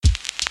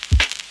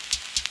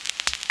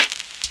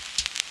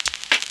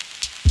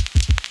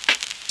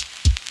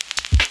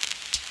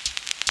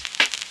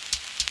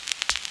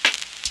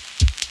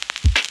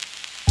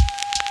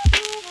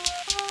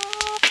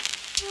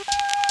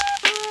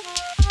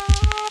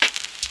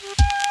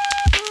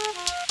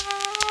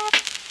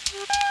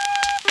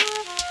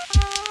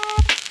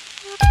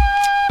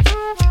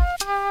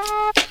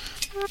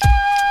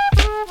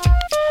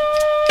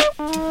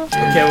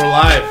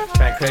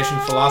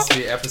Creation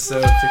Philosophy,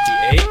 episode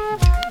 58.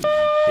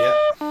 Yeah.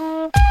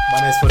 My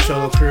name is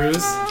Pocholo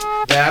Cruz.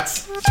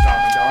 That's Scott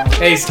McDonald.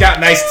 Hey, Scott,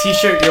 nice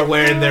t-shirt you're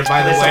wearing there,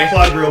 by the way.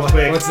 Plug real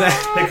quick. What's that?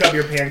 Pick up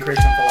your Pan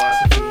Creation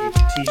Philosophy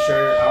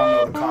t-shirt. I don't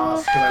know the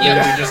cost because I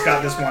literally just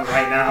got this one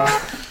right now.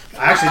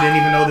 I actually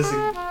didn't even know this.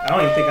 I don't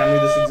even think I knew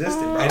this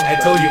existed, bro. I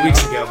told you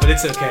weeks ago, but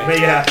it's okay.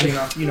 But yeah,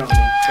 you know me.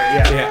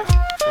 But yeah.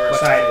 We're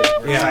excited.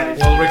 We're excited.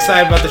 Well, we're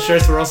excited about the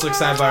shirts. We're also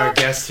excited about our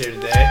guest here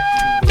today,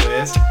 who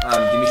is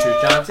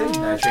Demetrius Johnson.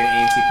 I train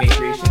at AMC Paint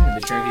Creation. I've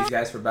been training these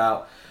guys for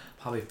about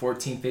probably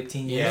 14,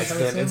 15 years.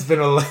 Yeah, it's been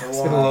a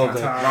little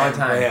bit. Long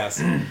time.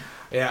 Yes.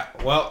 Yeah.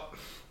 Well,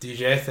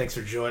 DJ, thanks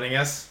for joining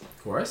us.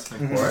 Of course.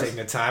 Taking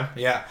the time.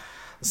 Yeah.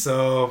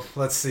 So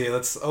let's see.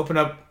 Let's open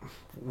up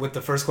with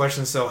the first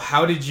question. So,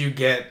 how did you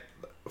get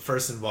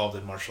first involved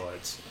in martial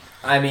arts?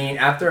 I mean,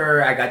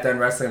 after I got done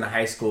wrestling in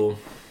high school,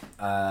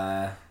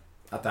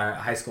 after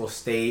high school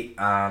state,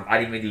 I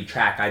didn't even do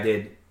track. I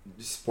did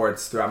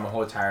sports throughout my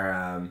whole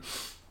entire,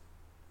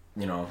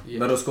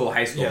 middle school,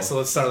 high school. Yeah, so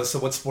let's start. So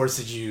what sports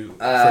did you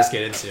first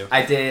get into?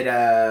 I did...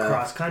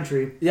 cross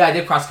country. Yeah, I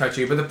did cross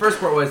country. But the first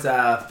sport was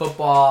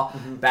football,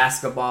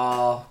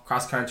 basketball,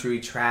 cross country,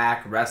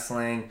 track,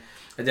 wrestling.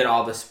 I did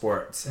all the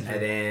sports. And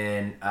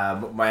then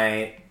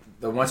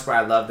the one sport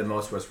I loved the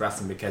most was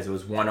wrestling because it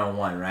was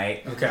one-on-one,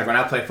 right? Okay. Like when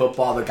I play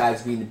football, the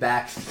guys be in the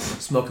back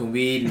smoking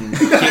weed and... Wait,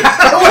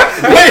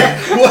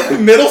 what?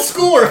 Middle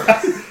school or...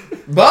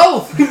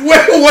 Both! Wait,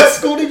 what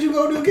school did you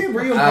go to again?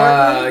 Were you in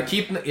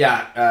Parkland?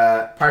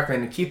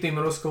 Parkland, Keeping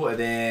Middle School, and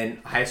then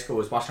high school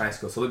was Washington High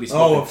School. So they'd be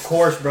smoking... Oh, of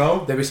course,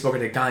 bro. They'd be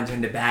smoking the ganja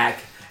in the back.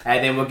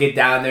 And then we'll get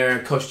down there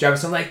and Coach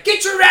Jefferson like,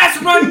 get your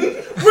ass run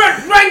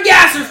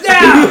gassers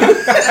down!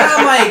 And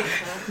I'm like,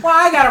 well,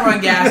 I gotta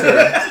run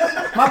gassers.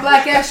 My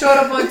black ass showed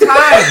up on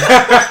time.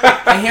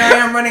 And here I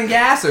am running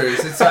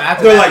gassers. And so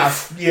after They're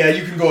that, like, yeah,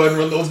 you can go ahead and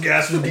run those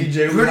gassers,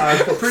 DJ.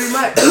 pretty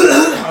much.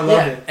 I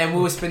love it. And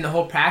we would spend the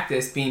whole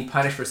practice being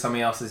punished for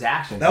somebody else's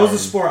actions. That was the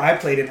sport I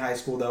played in high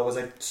school, though, was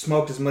I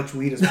smoked as much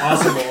weed as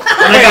possible.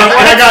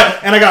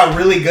 and I got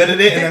really good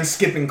at it and then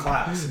skipping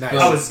class.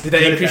 Nice. Did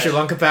that increase your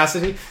lung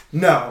capacity?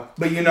 No,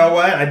 but you know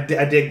what?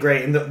 I did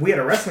great. And we had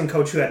a wrestling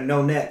coach who had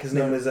no neck. His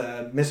name was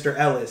Mr.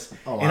 Ellis.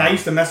 Oh, wow. And I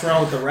used to mess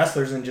around with the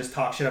wrestlers and just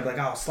talk shit. I'd be like,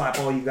 I'll slap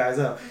all you guys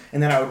up.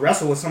 And then I would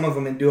wrestle with some of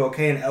them and do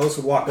okay. And Ellis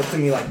would walk up to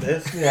me like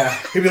this. Yeah.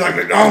 He'd be like,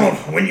 McDonald,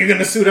 when you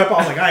gonna suit up? I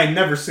was like, I ain't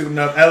never suiting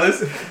up,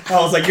 Ellis.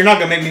 I was like, you're not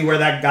gonna make me wear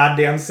that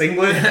goddamn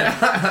singlet.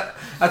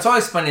 That's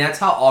always funny. That's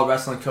how all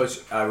wrestling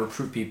coaches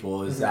recruit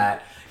people is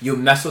that you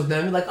mess with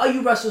them. You're like, oh,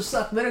 you wrestlers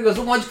suck. Then it goes,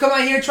 well, why don't you come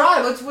out here and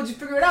try? Why don't you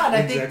figure it out? And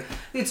I think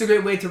it's a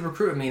great way to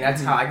recruit. I mean,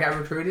 that's how I got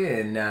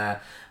recruited.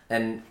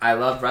 And I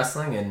love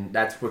wrestling. And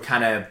that's what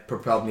kind of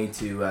propelled me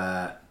to,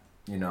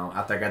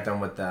 after I got done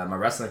with my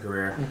wrestling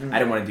career, I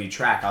didn't want to do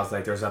track. I was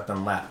like, there's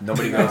nothing left.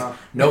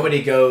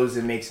 Nobody goes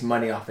and makes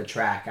money off of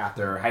track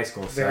after high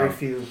school. So,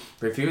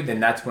 Very few. Then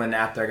that's when,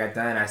 after I got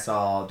done, I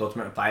saw The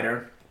Ultimate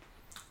Fighter.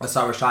 I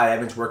saw Rashad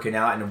Evans working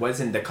out, and it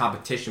wasn't the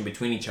competition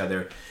between each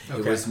other. Okay.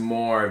 It was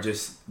more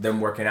just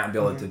them working out and be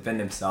able to defend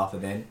himself.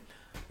 And then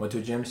went to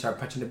a gym, started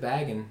punching the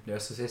bag, and the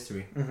rest is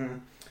history.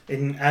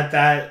 And at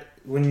that,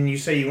 when you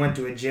say you went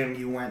to a gym,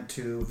 you went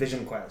to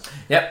Vision Quest.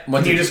 Yep.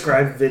 Can you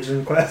describe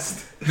Vision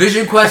Quest?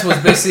 Vision Quest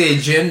was basically a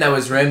gym that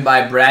was run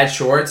by Brad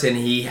Shorts, and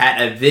he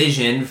had a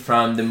vision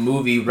from the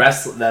movie,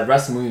 the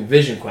wrestling movie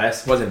Vision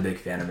Quest. Wasn't a big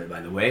fan of it,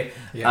 by the way.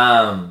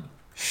 Yeah.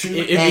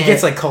 It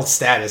gets like cult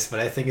status, but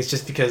I think it's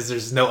just because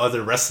there's no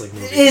other wrestling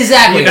movies.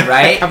 Exactly,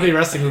 right? How many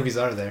wrestling movies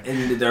are there?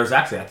 And there's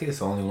actually, I think it's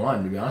the only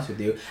one, to be honest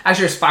with you.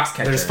 Actually, there's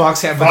Foxcatcher. There's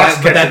Foxcatcher,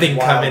 but that didn't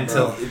come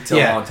until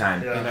a long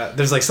time. Yeah.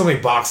 There's like so many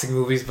boxing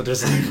movies, but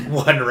there's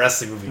like one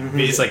wrestling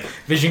movie. It's like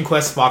Vision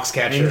Quest,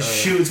 Foxcatcher. And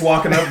Shoot's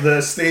walking up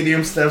the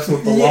stadium steps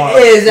with the lawn.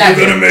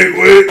 Exactly. You're gonna make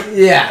weight?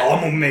 Yeah. Oh,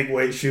 I'm gonna make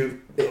weight, Shoot.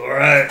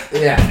 Alright.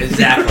 Yeah,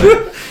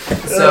 exactly.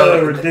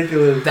 So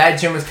ridiculous. That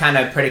gym was kind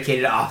of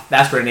predicated off.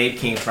 That's where the name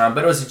came from.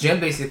 But it was a gym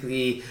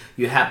basically.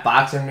 You had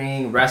boxing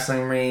ring,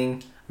 wrestling mats.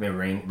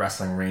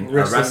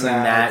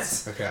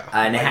 Okay.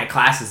 And they had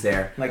classes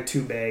there. Like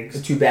 2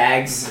 bags. 2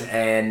 bags,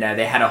 and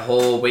they had a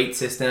whole weight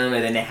system,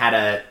 and then they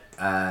had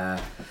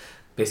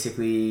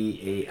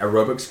basically a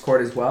aerobics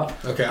court as well.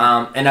 Okay.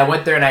 And I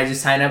went there and I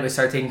just signed up and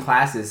started taking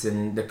classes,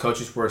 and the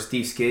coaches were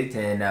Steve Skidd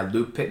and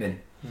Luke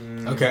Pittman.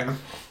 Okay.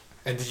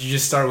 And did you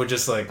just start with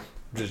just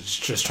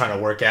trying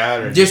to work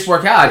out, or just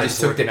work out? I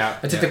just took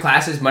the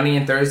classes Monday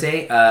and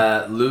Thursday.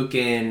 Luke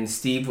and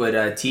Steve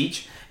would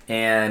teach,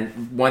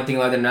 and one thing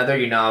led to another.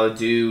 I would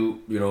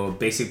do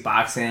basic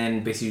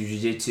boxing, basic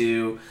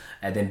jiu-jitsu,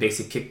 and then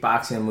basic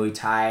kickboxing, Muay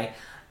Thai,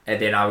 and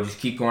then I would just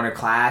keep going to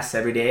class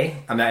every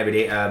day. I'm not every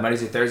day,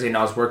 Mondays and Thursday, and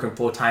I was working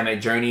full time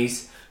at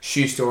Journeys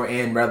Shoe Store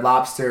and Red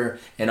Lobster,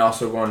 and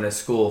also going to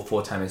school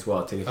full time as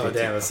well.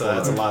 That's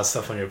a lot of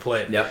stuff on your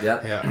plate. Yep.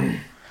 Yeah.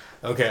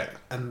 Okay,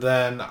 and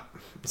then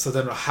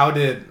how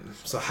did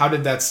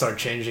that start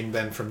changing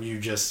then from you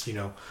just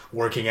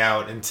working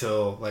out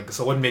until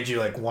what made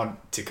you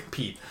want to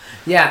compete?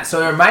 Yeah,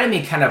 so it reminded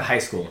me kind of high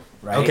school.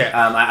 right? Okay.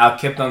 I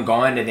kept on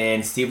going, and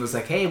then Steve was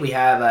like, "Hey, we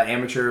have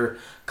amateur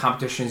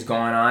competitions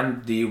going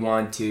on. Do you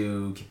want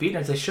to compete?" And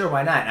I said, "Sure,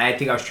 why not?" And I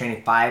think I was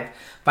training 5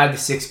 to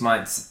 6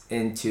 months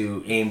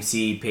into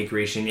AMC pay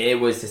creation. It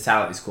was the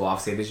satellite school,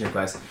 obviously, Vision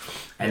Quest.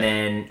 And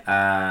then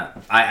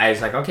I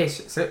was like, okay,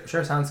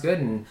 sure, sounds good.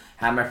 And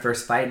had my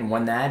first fight and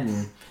won that,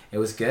 and it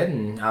was good.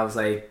 And I was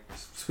like,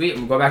 sweet,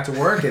 I'm going to go back to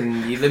work,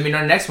 and you let me know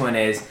the next one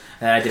is.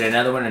 And I did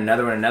another one,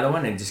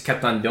 and just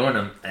kept on doing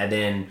them. And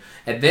then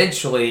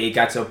eventually it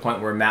got to a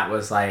point where Matt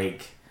was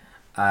like,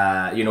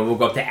 we'll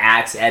go up to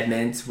Axe,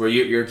 Edmonds, where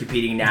you're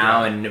competing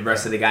now, and the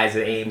rest of the guys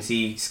at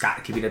AMC,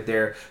 Scott competed up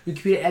there. You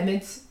competed at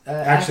Edmonds?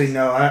 Actually,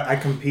 no. I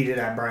competed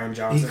at Brian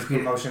Johnson's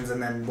promotions,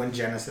 and then when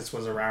Genesis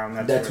was around,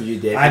 that's what you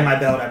did. I had my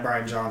belt at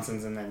Brian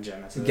Johnson's, and then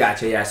Genesis.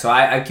 Gotcha, yeah. So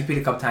I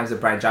competed a couple times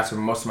at Brian Johnson,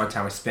 but most of my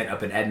time was spent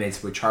up in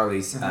Edmonds with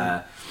Charlie's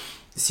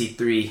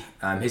C3,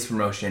 his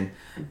promotion.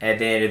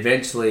 And then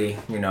eventually,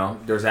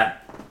 there's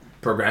that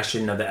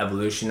progression of the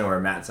evolution where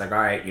Matt's like, all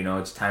right,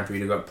 it's time for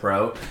you to go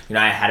pro.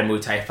 I had a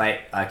Muay Thai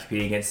fight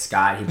competing against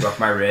Scott. He broke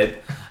my rib.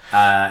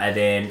 And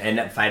then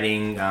ended up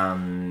fighting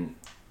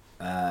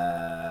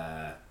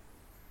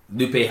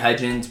Lupe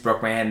Hudgens,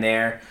 broke my hand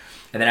there.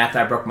 And then after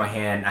I broke my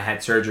hand, I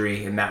had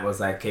surgery, and Matt was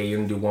like, okay, you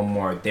can do one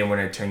more. Then we're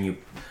going to turn you,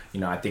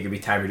 I think it'd be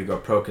time for you to go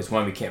pro because,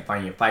 one, we can't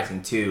find your fights,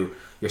 and two,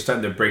 you're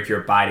starting to break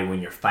your body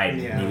when you're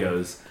fighting. Yeah. And he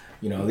goes,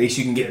 at least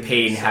you can get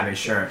paid and have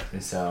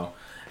insurance.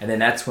 And then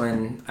that's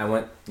when I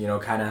went,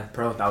 kind of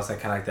pro. That was kind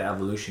of like the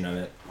evolution of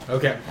it.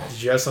 Okay.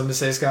 Did you have something to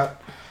say,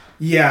 Scott?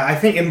 Yeah, I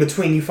think in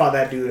between you fought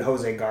that dude,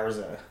 Jose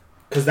Garza.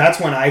 Because that's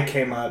when I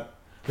came up.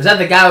 Was that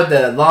the guy with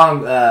the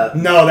long...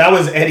 No, that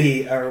was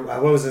Eddie, or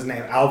what was his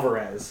name?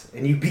 Alvarez.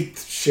 And you beat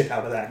the shit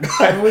out of that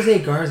guy. Jose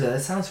Garza.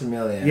 That sounds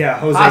familiar. Yeah,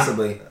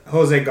 possibly.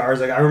 Jose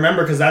Garza. I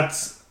remember because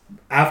that's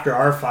after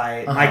our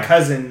fight. My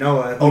cousin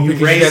Noah, who you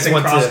raced in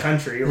cross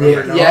country.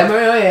 Remember Noah?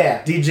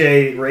 Yeah.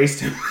 DJ raced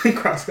him in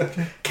cross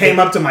country. Came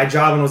up to my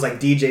job and was like,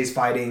 DJ's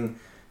fighting.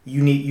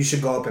 You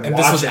should go up and watch him.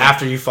 And this was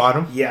after you fought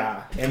him?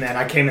 Yeah. And then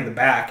I came in the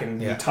back and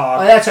we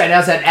talked. Oh, that's right. That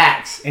was at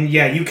Axe. And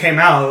you came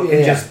out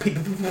and just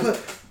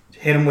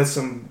hit him with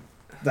some,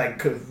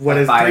 what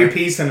is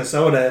 3-piece and a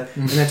soda,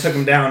 and then took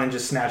him down and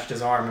just snatched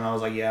his arm. And I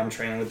was like, yeah, I'm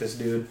training with this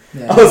dude.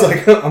 Yeah. I was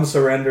like, I'm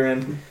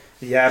surrendering.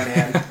 Yeah,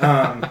 man.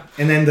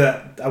 And then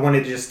I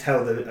wanted to just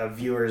tell the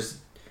viewers,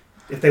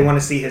 if they want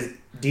to see his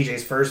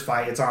DJ's first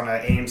fight, it's on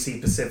an AMC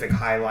Pacific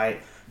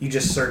highlight. You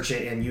just search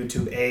it in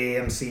YouTube,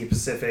 AMC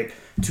Pacific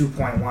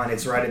 2.1.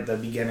 It's right at the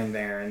beginning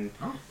there, and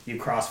you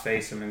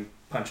cross-face him and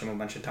punch him a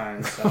bunch of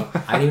times. So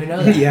I didn't even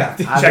know that. Yeah,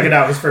 check it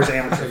out. His first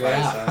amateur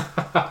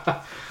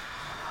fight.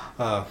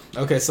 So.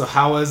 Okay, so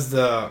how was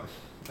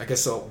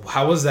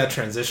that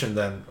transition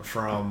then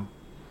from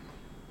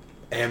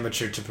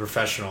amateur to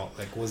professional?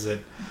 Was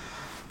it?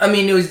 I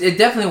mean, it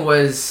definitely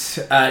was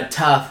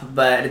tough,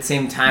 but at the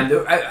same time,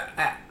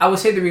 I would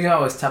say the reason I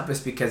was tough is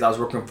because I was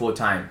working full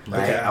time.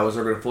 Right, okay. I was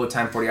working a full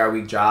time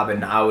 40-hour-week job,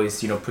 and I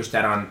always push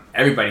that on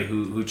everybody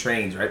who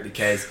trains, right?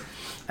 Because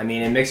I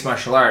mean, in mixed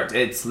martial arts,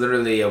 it's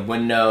literally a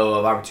window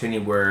of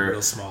opportunity where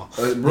real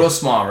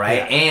small, right?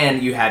 Yeah.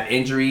 And you have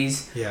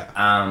injuries,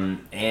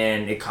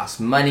 and it costs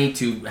money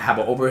to have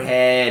an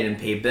overhead and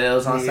pay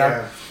bills and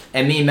stuff.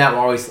 And me and Matt I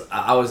always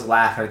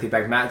laugh when I think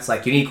back. Matt's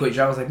like, you need to quit your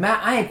job. I was like,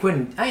 Matt, I ain't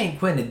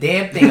quitting a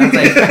damn thing. I was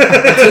like,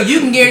 until you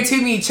can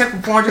guarantee me a check for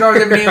 $400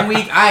 every damn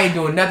week, I ain't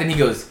doing nothing. He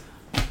goes,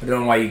 I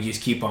don't know why you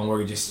just keep on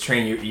working, just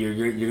train,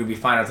 you're gonna be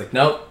fine. I was like,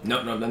 nope.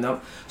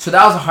 So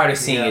that was the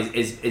hardest thing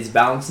is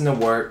balancing the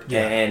work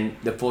and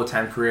the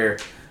full-time career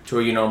to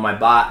where, my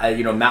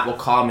Matt will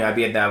call me, I'll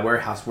be at that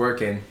warehouse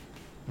working,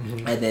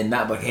 and then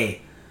Matt will be like,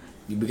 hey,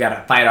 we got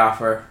a fight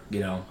offer,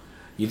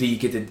 you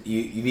think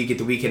you get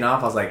the weekend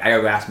off? I was like, I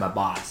gotta go ask my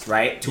boss,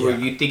 right? To where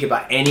you think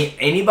about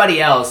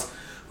anybody else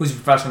who's a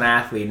professional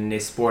athlete in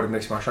this sport of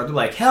mixed martial arts, they're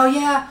like, hell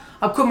yeah,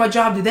 I'll quit my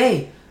job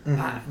today.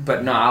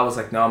 But no, I was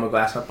like, no, I'm gonna go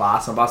ask my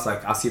boss. My boss was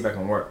like, I'll see if I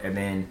can work. And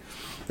then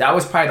that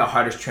was probably the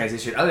hardest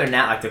transition. Other than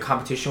that, the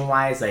competition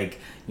wise,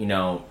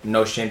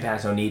 no shin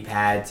pads, no knee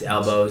pads,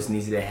 elbows,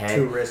 knees to the head.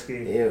 Too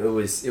risky. It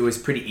was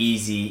pretty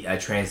easy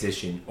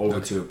transition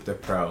over to the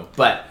pro.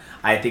 But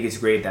I think it's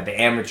great that the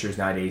amateurs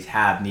nowadays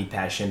have knee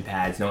pads, shin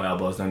pads, no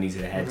elbows, no knees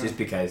to the head, just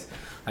because,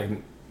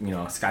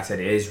 Scott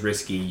said, it is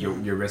risky.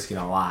 You're risking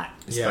a lot,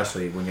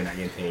 especially when you're not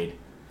getting paid.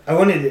 I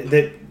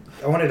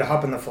wanted to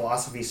hop in the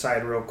philosophy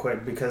side real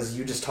quick because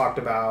you just talked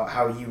about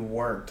how you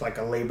worked like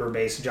a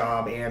labor-based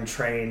job and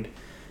trained.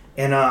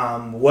 And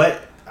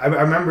I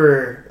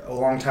remember a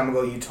long time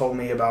ago you told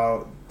me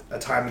about a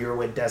time you were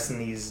with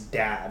Destiny's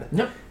dad.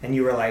 Yep. And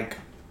you were like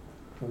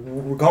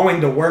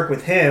going to work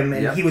with him,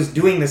 and he was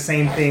doing the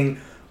same thing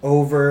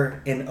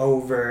over and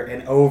over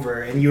and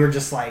over. And you were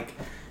just like,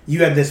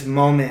 you had this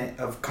moment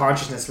of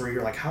consciousness where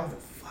you're like, how the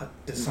fuck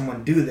does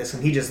someone do this?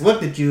 And he just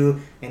looked at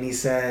you and he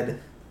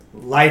said,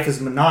 life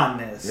is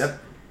monotonous. Yep.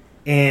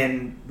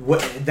 And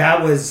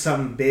that was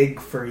something big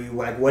for you.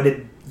 Like, what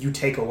did you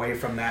take away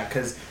from that?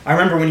 Because I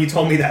remember when you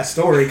told me that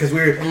story, because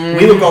we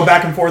would go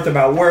back and forth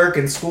about work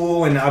and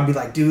school, and I'd be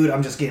like, dude,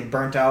 I'm just getting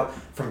burnt out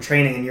from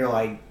training. And you're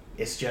like,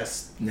 it's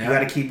just you got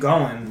to keep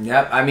going.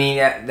 Yep. I mean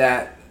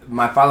that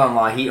my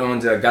father-in-law, he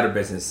owns a gutter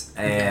business,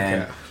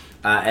 and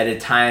at a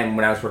time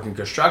when I was working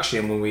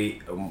construction, we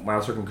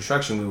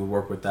would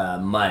work with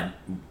mud,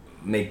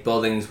 make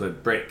buildings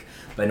with brick.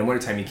 But in the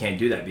wintertime, you can't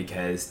do that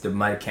because the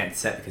mud can't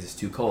set because it's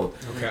too cold.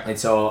 Okay. And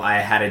so I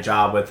had a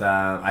job with,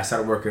 I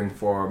started working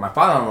for my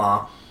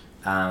father-in-law.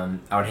 I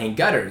would hang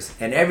gutters.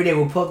 And every day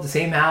we'll pull up the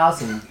same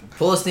house and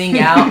pull this thing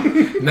out,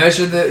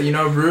 measure the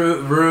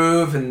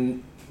roof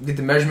and get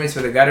the measurements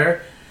for the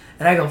gutter.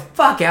 And I go,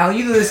 fuck, Al,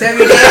 you do this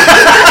every day?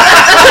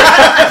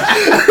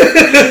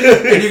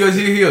 And he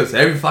goes,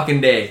 every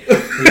fucking day.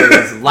 He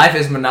goes, life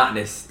is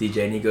monotonous,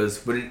 DJ. And he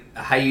goes,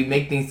 how you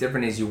make things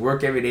different is you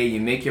work every day,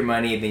 you make your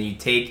money, and then you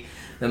take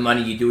the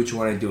money, you do what you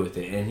want to do with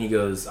it. And he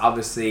goes,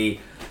 obviously,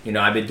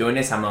 I've been doing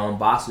this, I'm my own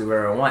boss, do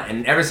whatever I want.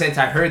 And ever since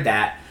I heard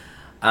that,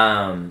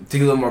 to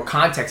give a little more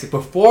context,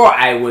 before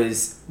I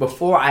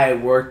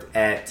worked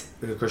at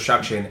the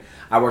construction,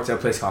 I worked at a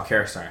place called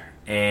Kerastar.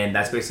 And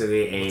that's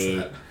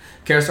basically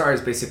Kerastar is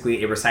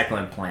basically a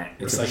recycling plant.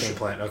 Recycling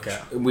plant, okay.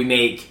 We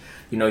make,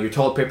 your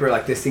toilet paper,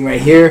 like this thing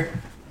right here,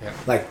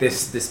 like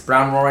this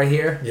brown roll right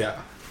here.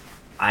 Yeah.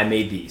 I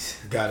made these.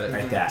 Got it.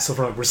 Like that. So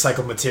from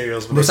recycled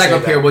materials. Recycled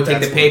material, we'll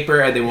take the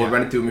paper and then we'll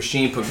run it through a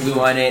machine, put glue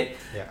on it,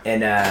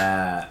 and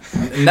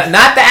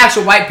not the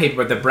actual white paper,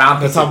 but the brown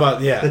paper. Let's talk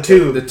about the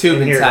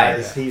tube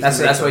inside.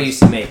 That's what I used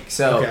to make.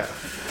 So.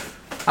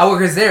 I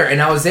was there,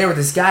 and I was there with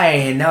this guy,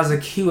 and I was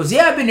like, he goes,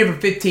 I've been here for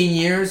 15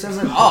 years. I was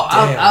like,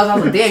 I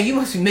was like, damn, you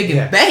must be making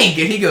bank.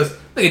 And he goes,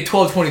 making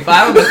 $12.25.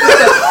 I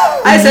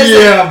was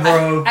like,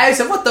 bro. I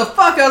said, what the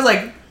fuck? I was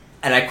like,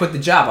 and I quit the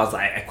job.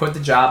 I quit the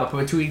job. I put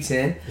my 2 weeks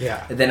in.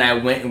 Yeah. And then I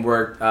went and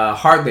worked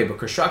hard labor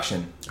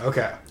construction.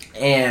 Okay.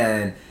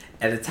 And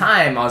at the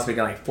time, I was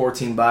making like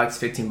 $14,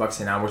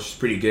 $15 an hour, which is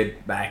pretty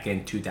good back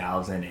in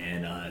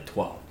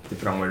 2012.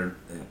 Depending on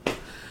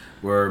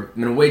where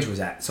minimum wage was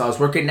at. So I was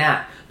working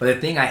that. But the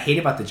thing I hate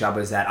about the job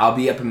is that I'll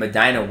be up in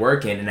Medina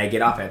working and I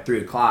get off at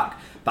 3 o'clock.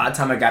 By the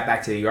time I got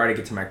back to the yard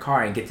to get to my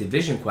car and get to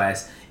Vision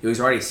Quest, it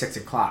was already 6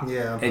 o'clock.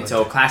 Yeah. And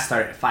so class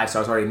started at 5, so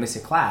I was already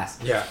missing class.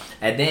 Yeah.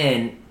 And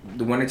then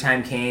the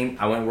wintertime came,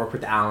 I went and worked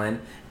with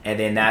Alan, and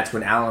then that's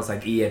when Alan was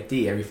like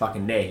EFD every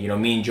fucking day.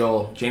 Me and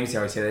Joel James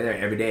always say that there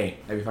every day,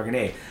 every fucking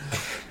day.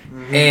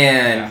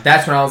 And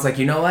that's when I was like,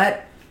 you know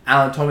what?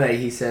 Alan told me that,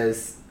 he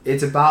says,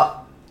 it's about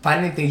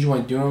finding things you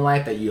want to do in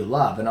life that you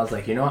love. And I was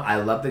like, you know what?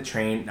 I love to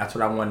train. That's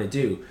what I want to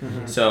do.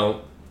 Mm-hmm.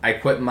 So I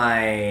quit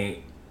my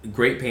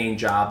great paying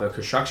job of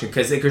construction,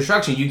 because in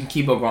construction you can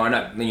keep on growing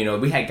up.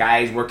 We had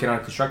guys working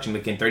on construction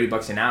making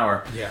 $30 an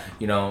hour.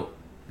 Yeah.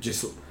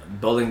 Just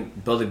building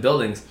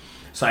buildings.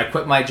 So I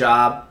quit that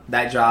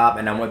job,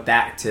 and I went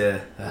back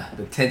to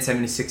the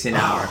 $10.76 an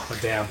hour. Oh,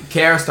 damn.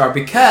 Kerastar,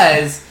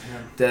 because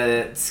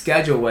the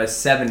schedule was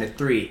 7 to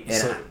 3.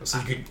 And so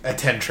you could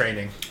attend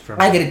training.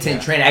 I could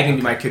attend training. I can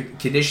do my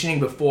conditioning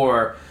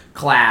before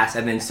class,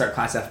 and then start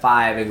class at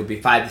 5. It would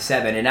be 5 to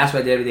 7. And that's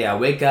what I did every day. I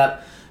wake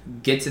up,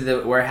 get to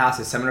the warehouse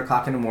at 7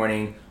 o'clock in the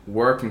morning,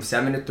 work from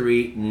 7 to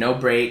 3, no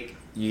break.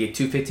 You get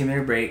 2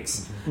 15-minute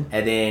breaks,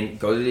 and then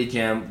go to the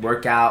gym,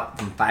 work out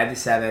from 5 to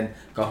 7,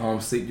 go home,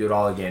 sleep, do it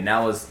all again. That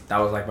was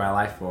like my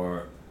life for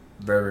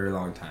a very, very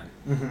long time.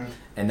 Mm-hmm.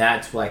 And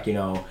that's like,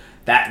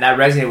 that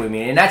resonated with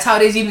me. And that's how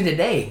it is even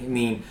today. I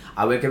mean,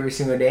 I wake up every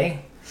single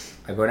day,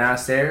 I go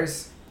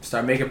downstairs,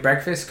 start making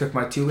breakfast, cook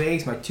my 2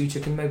 eggs, my 2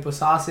 chicken maple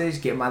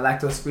sausage, get my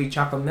lactose-free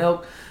chocolate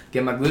milk,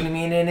 get my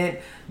glutamine in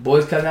it.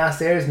 Boys come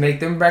downstairs, make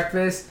them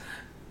breakfast,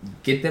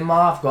 get them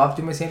off, go off,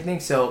 do my same thing.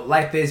 So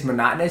life is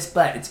monotonous,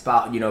 but it's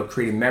about,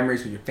 creating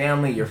memories with your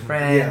family, your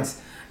friends,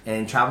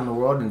 and traveling the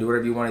world and do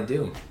whatever you want to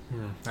do.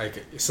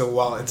 So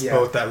while it's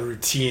both that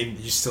routine,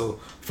 you still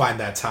find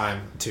that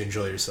time to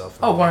enjoy yourself.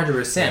 Oh,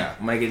 100%. Yeah.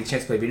 When I get a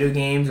chance to play video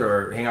games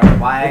or hang out with the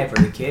wife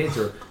or the kids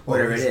or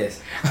whatever it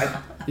is.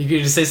 You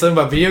could just say something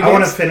about video games? I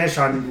want to finish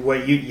on what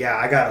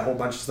I got a whole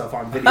bunch of stuff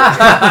on video games.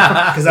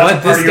 Because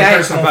that's part of your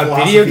personal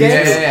philosophy. Video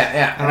games?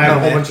 Yeah. And I have a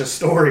whole bunch of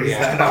stories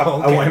that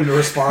I want him to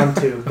respond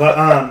to. But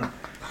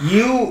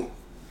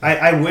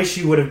I wish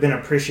you would have been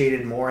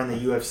appreciated more in the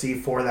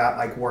UFC for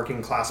that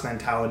working class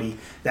mentality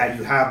that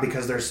you have,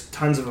 because there's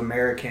tons of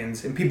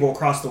Americans and people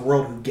across the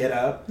world who get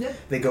up,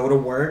 they go to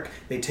work,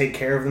 they take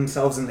care of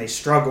themselves, and they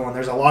struggle. And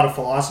there's a lot of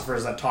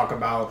philosophers that talk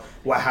about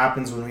what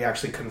happens when we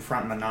actually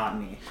confront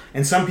monotony.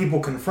 And some people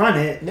confront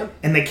it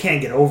and they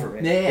can't get over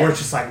it. Or it's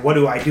just like, what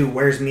do I do?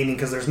 Where's meaning?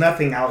 Because there's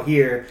nothing out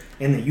here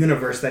in the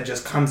universe that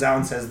just comes out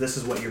and says, this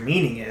is what your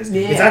meaning is.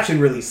 It's actually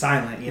really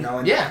silent, And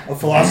a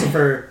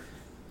philosopher...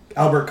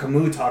 Albert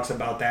Camus talks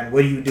about that, and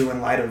what do you do in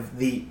light of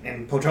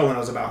and Potrola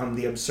knows about him,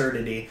 the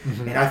absurdity.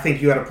 Mm-hmm. And I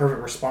think you had a perfect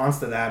response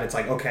to that. It's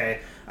like, okay,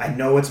 I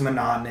know it's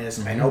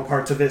monotonous, I know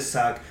parts of it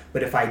suck,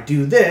 but if I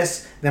do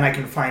this, then I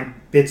can find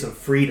bits of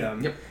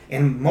freedom.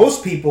 And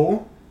most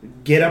people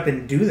get up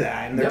and do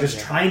that, and they're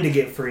just trying to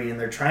get free, and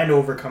they're trying to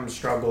overcome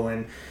struggle.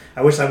 And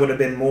I wish I would have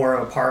been more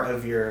a part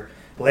of your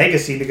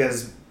legacy,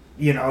 because,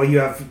 you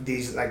have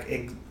these,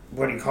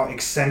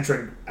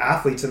 eccentric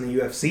athletes in the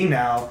UFC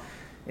now.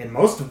 And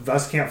most of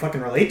us can't fucking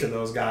relate to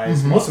those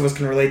guys. Mm-hmm. Most of us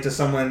can relate to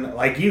someone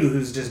like you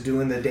who's just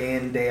doing the day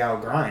in, day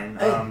out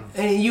grind.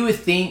 And you would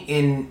think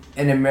in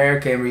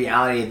America, in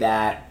reality,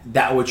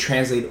 that would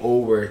translate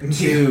over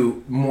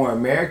to more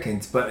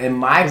Americans. But in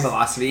my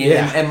philosophy,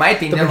 and my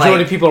thing, the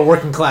majority of people are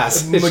working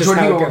class. The majority of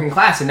people are working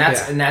class, and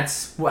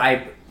that's what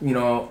I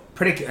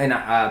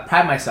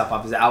pride myself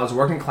off is that I was a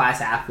working class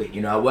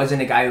athlete. I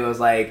wasn't a guy who was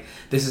like,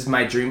 this is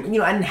my dream.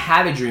 I didn't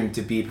have a dream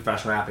to be a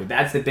professional athlete.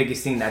 That's the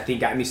biggest thing that I think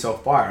got me so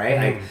far, right?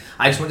 Like,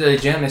 I just went to the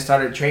gym and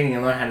started training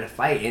and learned how to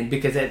fight. And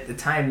because at the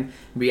time,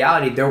 in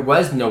reality, there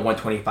was no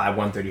 125,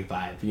 135.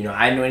 I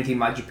didn't know anything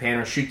about Japan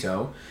or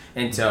Shuto.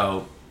 And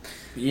so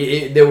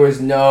there was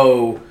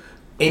no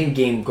end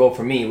game goal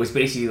for me. It was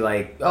basically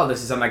like, oh,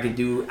 this is something I can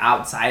do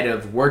outside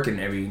of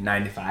working every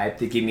 9 to 5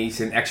 to give me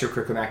some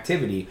extracurricular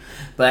activity.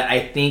 But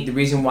I think the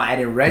reason why I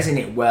didn't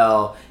resonate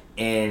well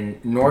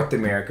in North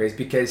America is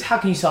because how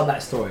can you sell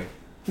that story?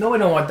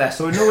 Nobody don't want that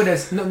story.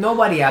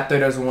 Nobody out there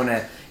doesn't want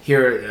to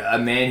hear a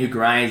man who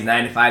grinds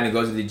 9 to 5 and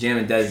goes to the gym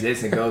and does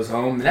this and goes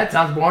home. And that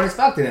sounds boring as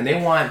fuck to them. They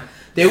want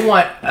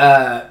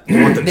drama.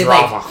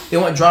 They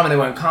want drama. They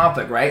want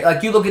conflict, right?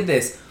 Like, you look at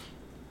this.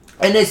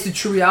 And it's the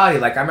true reality.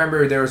 Like, I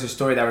remember there was a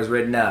story that was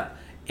written up,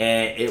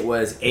 and it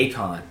was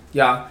Akon.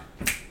 Yeah.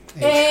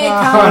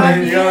 Akon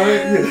and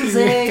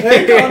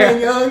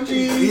Young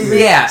G.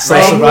 Yeah.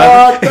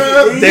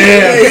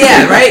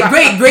 Yeah,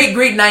 right?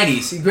 Great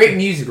 90s. Great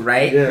music,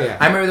 right? Yeah.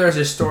 I remember there was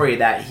a story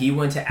that he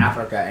went to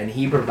Africa, and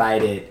he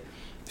provided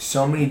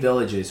so many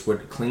villages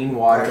with clean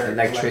water,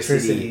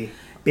 electricity.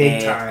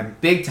 Big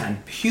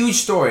time. Huge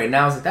story. And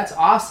I was like, that's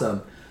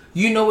awesome.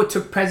 You know what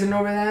took precedent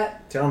over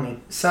that? Tell me.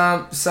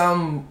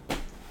 Some,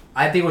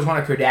 I think it was one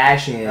of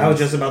Kardashians. I was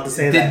just about to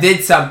say that.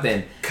 Did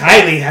something.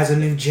 Kylie has a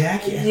new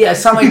jacket. Yeah,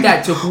 something like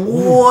that took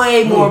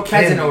way more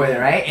precedent over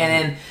there, right? And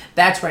then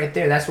that's right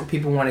there. That's what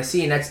people want to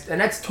see, and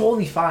that's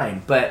totally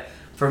fine. But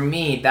for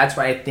me, that's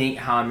why I think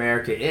how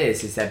America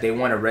is that they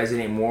want to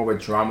resonate more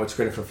with drama, what's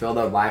going to fulfill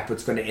their life,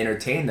 what's going to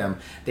entertain them.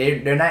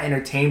 They're not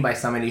entertained by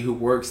somebody who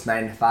works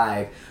 9 to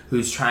 5,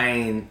 who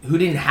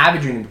didn't have a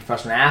dream to be a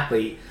professional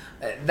athlete.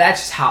 That's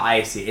just how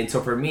I see it. And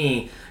so for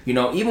me,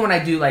 even when I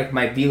do like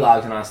my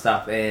vlogs and all that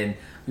stuff, and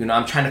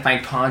I'm trying to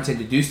find content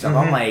to do stuff,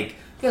 I'm like,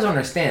 you guys don't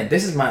understand.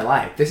 This is my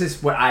life. This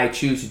is what I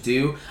choose to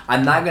do.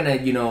 I'm not gonna,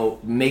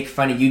 make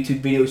funny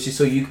YouTube videos just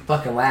so you can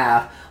fucking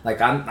laugh.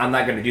 Like, I'm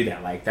not gonna do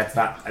that. Like, that's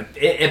not.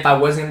 If I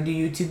wasn't gonna do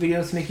YouTube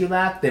videos to make you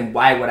laugh, then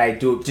why would I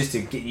do it just to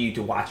get you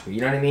to watch me?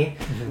 You know what I mean?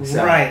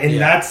 So, right. And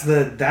that's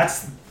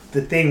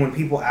the thing when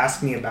people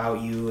ask me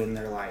about you and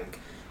they're like,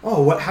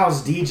 oh,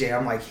 how's DJ?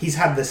 I'm like, he's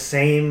the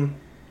same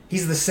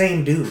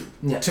dude.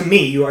 Yeah. To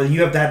me, you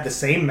have had the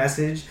same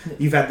message,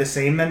 you've had the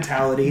same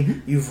mentality,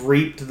 you've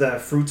reaped the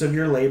fruits of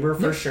your labor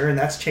for sure, and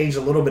that's changed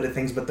a little bit of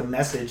things, but the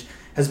message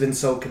has been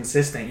so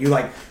consistent. You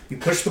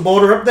push the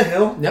boulder up the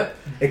hill,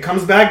 it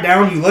comes back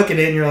down, you look at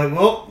it and you're like,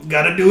 well,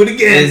 gotta do it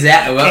again.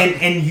 Exactly. Well,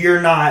 and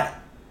you're not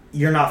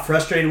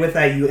frustrated with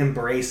that, you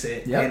embrace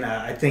it. And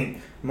I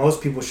think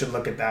most people should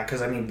look at that, because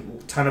a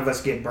ton of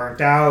us get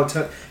burnt out,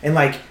 and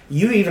like,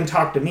 you even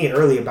talked to me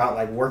early about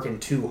like working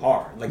too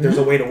hard. Like, there's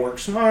a way to work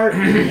smart,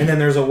 and then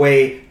there's a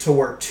way to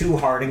work too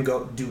hard and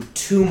go do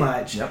too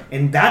much.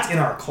 And that's in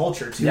our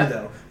culture too,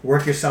 though.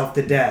 Work yourself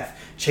to death,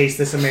 chase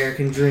this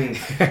American dream,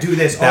 do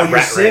this. Oh, you're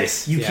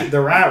sick, you keep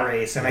the rat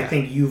race. And I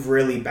think you've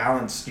really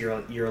balanced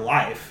your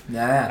life in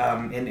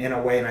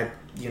a way. And I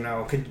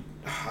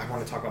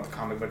want to talk about the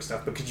comic book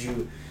stuff, but could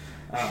you?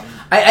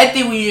 I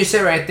think what you just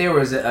said right there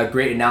was a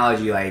great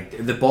analogy. Like,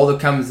 if the boulder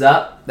comes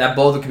up, that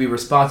boulder could be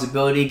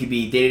responsibility, it could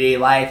be day-to-day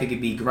life, it could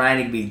be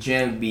grinding, it could be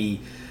gym, it could be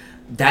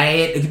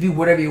diet, it could be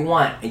whatever you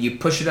want. And you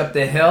push it up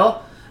the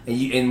hill,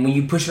 and when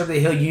you push it up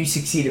the hill, you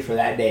succeeded for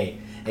that day.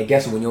 And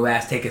guess what? When your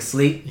ass take a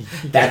sleep,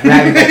 that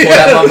gravity will pull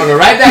that motherfucker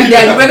right back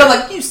down. You wake up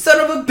like, you son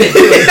of a bitch.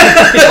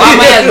 Walk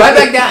my ass right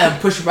back down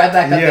and push right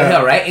back up the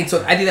hill, right? And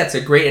so I think that's a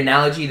great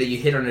analogy that you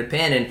hit on the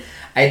pin, and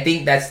I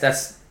think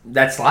that's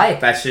life.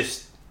 That's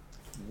just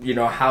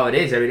how it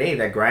is every day,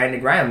 that grind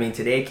and grind.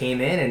 Today I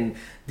came in and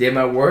did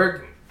my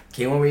work,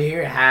 came over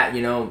here, had,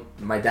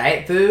 my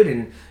diet food,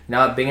 and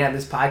now I'm being at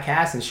this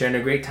podcast and sharing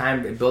a great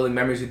time building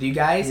memories with you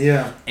guys.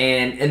 Yeah.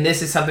 And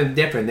this is something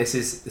different. This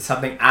is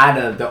something out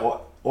of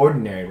the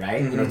ordinary,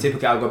 right?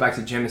 Typically I'll go back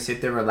to the gym and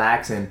sit there,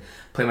 relax, and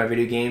play my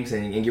video games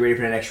and get ready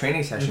for the next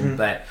training session.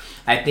 But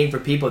I think for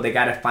people, they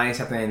got to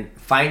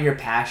find your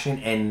passion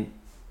and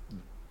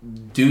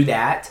do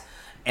that.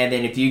 And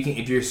then if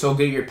you're so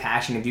good at your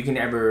passion, if you can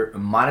ever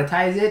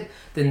monetize it,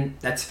 then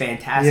that's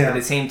fantastic. At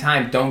the same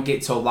time, don't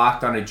get so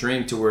locked on a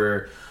dream to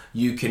where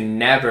you can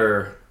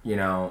never,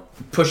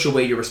 push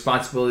away your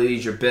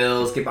responsibilities, your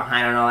bills, get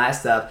behind on all that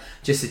stuff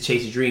just to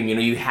chase a dream.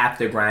 You have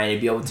to grind and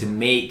be able to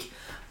make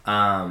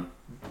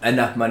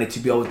enough money to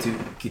be able to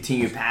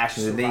continue your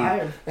passion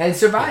and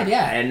survive.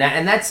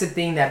 And that's the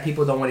thing that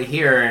people don't want to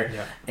hear.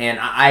 And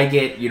I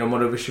get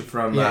motivation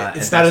from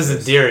it's not as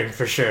endearing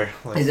for sure.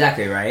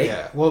 Exactly,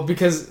 right? Well,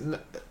 because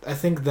I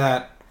think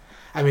that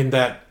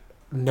that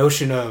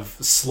notion of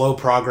slow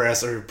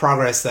progress or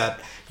progress that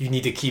you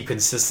need to keep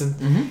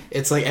consistent.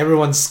 It's like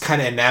everyone's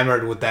kind of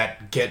enamored with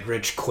that get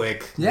rich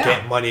quick,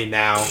 get money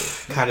now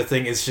kind of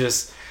thing. It's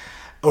just,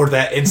 or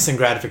that instant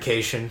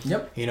gratification,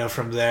 you know,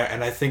 from there.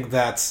 And I think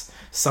that's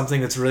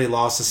something that's really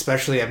lost,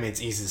 especially, I mean,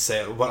 it's easy to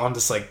say, but on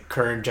this like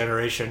current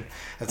generation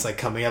that's like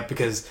coming up,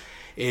 because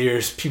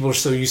people are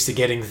so used to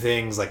getting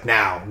things like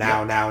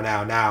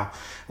now,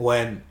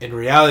 when in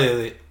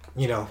reality,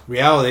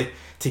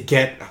 to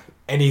get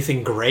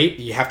anything great,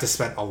 you have to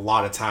spend a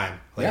lot of time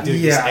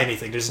doing just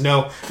anything.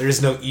 There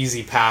is no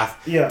easy path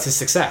to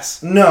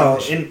success. No,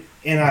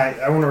 and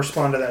I want to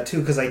respond to that too,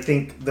 because I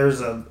think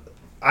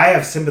I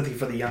have sympathy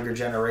for the younger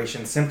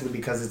generation simply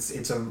because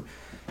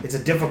it's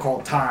a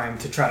difficult time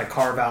to try to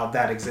carve out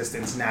that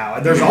existence now.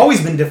 There's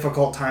always been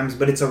difficult times,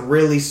 but it's a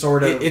really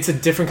sort of... It's a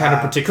different kind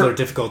of particular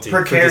difficulty.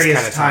 Precarious for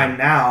this kind of time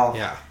now.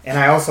 Yeah. And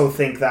I also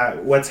think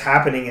that what's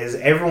happening is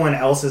everyone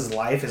else's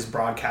life is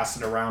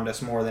broadcasted around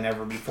us more than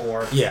ever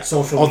before. Yeah.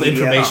 Social all media.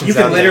 The information. You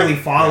can literally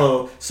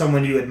follow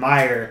someone you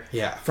admire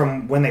Yeah.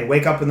 from when they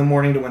wake up in the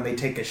morning to when they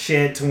take a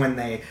shit to when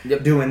they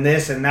doing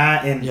this and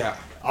that. And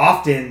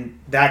often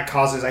that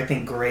causes, I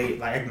think, great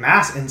like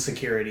mass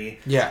insecurity.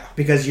 Yeah.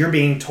 Because you're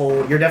being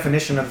told your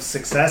definition of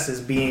success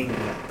is being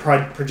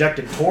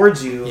projected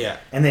towards you. Yeah.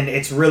 And then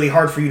it's really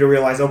hard for you to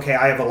realize, okay,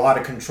 I have a lot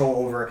of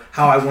control over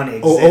how I want to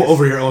exist.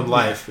 Over your own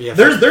life. Yeah.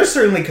 There's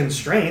certainly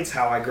constraints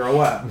how I grow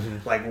up.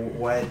 Like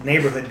what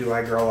neighborhood do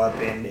I grow up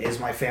in? Is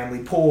my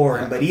family poor?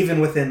 Yeah. But even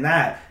within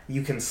that,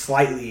 you can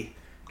slightly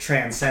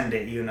transcend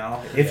it, you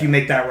know, if you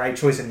make that right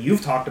choice, and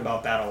you've talked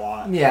about that a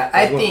lot. Yeah,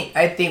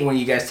 I think when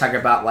you guys talk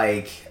about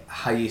like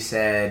how you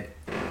said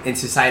in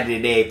society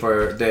today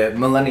for the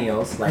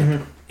millennials,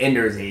 like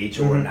Ender's age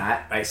or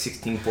whatnot, like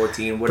 16,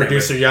 14, whatever.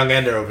 Producer Young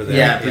Ender over there.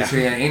 Yeah, Producer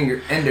Young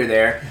Ender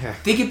there. Yeah.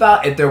 Think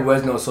about if there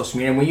was no social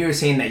media. And when you were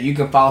saying that you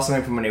can follow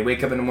someone from when they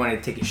wake up in the morning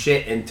and take a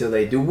shit until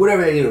they do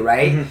whatever they do,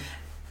 right?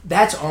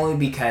 That's only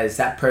because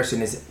that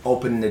person is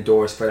opening the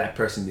doors for that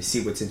person to see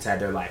what's inside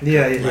their life.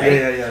 Yeah.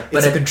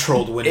 But it's a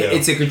controlled window.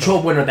 It's a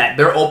controlled window that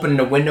they're opening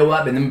the window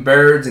up, and them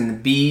birds and the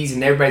bees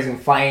and everybody's gonna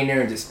fly in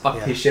there and just fuck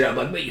his shit up.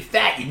 Like, but you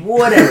fat, you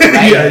whatever,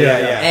 right?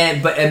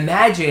 Yeah. But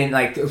imagine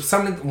like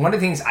one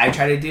of the things I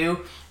try to do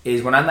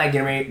is when I'm like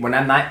getting ready, when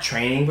I'm not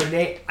training for the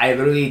day, I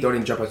literally don't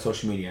even jump on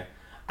social media.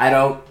 I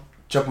don't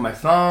jump on my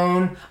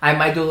phone. I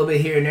might do a little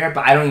bit here and there,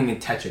 but I don't even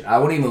touch it. I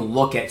won't even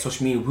look at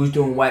social media, who's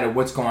doing what or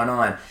what's going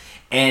on.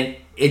 And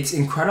it's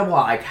incredible,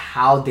 like,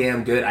 how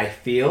damn good I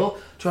feel.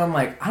 So I'm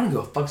like, I don't give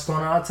a fuck what's going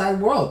on outside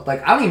the world.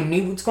 Like, I don't even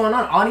need what's going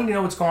on. I need to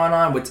know what's going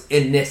on, what's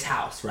in this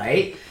house,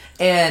 right?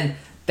 And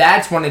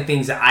that's one of the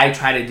things that I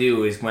try to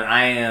do is when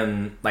I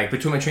am, like,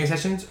 between my training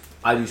sessions,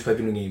 I just play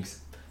video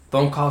games.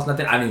 Phone calls,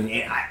 nothing.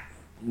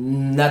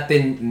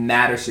 Nothing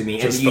matters to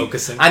me. Just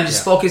focusing. I'm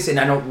just focused, and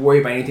I don't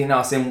worry about anything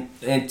else. And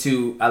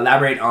to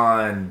elaborate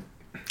on,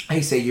 how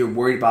you say you're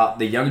worried about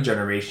the younger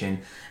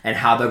generation and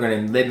how they're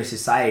going to live in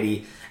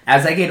society.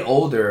 As I get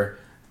older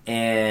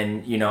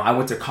and, you know, I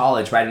went to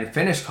college, right? I didn't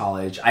finish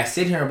college. I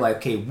sit here and be like,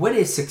 okay, what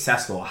is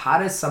successful? How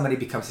does somebody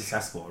become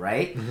successful,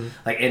 right?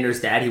 Like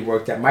Ender's dad, he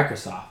worked at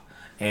Microsoft.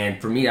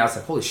 And for me, I was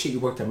like, holy shit, you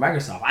worked at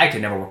Microsoft. I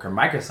could never work at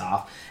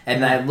Microsoft.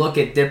 And then I look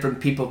at different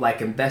people like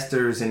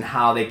investors and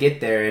how they get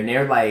there. And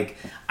they're like,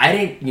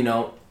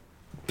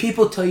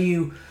 people tell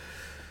you,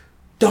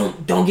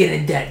 don't get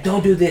in debt.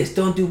 Don't do this.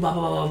 Don't do blah,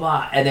 blah, blah, blah,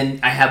 blah. And then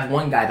I have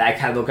one guy that I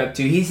kind of look up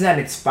to. He's not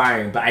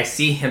inspiring, but I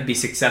see him be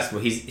successful.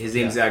 His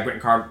name's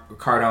Grant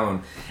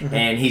Cardone.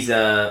 And he's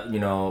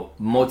a,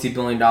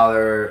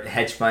 multi-billion-dollar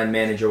hedge fund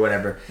manager or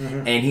whatever.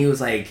 And he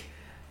was like,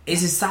 in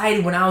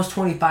society, when I was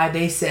 25,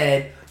 they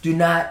said, do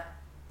not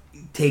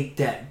take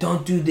debt.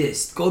 Don't do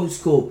this. Go to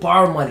school.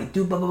 Borrow money.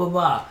 Do blah, blah, blah,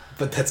 blah.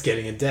 But that's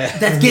getting in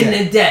debt. That's getting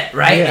in debt,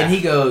 right? Yeah. And he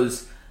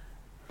goes,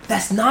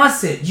 that's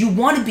nonsense. You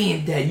want to be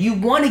in debt. You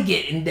want to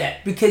get in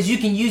debt because you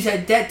can use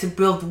that debt to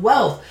build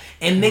wealth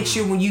and make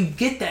sure when you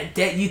get that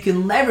debt, you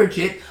can leverage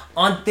it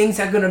on things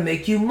that are going to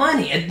make you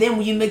money. And then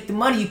when you make the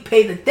money, you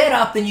pay the debt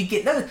off, then you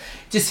get another.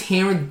 Just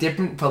hearing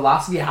different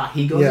philosophy of how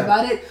he goes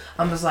about it,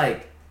 I'm just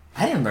like,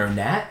 I didn't learn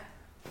that.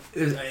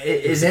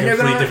 It's a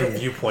completely different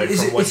viewpoint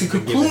from what you've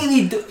been given.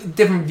 It's a completely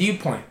different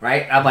viewpoint,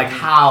 right? Of like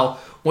how,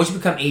 once you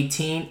become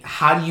 18,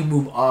 how do you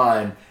move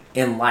on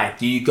in life?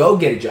 Do you go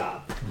get a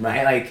job,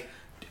 right? Like,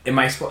 in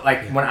my sport,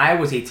 when I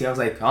was 18, I was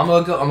like, I'm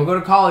gonna go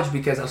to college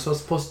because I'm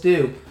supposed to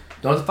do.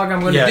 Know what the fuck I'm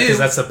gonna do? Yeah, because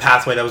that's the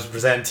pathway that was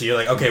presented to you.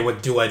 Like, okay,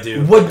 what do I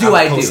do? What do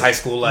I do? Post high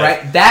school life,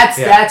 right?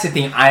 That's the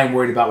thing I'm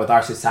worried about with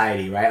our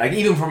society, right? Like,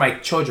 even for my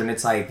children,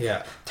 it's like,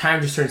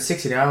 time just turned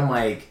 60 now. I'm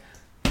like,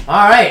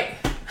 all right,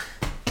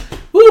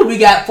 woo, we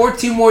got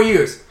 14 more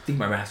years. I think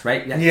my math's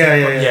right.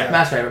 Yeah.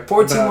 Math's right.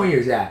 14 more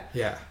years.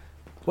 Yeah.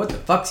 What the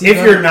fuck's if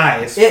you're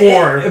nice, 4.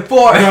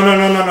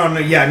 No.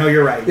 Yeah, no,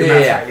 you're right. Your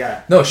math's right.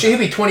 Yeah. No, she'll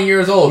be 20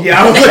 years old.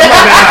 Yeah, I was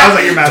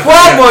like, your math's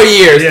 12 more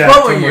years. Yeah,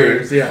 12 more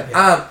years.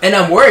 Yeah. And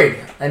I'm worried,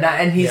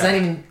 and he's not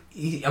even.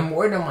 I'm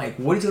worried. I'm like,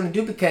 what is he gonna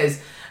do?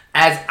 Because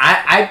as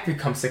I've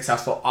become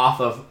successful off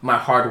of my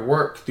hard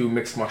work through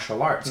mixed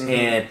martial arts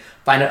and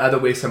finding other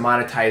ways to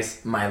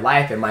monetize my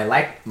life and my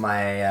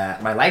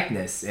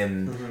likeness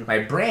and my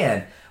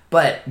brand.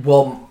 But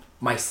will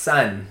my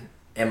son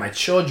and my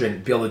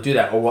children be able to do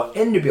that, or will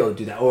Ender be able to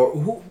do that, or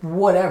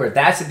whatever?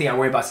 That's the thing I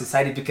worry about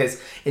society, because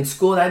in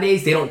school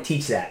nowadays they don't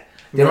teach that.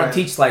 They don't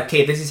teach like,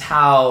 okay, this is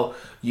how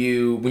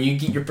when you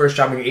get your first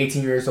job when you're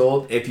 18 years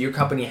old, if your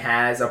company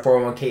has a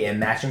 401k and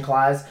matching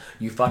clause,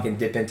 you fucking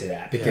dip into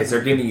that because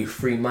they're giving you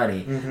free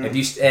money.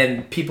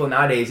 And people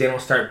nowadays, they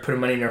don't start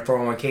putting money in their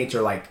 401k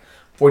until like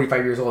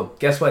 45 years old.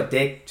 Guess what,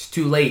 Dick? It's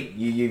too late.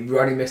 You've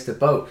already missed the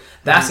boat.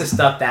 That's the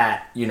stuff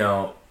that,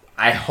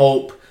 I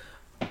hope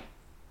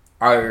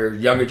our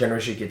younger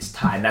generation gets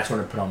taught, and that's what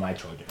I put on my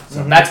children.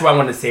 So that's what I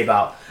wanted to say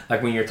about,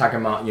 like, when you're talking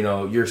about,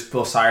 you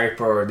feel sorry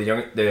for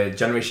the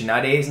generation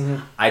nowadays.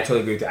 I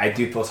totally agree with you. I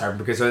do feel sorry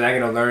because they're not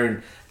going to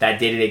learn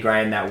that day-to-day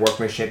grind, that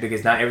workmanship,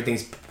 because not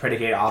everything's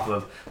predicated off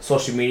of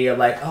social media.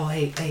 Like, oh,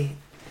 hey,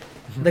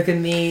 look at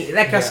me,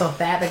 that guy's so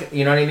fat. Like,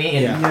 you know what I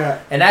mean?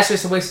 And that's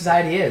just the way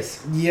society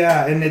is.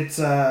 Yeah, and it's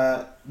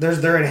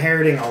they're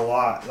inheriting a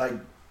lot. Like,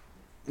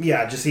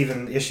 yeah, just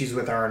even issues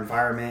with our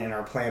environment and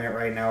our planet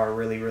right now are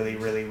really, really,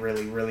 really,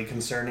 really, really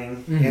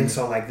concerning. And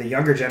so, like, the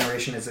younger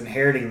generation is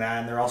inheriting that,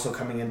 and they're also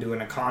coming into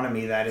an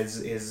economy that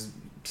is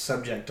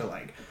subject to,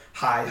 like,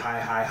 high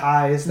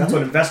highs. That's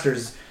what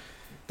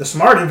the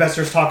smart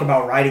investors talk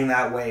about, riding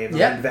that wave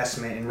of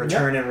investment and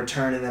return and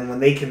return. And then when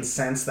they can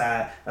sense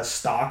that a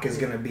stock is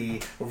going to be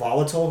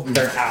volatile,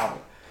 they're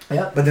out.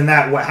 But then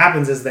what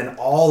happens is then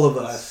all of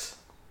us,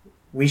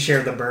 we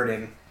share the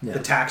burden. The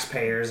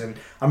taxpayers, and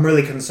I'm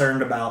really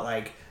concerned about,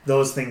 like,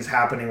 those things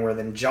happening where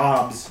then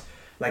jobs,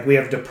 like, we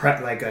have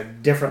like a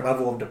different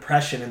level of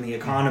depression in the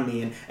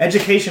economy, and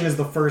education is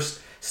the first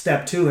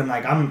step too. And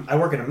like, I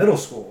work in a middle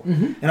school,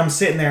 and I'm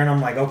sitting there and I'm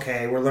like,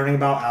 okay, we're learning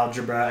about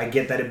algebra. I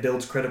get that it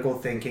builds critical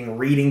thinking,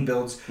 reading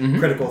builds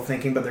critical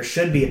thinking, but there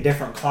should be a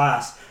different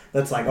class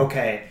that's like,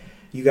 okay,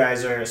 you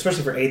guys are,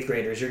 especially for 8th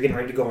graders, you're getting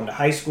ready to go into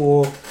high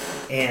school,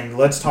 and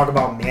let's talk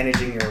about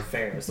managing your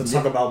affairs. Let's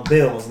talk about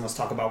bills, and let's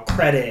talk about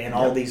credit and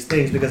all these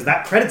things, because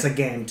that credit's a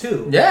game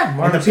too. Yeah,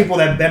 100%. And the people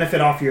that benefit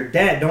off your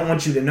debt don't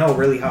want you to know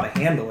really how to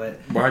handle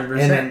it.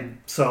 100%. And then,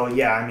 so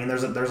yeah, I mean,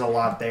 there's a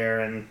lot there,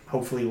 and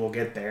hopefully we'll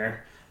get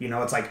there.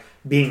 It's like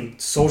being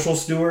social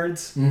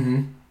stewards.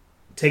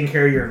 Taking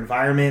care of your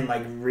environment,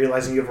 like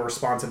realizing you have a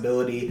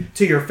responsibility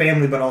to your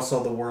family, but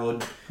also the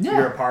world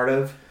you're a part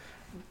of.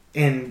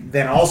 And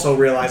then also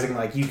realizing,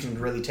 like, you can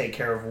really take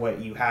care of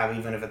what you have,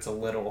 even if it's a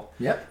little.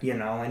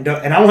 And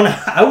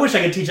I wish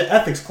I could teach an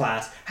ethics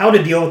class how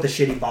to deal with a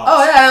shitty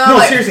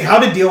boss. Seriously, how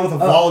to deal with a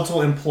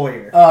volatile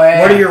employer.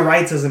 What are your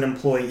rights as an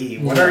employee?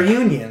 What are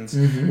unions?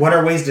 What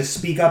are ways to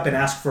speak up and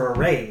ask for a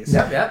raise?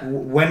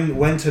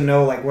 When to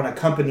know, like, when a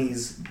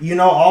company's,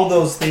 all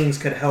those things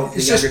could help.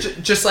 It's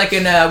just like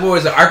in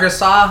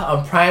Arkansas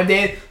on Prime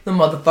Day, the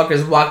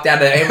motherfuckers walked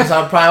out of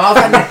Amazon Prime.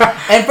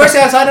 And first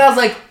thing I saw that, I was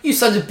like, you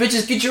sons of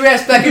bitches, get your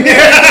ass back in there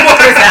and get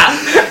the out.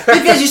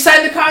 Because you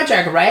signed the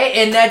contract, right?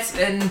 And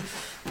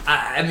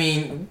I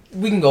mean,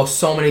 we can go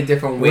so many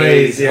different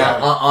ways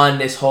on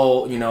this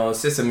whole,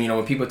 system.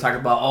 When people talk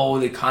about,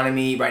 the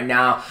economy right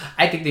now,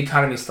 I think the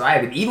economy is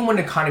thriving. Even when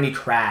the economy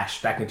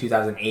crashed back in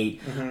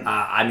 2008,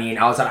 I mean,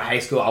 I was out of high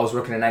school, I was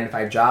working a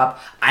 9-to-5 job.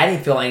 I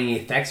didn't feel any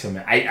effects from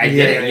it. I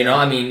didn't,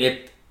 I mean,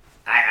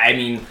 I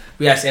mean,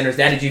 we asked Anders,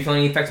 Dad, did you feel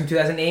any effects in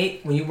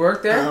 2008 when you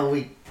worked there?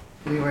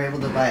 We were able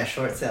to buy a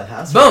short sale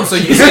house. Boom! So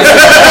you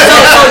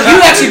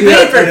actually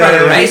paid for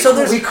it, right? So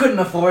we couldn't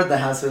afford the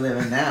house we live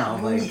in now.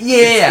 Like,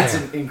 it's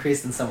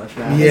increased in so much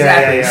value.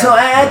 Exactly. So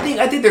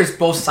I think there's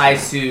both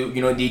sides to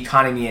the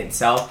economy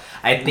itself.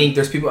 I think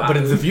there's people, but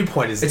the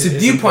viewpoint is it's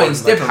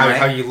different, like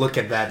how you look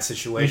at that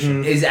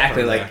situation.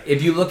 Exactly. Like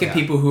if you look at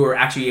people who are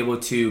actually able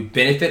to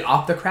benefit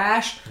off the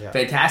crash,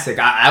 fantastic.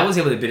 I was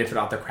able to benefit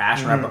off the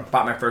crash when I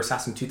bought my first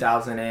house in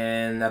 2000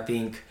 and I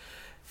think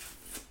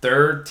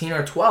 13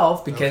 or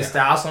 12 because the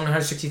house only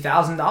had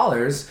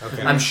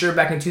 $60,000. I'm sure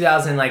back in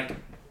 2000, like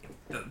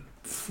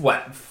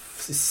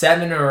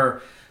 7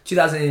 or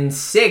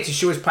 2006,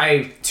 she was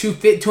probably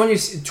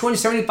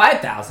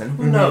 275,000.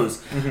 Who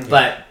knows?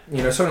 But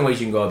certain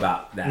ways you can go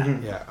about that.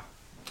 Yeah.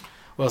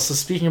 Well, so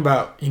speaking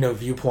about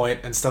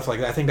viewpoint and stuff like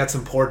that, I think that's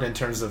important in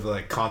terms of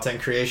like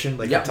content creation,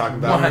 like you're talking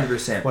about.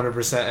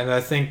 100%. And I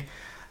think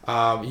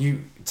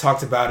you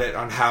talked about it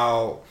on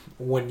how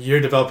when you're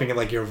developing it,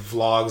 like your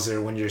vlogs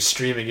or when you're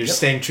streaming, you're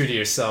staying true to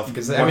yourself,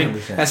 because I mean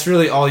that's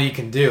really all you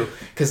can do.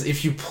 Because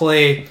if you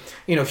play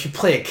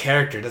a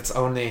character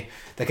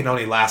that can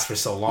only last for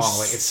so long,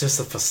 like it's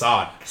just a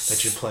facade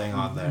that you're playing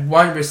on there.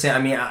 100%.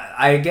 I mean,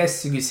 I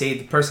guess you could say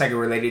the person I can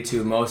relate it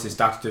to most is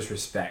Dr.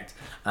 Disrespect.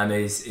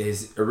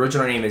 His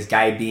original name is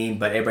Guy Beam,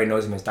 but everybody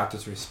knows him as Dr.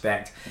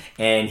 Disrespect,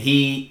 and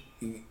he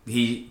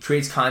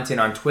creates content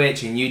on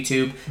Twitch and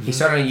YouTube. He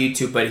started on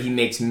YouTube, but he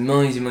makes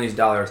millions and millions of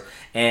dollars.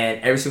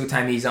 And every single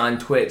time he's on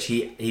Twitch,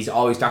 he's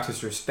always Dr.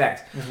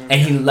 Disrespect. And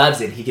he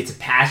loves it. He gets a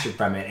passion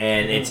from it.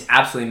 And it's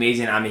absolutely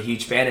amazing. I'm a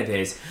huge fan of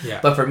his. Yeah.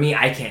 But for me,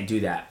 I can't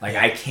do that. Like,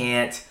 I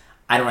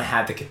I don't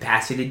have the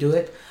capacity to do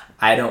it.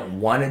 I don't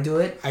want to do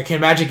it. I can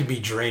imagine it can be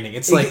draining.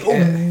 It's like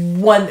like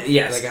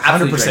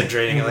 100%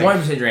 draining.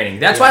 100% draining.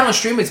 That's why I don't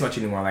stream as much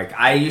anymore. Like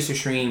I used to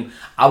stream.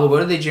 I would go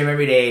to the gym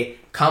every day,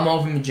 come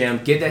home from the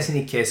gym, give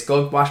Destiny a kiss,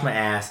 go wash my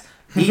ass,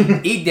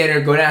 eat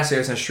dinner, go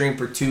downstairs and stream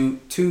for 2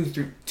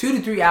 to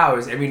 3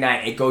 hours every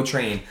night and go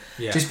train.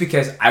 Yeah. Just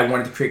because I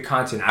wanted to create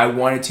content. I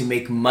wanted to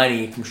make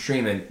money from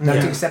streaming. Then I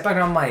took a step back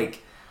and I'm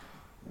like,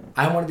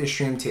 I wanted to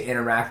stream to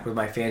interact with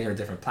my fans on a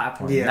different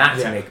platform, not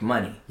to make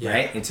money,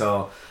 right? And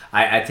so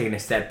I've taken a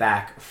step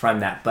back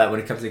from that. But when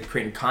it comes to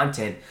creating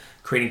content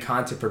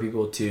for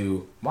people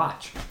to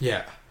watch.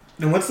 Yeah.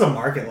 And what's the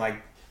market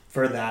like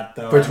for that,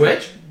 though? For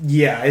Twitch?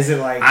 Yeah. Is it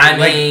like... I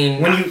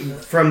mean... when you...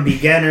 From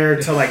beginner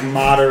to, like,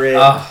 moderate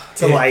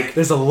to, like...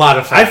 There's a lot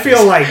of factors. I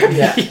feel like...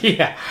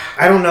 Yeah.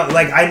 I don't know.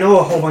 Like, I know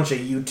a whole bunch of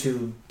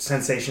YouTube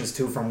sensations,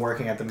 too, from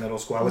working at the middle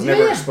school. I was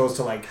never exposed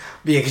to, like...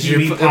 Yeah, because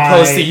you're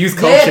opposed to youth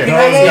culture. Those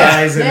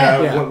guys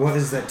and... What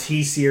is the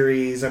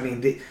T-Series? I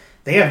mean...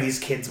 They have these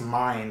kids'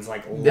 minds,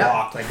 like,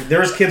 locked. Like,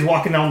 there's kids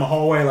walking down the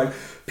hallway, like,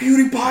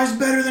 PewDiePie's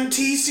better than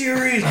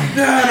T-Series. And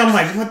I'm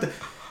like, what the...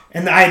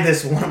 And I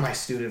had one of my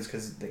students,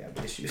 because they have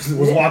issues,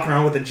 was walking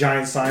around with a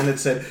giant sign that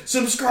said,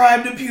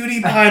 subscribe to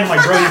PewDiePie. And I'm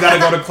like, bro, you gotta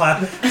go to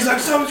class. He's like,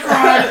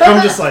 subscribe. And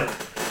I'm just like,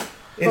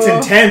 it's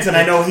intense, and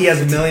I know he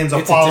has millions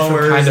of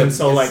followers, and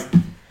so, like...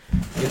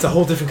 It's a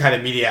whole different kind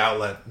of media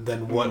outlet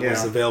than what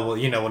was available,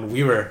 when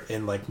we were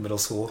in, like, middle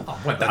school. Oh,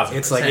 1,000%.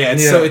 It's like,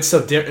 it's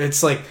so different.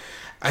 It's like...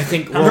 I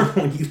think... I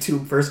remember when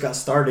YouTube first got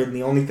started, and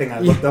the only thing I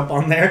looked up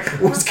on there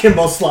was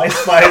Kimbo Slice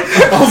fight.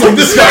 I was like,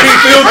 this guy's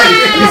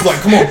filthy. He's like,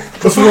 come on,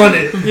 let's run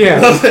it. Yeah.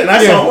 And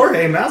I saw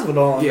Jorge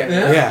Masvidal on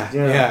there.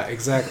 Yeah,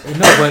 exactly.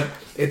 No, but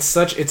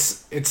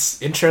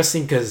it's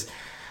interesting because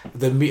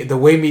the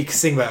way me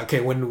think about,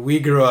 when we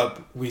grew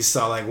up, we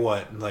saw,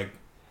 like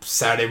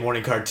Saturday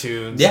morning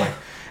cartoons. Yeah. Like,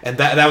 and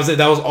that was it.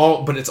 That was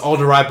all, but it's all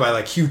derived by,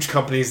 like, huge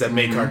companies that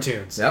make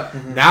cartoons. Yep.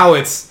 Mm-hmm. Now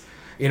it's,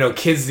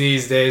 kids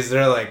these days,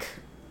 they're like...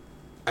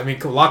 I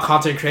mean, a lot of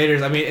content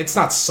creators. I mean, it's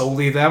not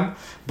solely them,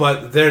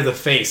 but they're the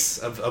face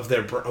of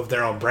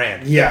their own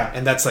brand. Yeah,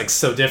 and that's like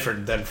so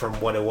different than from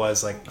what it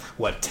was 10,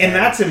 and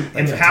that's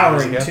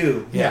empowering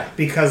too. Yeah,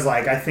 because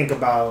I think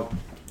about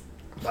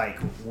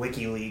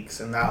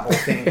WikiLeaks and that whole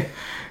thing,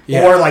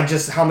 or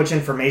just how much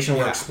information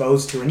we're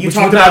exposed to. And which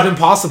would not have been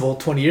possible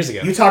 20 years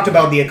ago. You talked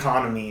about the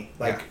economy,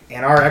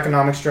 in our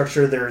economic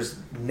structure. There's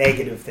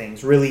negative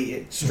things, really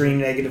extreme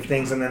negative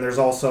things, and then there's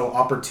also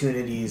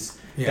opportunities.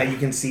 That you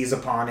can seize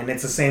upon, and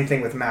it's the same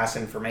thing with mass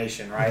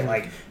information, right? Mm-hmm.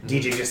 Like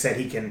DJ just said,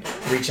 he can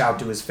reach out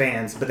to his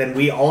fans, but then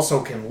we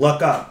also can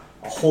look up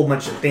a whole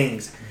bunch of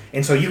things,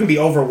 and so you can be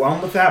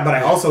overwhelmed with that. But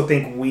I also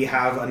think we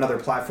have another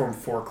platform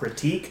for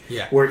critique.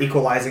 Yeah, we're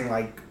equalizing.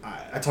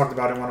 I talked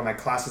about in one of my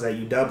classes at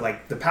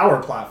UW, the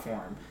Power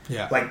platform.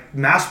 Yeah,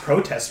 mass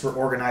protests were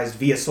organized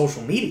via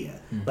social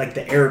media, like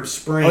the Arab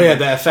Spring. Oh yeah,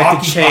 the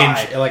affected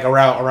change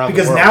around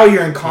because the world. Now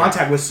you're in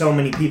contact with so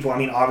many people. I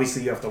mean,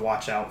 obviously you have to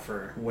watch out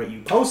for what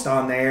you post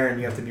on there, and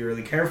you have to be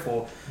really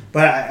careful.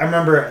 But I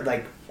remember,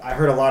 I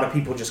heard a lot of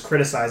people just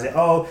criticize it.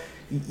 Oh,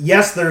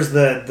 yes, there's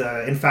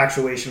the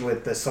infatuation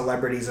with the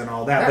celebrities and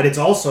all that, but it's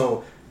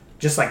also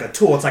just like a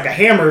tool. It's like a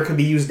hammer could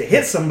be used to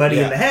hit somebody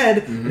in the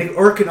head,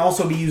 or it can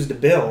also be used to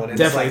build. And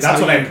definitely,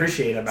 that's what I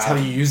appreciate about it. It's how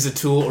you use the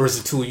tool, or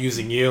is the tool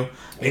using you?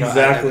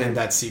 Exactly. And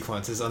that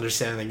sequence is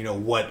understanding,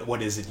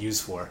 what is it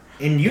used for.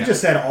 And you just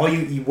said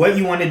what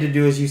you wanted to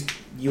do is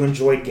you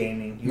enjoyed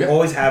gaming. You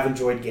always have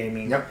enjoyed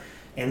gaming. Yep.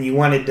 And you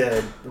wanted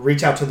to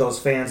reach out to those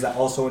fans that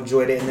also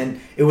enjoyed it. And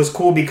then it was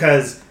cool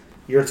because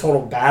you're a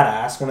total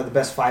badass, one of the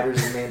best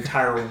fighters in the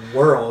entire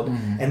world.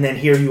 Mm-hmm. And then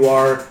here you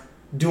are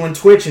doing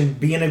Twitch and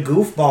being a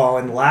goofball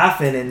and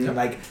laughing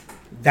and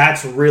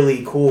that's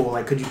really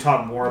cool. Could you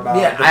talk more about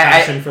the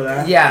passion for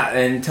that? Yeah,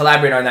 and to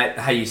elaborate on that,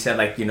 how you said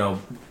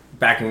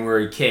back when we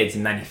were kids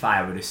in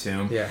 '95, I would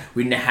assume. Yeah.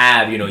 We didn't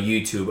have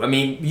YouTube. I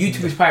mean,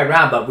 YouTube was probably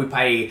around, but we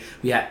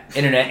had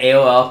internet,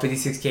 AOL,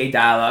 56K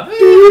dial-up.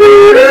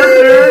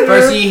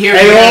 First thing you hear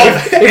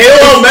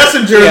AOL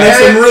Messenger makes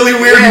some really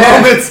weird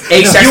moments.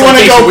 You want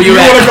to go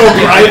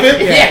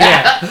private?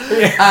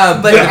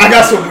 Yeah. But I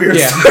got some weird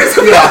stories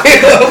about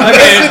AOL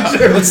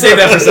Messenger. Let's save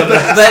that for something.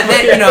 But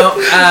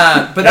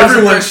then, but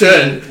everyone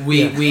should.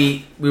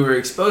 We were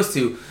exposed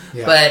to.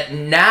 Yeah. But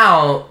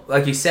now,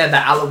 like you said, the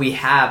outlet we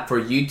have for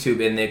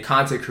YouTube and the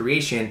content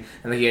creation,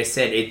 and like you guys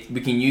said, we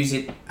can use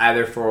it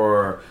either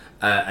for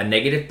a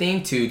negative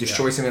thing to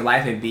destroy somebody's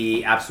life and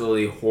be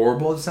absolutely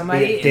horrible to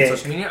somebody in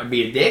social media, or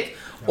be a dick,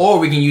 or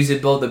we can use it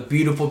to build a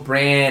beautiful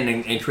brand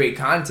and create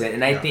content.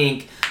 And I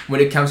think when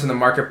it comes to the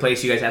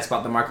marketplace, you guys asked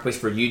about the marketplace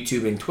for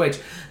YouTube and Twitch.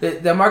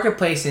 The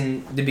marketplace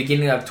in the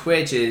beginning of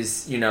Twitch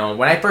is, when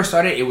I first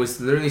started, it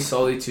was literally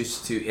solely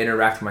to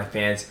interact with my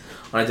fans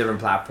on a different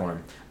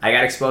platform. I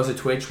got exposed to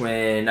Twitch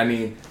when,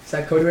 is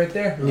that Cody right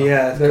there?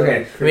 Yeah.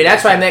 Okay. I mean,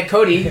 that's why I met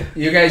Cody,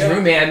 you guys'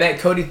 roommate. I met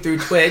Cody through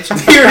Twitch. Dude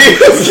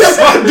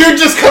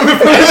just coming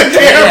from the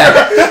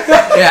camera.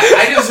 Yeah,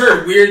 I just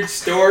heard weird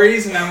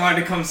stories and I wanted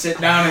to come sit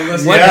down and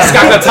listen. What? This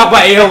guy got talk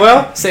about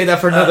AOL? Say that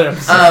for another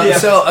episode.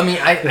 So, I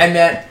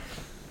met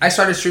I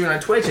started streaming on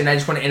Twitch, and I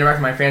just want to interact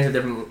with my fans on a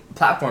different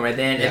platform. And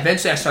then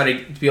eventually I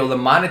started to be able to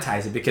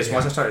monetize it because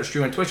once I started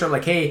streaming on Twitch, I'm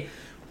like, hey,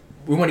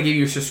 we want to give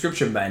you a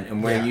subscription button,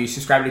 and when you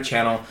subscribe to the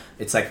channel,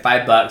 it's like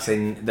 $5,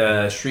 and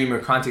the streamer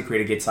content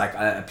creator gets like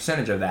a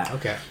percentage of that.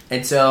 Okay.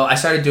 And so I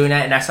started doing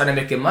that, and I started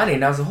making money,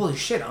 and I was like, holy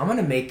shit, I'm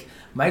gonna make.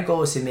 My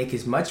goal is to make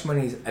as much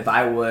money as if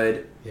I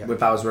would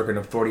if I was working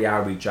a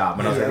 40-hour week job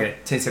when I was working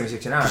at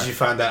 $10.76 an hour. Because you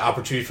found that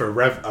opportunity for a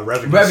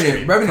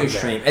revenue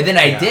stream. And then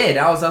I did.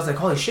 I was like,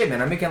 holy shit,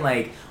 man, I'm making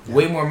like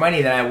way more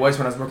money than I was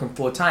when I was working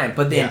full time.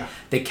 But then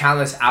the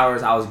countless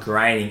hours I was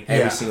grinding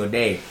every single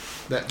day.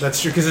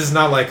 That's true, because it's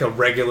not like a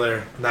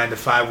regular 9 to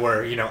 5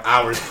 where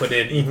hours put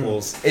in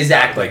equals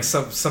exactly. Like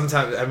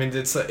sometimes, I mean,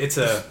 it's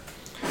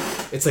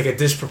like a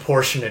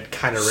disproportionate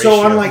kind of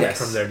ratio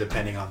from there,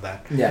 depending on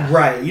that. Yeah.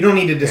 Right. You don't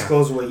need to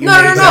disclose what you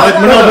made.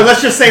 No, but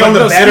let's just say on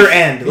the better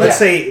end. Let's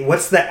say,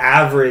 what's the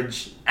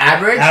average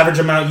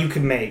amount you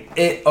could make?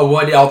 It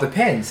all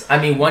depends. I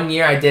mean, one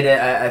year I did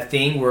a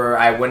thing where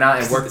I went out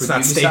and worked with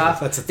Ubisoft.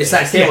 That's a thing. It's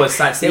not stable. It's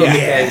not stable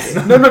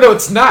because... No,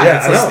 it's not.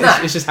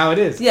 Yeah, it's just how it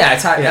is. Yeah,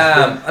 it's how...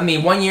 I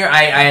mean, one year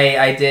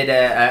I did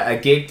a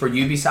gig for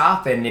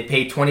Ubisoft, and it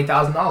paid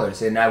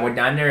 $20,000. And I went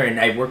down there and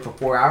I worked for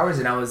 4 hours,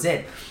 and that was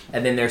it.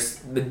 And then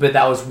but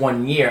that was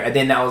 1 year, and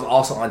then that was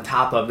also on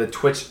top of the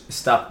Twitch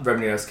stuff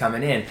revenue that was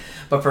coming in.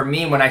 But for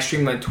me, when I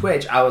streamed on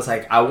Twitch, I was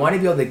like, I want to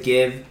be able to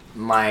give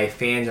my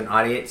fans and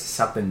audience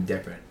something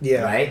different,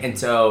 right? And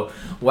so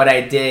what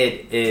I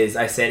did is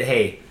I said,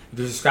 hey, if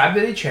you subscribe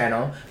to the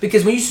channel,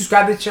 because when you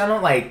subscribe to the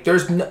channel, like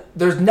there's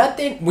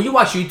nothing when you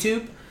watch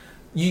YouTube,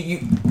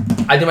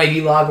 I do my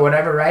vlog or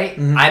whatever, right?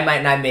 Mm-hmm. I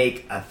might not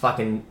make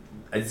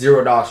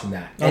 $0 from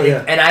that.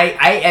 And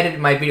I edited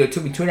my video. It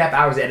took me 2.5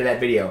 hours to edit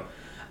that video.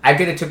 I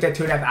could have took that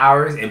 2.5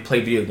 hours and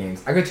played video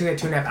games. I could have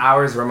took that 2.5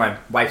 hours run my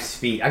wife's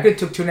feet. I could have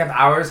took 2.5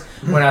 hours,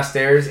 went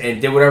upstairs,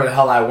 and did whatever the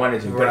hell I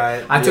wanted to. But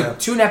I took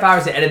 2.5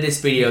 hours to edit this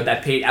video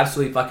that paid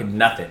absolutely fucking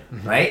nothing,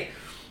 right?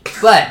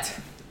 But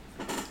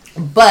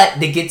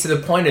to get to the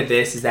point of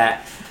this is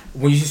that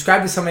when you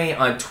subscribe to somebody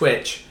on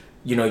Twitch,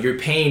 you're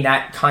paying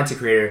that content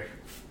creator,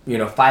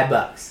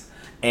 $5,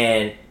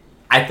 and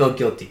I feel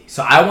guilty.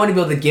 So I want to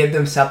be able to give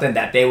them something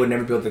that they would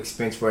never be able to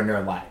experience for in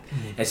their life.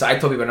 Mm-hmm. And so I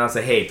told people, and I was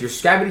like, hey, if you're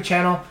subscribed to the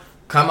channel,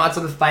 come out to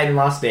the fight in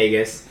Las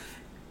Vegas.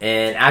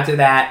 And after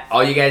that,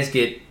 all you guys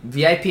get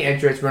VIP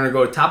entrance. We're going to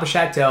go to Top of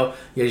Chateau.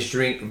 You guys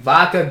drink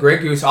vodka, Grey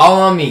Goose, all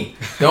on me.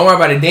 Don't worry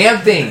about a damn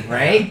thing,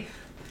 right?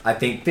 I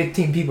think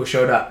 15 people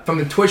showed up from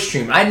the Twitch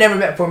stream I never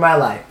met before in my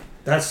life.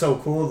 That's so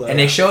cool, though. And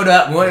they showed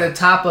up. We went to the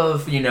top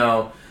of,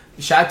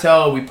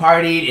 Chateau, we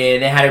partied,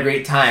 and they had a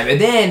great time. And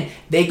then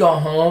they go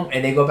home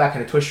and they go back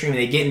on the Twitch stream and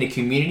they get in the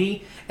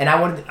community. And I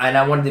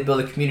wanted to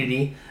build a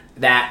community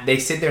that they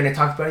sit there and they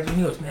talk about it. And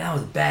he goes, man, that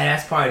was a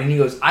badass party. And he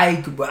goes,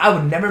 I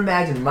would never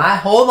imagine in my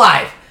whole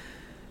life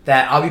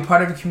that I'll be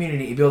part of a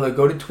community and be able to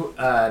go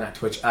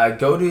to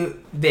go to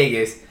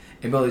Vegas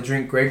and be able to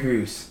drink Grey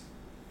Goose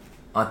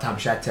on Top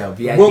of Chateau.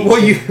 VIP.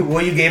 Well,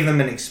 you gave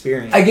them an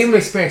experience. I gave them an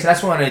experience.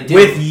 That's what I want to do.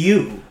 With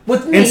you.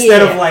 With me,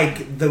 instead of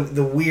like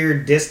the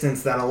weird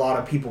distance that a lot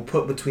of people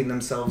put between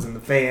themselves and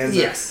the fans.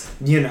 Yes.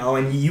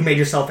 And you made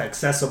yourself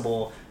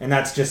accessible, and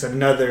that's just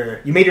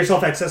you made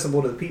yourself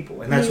accessible to the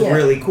people, and that's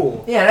really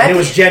cool. Yeah, and it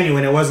was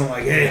genuine. It wasn't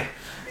like, hey,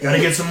 gotta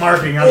get some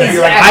marketing out there.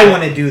 You're like, I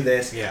want to do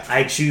this. Yeah.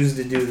 I choose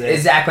to do this.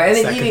 Exactly. And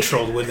it's that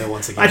controlled window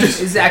once again.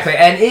 Exactly.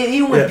 And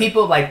even when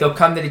people like they'll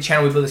come to the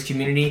channel, we build this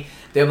community.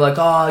 They'll be like,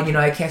 oh,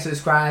 I can't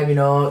subscribe.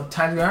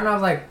 Time's going on. And I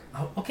was like,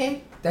 oh,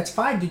 okay, that's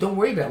fine, dude. Don't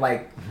worry about it.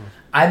 Like. Mm-hmm.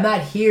 I'm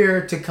not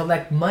here to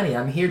collect money.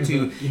 I'm here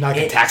to... You're not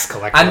a tax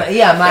collector. I'm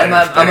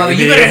like,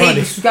 you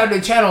better subscribe to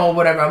the channel or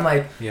whatever. I'm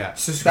like,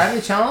 subscribe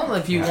to the channel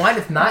if you want.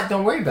 If not,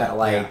 don't worry about it.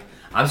 Like,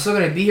 I'm still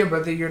going to be here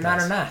whether you're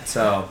not or not.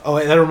 So... Oh,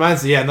 that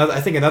reminds me. Yeah,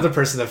 I think another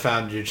person that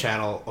found your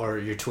channel or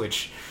your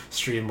Twitch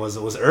stream was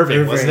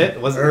Irving, wasn't it?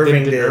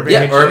 Irving did.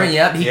 Irving,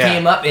 He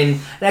came up, and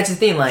that's the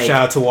thing. Like,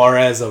 shout out to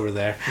Juarez over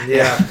there.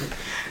 Yeah.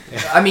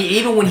 I mean,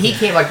 even when he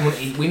came, like,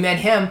 when we met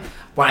him...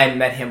 Well, I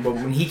met him, but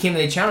when he came to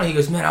the channel, he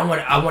goes, man, I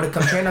want to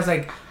come train. I was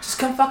like, just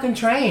come fucking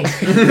train.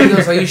 He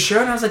goes, are you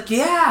sure? And I was like,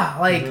 yeah.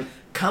 Like,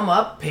 come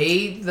up,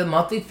 pay the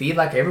monthly fee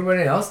like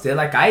everybody else did,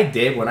 like I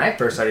did when I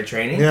first started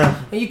training.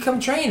 Yeah. And you come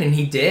train, and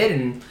he did,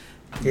 and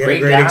he had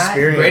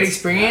great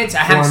experience. I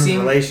haven't seen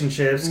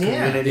relationships,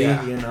 community,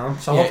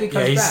 So hopefully he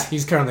comes back.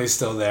 He's currently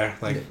still there.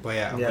 Like,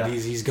 but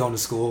he's going to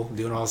school,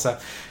 doing all this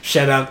stuff.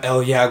 Shout out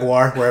El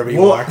Jaguar, wherever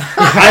you are.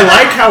 I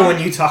like how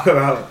when you talk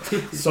about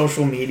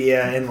social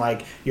media and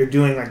like you're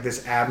doing like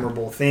this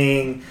admirable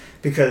thing,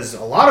 because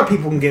a lot of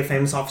people can get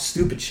famous off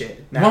stupid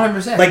shit.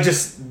 100%. Like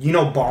just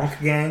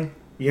Bonk Gang.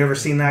 You ever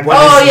seen that?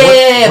 Bonk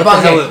Gang.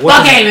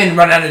 Bonk Gang and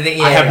run out of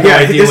the. I have no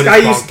idea what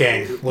is Bonk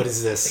Gang. What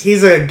is this?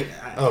 He's a.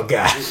 Oh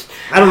god.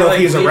 I don't know if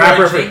he's a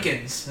rapper.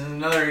 Jenkins,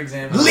 another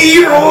example.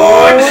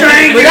 Leroy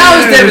Jenkins. But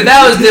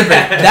that was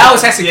different. That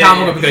was actually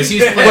comical because he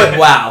was playing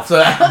WoW. So.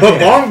 But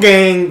Bonk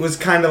Gang was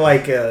kind of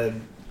like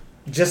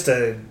just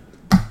a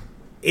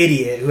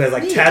idiot who has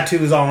like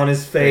tattoos all on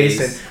his face,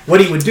 and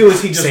what he would do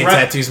is he just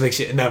tattoos make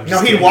shit. No,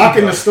 he'd walk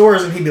into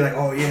stores and he'd be like,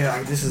 "Oh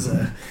yeah, this is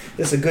a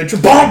good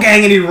Trabong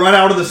gang," and he'd run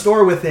out of the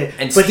store with it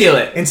and steal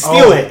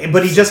it.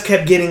 But he just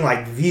kept getting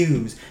like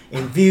views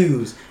and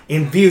views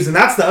and views, and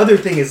that's the other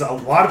thing is a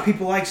lot of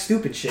people like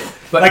stupid shit,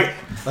 but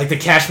like the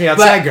Cash Me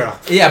Outside girl.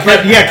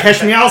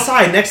 Cash Me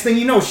Outside. Next thing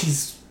you know,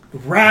 she's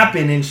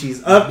rapping and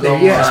she's up there.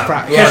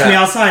 Catch Me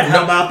Outside.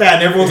 How about that?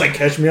 And everyone's like,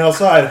 Catch Me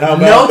Outside. How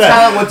about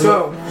that? No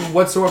talent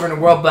whatsoever in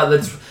the world. But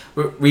let's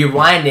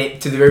rewind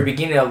it to the very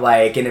beginning of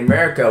like in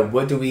America.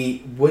 What do we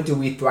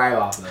thrive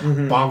off of?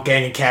 Bonk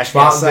Gang and Cash Me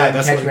Outside.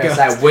 That's what it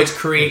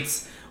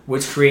goes.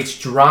 Which creates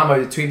drama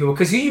between people.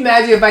 Because can you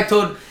imagine if I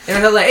told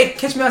everyone like, "Hey,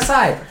 catch me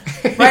outside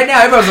right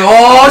now"? Everyone's like,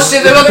 "Oh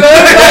shit, they're about to go."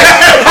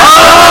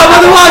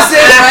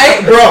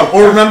 Right, bro?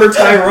 Or remember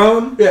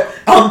Tyrone? Yeah,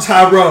 I'm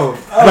Tyrone.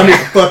 Let me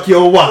fuck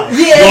your wife.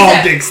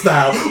 Long dick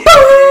style.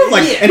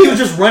 And he was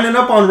just running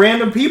up on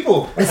random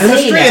people in the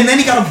street, and then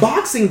he got a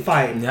boxing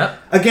fight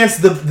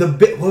against the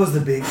what was the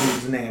big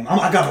dude's name?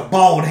 I got a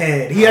bald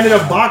head. He ended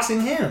up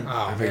boxing him.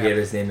 I forget what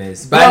his name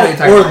is.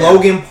 Or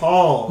Logan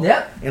Paul.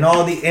 And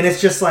and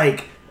it's just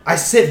like. I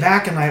sit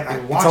back and I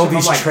watch all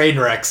these train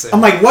wrecks.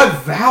 I'm like, what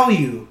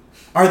value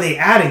are they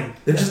adding?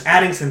 They're just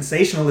adding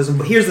sensationalism.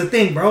 But here's the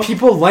thing, bro.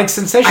 People like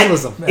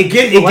sensationalism. It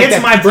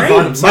gets my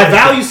brain. My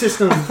value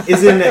system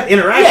is in the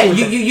interaction.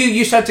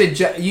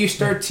 You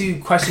start to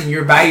question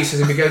your value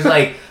system because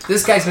like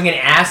this guy's making an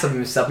ass of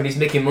himself and he's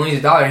making millions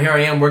of dollars. Here I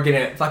am working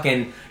at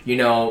fucking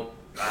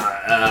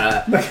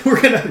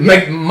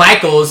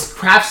Michael's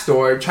craft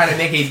store trying to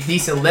make a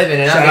decent living.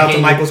 And shout out to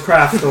Michael's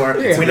craft store.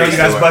 We know you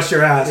guys bust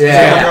your ass.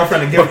 Yeah,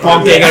 girlfriend and gift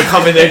Bonk Gang gonna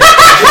come in there.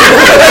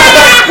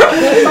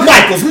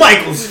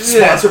 Michael's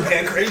sponsor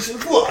Pancreation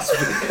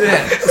Philosophy.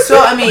 So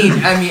I mean,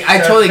 I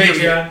totally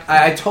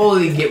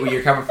get where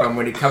you're coming from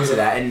when it comes to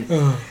that, and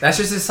that's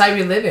just the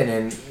society we live in,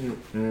 and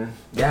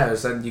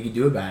there's nothing you can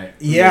do about it.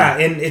 Yeah,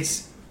 and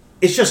it's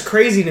just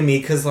crazy to me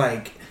because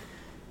like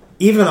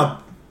even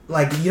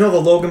the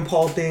Logan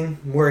Paul thing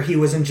where he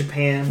was in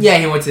Japan. Yeah,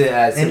 he went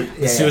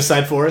to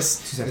Suicide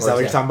Forest. Is that what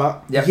you're talking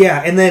about? Yep.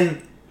 Yeah, and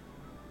then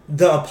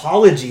the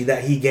apology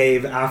that he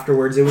gave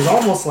afterwards, it was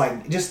almost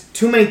like just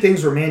too many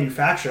things were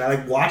manufactured.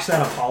 I watched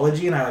that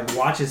apology and I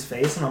watch his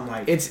face and I'm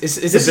like, it's this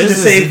is to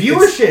save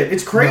viewership.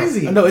 It's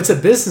crazy. No, it's a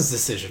business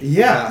decision.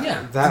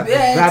 Yeah.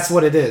 That's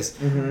what it is.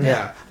 Mm-hmm.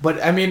 Yeah, but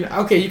I mean,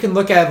 okay, you can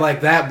look at it like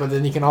that, but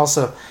then you can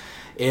also,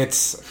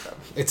 it's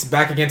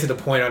back again to the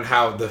point on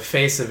how the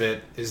face of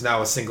it is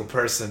now a single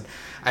person.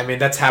 I mean,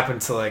 that's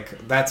happened to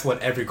that's what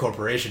every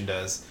corporation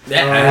does.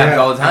 Yeah, I have it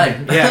all the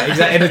time. Yeah,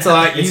 exactly. And it's a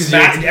lot easier.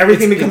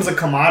 Everything becomes a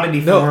commodity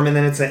form, and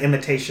then it's an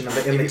imitation of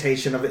an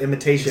imitation of an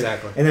imitation.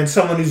 Exactly. And then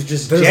someone who's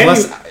just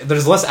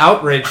there's less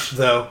outrage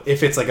though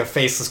if it's like a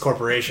faceless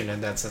corporation,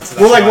 and that's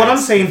well, like what I'm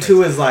saying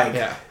too is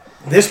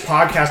this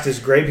podcast is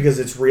great because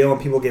it's real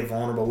and people get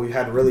vulnerable. We've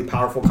had really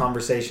powerful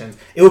conversations.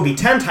 It would be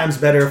 10 times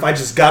better if I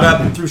just got up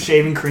and threw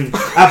shaving cream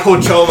at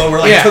Pocholo or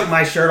took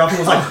my shirt off and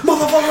was like,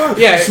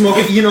 motherfucker,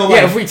 smoking,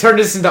 if we turn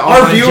this into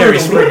our Jerry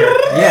Springer.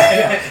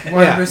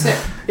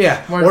 100%.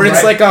 Yeah. Or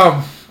it's like,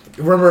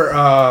 remember,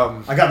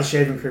 I got the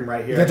shaving cream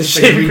right here. You got the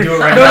shaving cream. Do it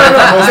right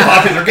now. Most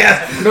popular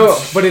guest. No,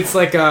 but it's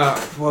like,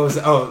 what was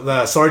it?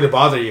 Oh, Sorry to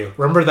Bother You.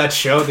 Remember that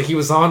show that he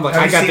was on? Like,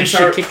 I got the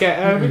shit kicked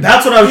out of me?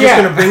 That's what I was just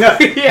going to bring up.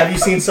 Have you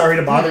seen Sorry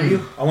to Bother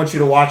You? I want you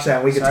to watch that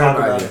and we can talk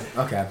about it.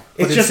 Okay.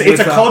 It's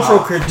a cultural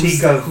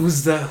critique of...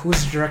 Who's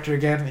the director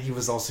again? He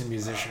was also a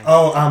musician.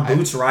 Oh,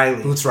 Boots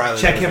Riley. Boots Riley.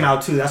 Check him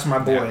out too. That's my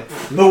boy. Yeah.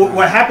 But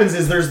what happens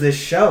is there's this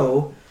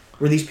show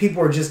where these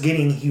people are just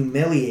getting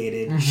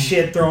humiliated,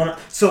 shit thrown.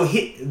 So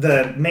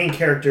the main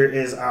character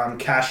is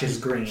Cassius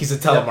Green. He's a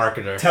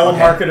telemarketer.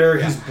 Telemarketer.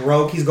 Okay. He's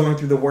broke. He's going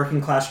through the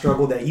working class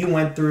struggle that you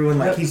went through,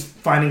 and he's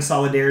finding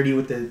solidarity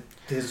with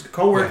his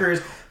coworkers.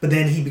 Yeah. But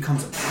then he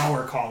becomes a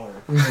power caller,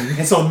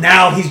 and so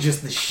now he's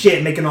just the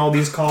shit, making all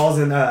these calls.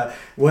 And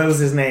what was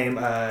his name?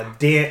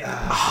 What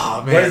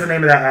is the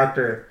name of that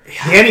actor?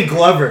 Danny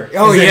Glover.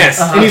 Oh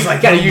yes, and he's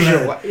like, gotta use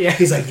your.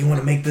 He's like, you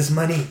want to make this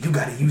money? You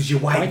got to use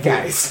your white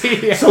voice.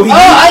 So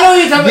I know what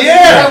you're talking about. You're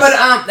talking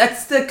about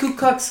that's the Ku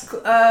Klux.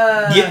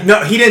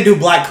 No, he didn't do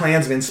Black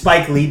Klansman.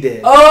 Spike Lee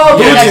did. Oh,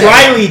 Boots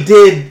Riley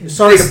did.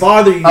 Sorry to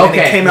Bother You. And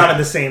it came out at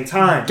the same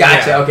time.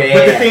 Gotcha. Okay.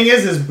 But the thing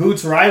is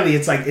Boots Riley.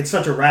 It's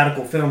such a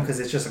radical film because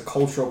it's just a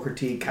cultural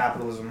critique,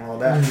 capitalism, all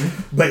that.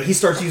 But he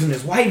starts using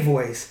his white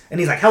voice,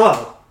 and he's like,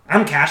 "Hello,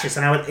 I'm Cassius,"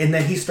 and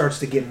then he starts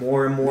to get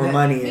more and more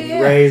money, and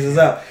he raises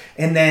up,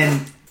 and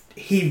then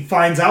he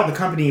finds out the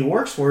company he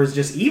works for is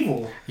just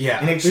evil. Yeah,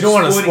 and we don't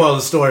want to spoil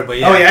the story, but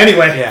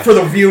for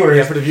the viewers.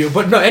 Yeah, for the viewer.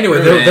 But no,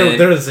 anyway,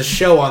 there was a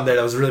show on there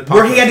that was really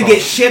popular. Where he had to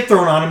get shit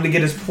thrown on him to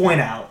get his point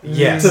out to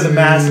the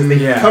masses.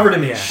 They covered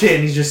him in shit,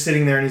 and he's just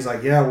sitting there, and he's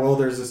like, "Yeah, well,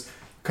 there's this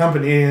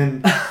company,"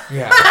 and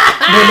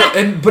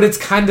but it's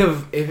kind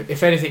of,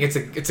 if anything,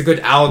 it's a good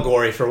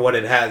allegory for what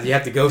it has. You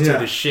have to go through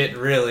the shit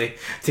really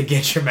to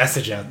get your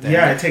message out there.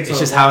 Yeah, it takes. It's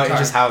just how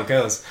it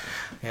goes.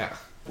 Yeah.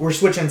 We're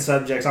switching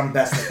subjects. I'm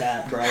best at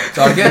that, bro. It's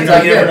all good.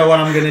 You never know what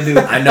I'm gonna do.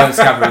 I know it's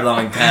got for a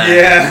long time.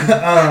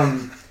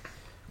 Yeah.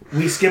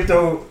 we skipped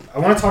over. I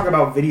want to talk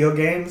about video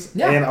games,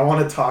 and I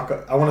want to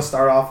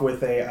start off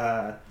with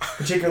a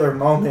particular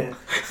moment,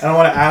 and I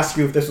want to ask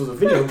you if this was a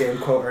video game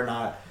quote or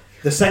not.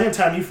 The second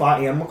time you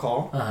fought Ian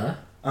McCall,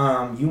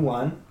 you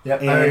won,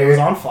 and it was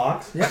on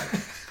Fox,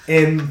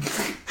 and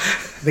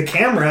the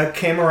camera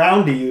came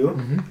around to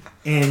you,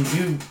 and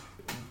you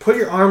put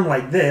your arm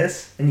like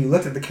this, and you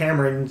looked at the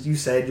camera, and you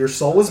said, "Your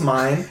soul is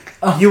mine.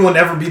 You will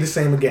never be the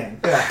same again."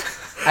 Yeah.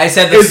 I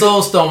said the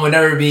Soul Stone will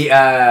never be.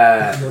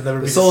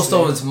 The Soul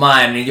Stone is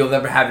mine, and you'll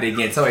never have it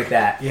again. Something like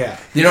that. Yeah.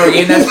 You know what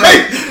game that's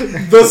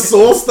from? The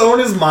Soul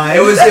Stone is mine. It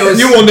was,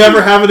 you will never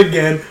have it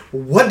again.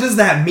 What does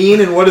that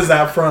mean, and what is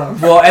that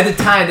from? Well, at the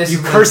time, this you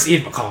curse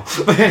Ian McCall.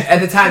 At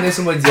the time, this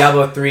one when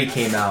Diablo 3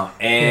 came out,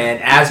 and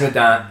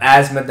Asmodon,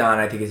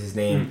 I think is his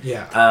name. He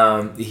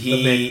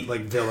the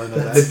big, villain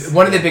of that.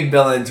 One of the big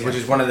villains, which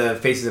is one of the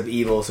faces of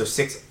evil. So I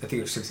think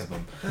there's 6 of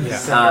them.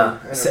 Yeah.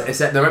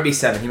 There might be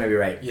 7. He might be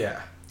right. Yeah.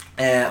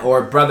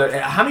 Or brother.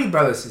 How many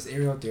brothers is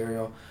Ariel,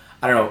 Dario?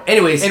 I don't know.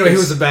 Anyway, he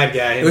was a bad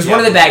guy. It was one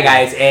of the bad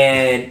guys,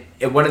 and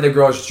in one of the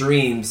girls'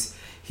 dreams,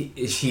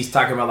 she's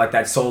talking about like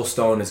that soul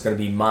stone is going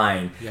to be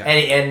mine. Yeah.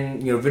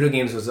 And you know, video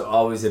games was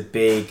always a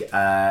big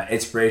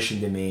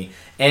inspiration to me.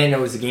 And it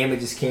was a game that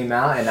just came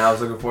out, and I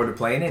was looking forward to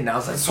playing it, and I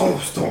was like, Soul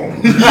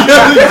Stone. There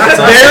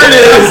it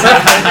is.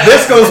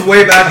 This goes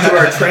way back to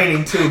our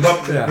training too.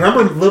 But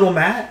remember little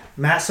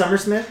Matt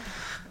Summersmith?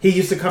 He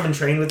used to come and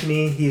train with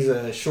me. He's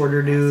a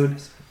shorter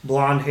dude.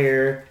 Blonde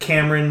hair.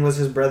 Cameron was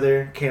his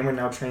brother. Cameron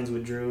now trains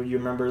with Drew. You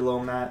remember Lil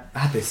Matt? I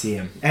have to see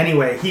him.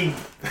 Anyway,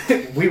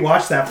 we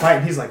watched that fight,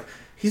 and he's like,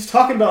 he's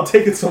talking about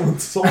taking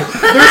someone's soul. There's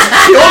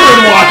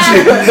children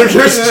watching.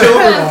 There's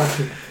children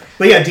watching.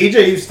 But yeah,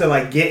 DJ used to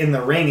like get in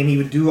the ring, and he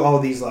would do all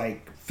these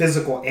like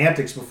physical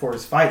antics before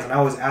his fights, and I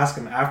always ask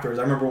him afterwards.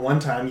 I remember one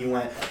time you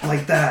went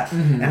like that,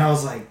 and I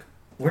was like,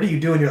 what are you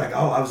doing? You're like,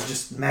 oh, I was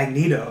just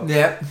Magneto.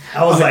 Yep.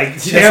 I was like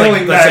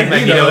channeling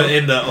Magneto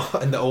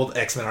in the old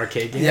X-Men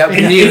arcade game. Yep.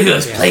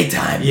 Magneto's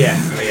playtime. Yeah.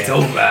 It's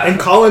over. And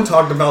Colin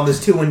talked about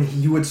this too. When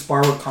you would spar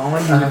with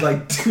Colin, you would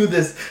like do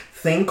this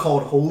thing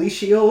called Holy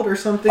Shield or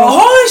something. Oh,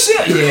 Holy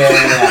Shield! Yeah.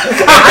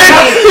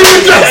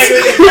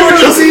 He would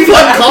just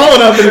fuck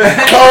Colin up, and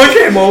Colin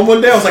came home one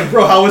day. I was like,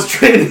 bro, how was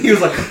training? He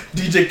was like,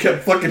 DJ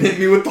kept fucking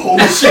hitting me with the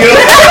Holy Shield.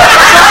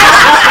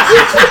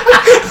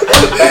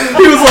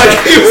 He was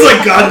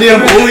like, goddamn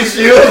Holy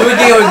Shield. What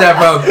game was that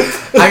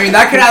from? I mean,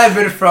 that could either have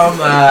been from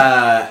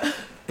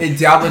in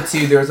Diablo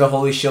 2. There was a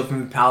Holy Shield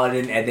from the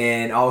Paladin, and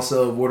then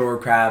also World of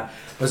Warcraft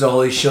was a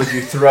Holy Shield.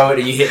 You throw it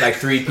and you hit like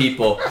 3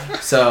 people.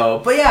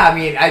 So, but yeah, I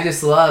mean, I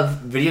just love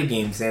video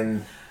games,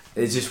 and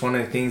it's just one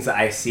of the things that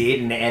I see it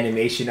in the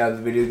animation of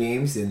the video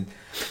games, and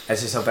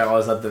that's just something I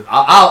always love to.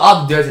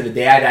 I'll do it to the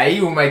day I die.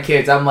 Even with my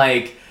kids, I'm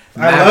like.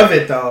 I love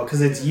it though,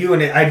 because it's you,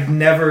 and I've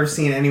never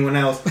seen anyone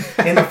else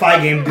in the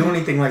fight game do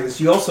anything like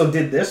this. You also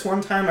did this one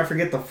time. I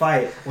forget the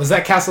fight. Was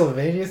that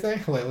Castlevania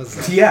thing? Wait, was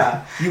that?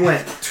 Yeah, you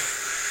went.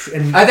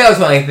 And I think it was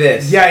like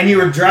this. Yeah, and you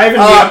were driving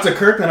me up to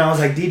Kirkland. I was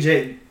like,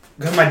 DJ,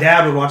 because my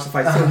dad would watch the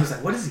fight. So he's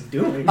like, what is he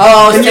doing?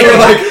 Oh, and you were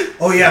like,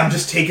 oh yeah, I'm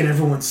just taking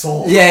everyone's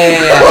soul. Yeah.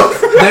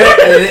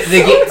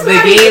 The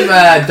game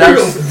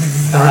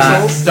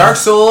Dark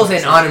Souls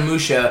and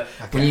Onimusha.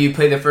 Okay. When you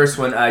play the first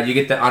one, you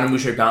get the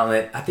Onimusha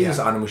Gauntlet. I think it was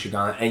the Onimusha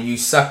Gauntlet, and you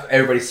suck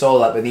everybody's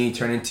soul up, and then you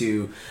turn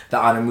into the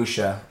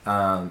Onimusha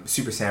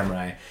Super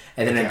Samurai.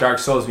 And then in Dark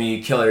Souls, when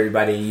you kill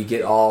everybody, you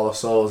get all the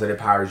souls, and it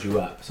powers you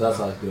up. So that's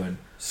what I was doing.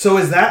 So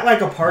is that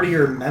like a part of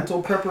your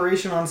mental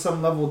preparation on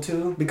some level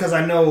too? Because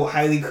I know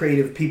highly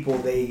creative people,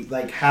 they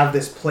like have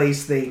this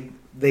place they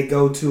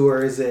go to,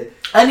 or is it?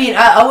 I mean,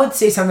 I would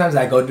say sometimes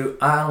I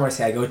don't want to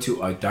say I go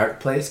to a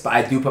dark place, but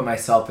I do put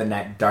myself in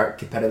that dark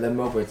competitive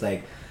mode where it's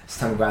like, it's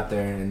time to go out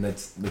there and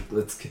let's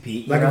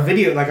compete. Like a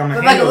video, like I'm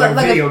a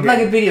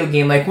video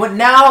game. Like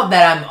now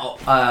that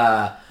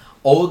I'm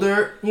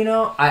older, you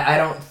know, I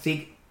don't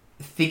think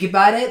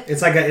about it.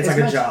 It's like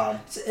a job.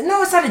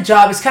 No, it's not a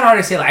job. It's kind of hard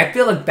to say. Like I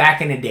feel like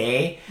back in the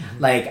day,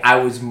 like I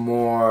was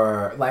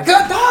more like,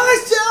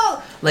 let's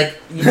go. Like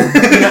you know,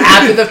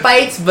 after the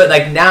fights, but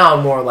like now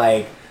I'm more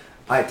like,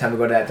 all right, time to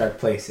go to that dark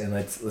place and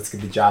let's get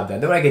the job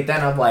done. Then when I get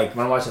done, I'm like,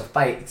 when I watch the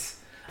fights,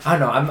 I don't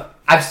know.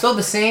 I'm still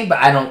the same, but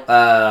I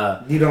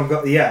don't. You don't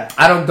go. Yeah.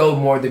 I don't go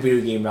more the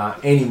video game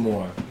route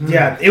anymore.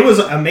 Yeah, it was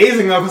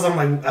amazing though, because I'm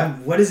like,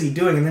 what is he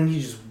doing? And then you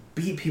just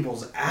beat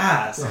people's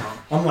ass.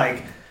 I'm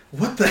like,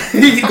 what the?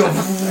 You go,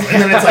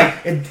 and then it's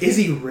like, is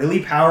he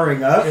really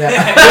powering up?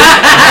 Yeah.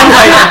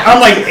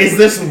 I'm like, is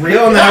this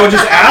real? And then I would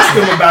just ask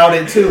him about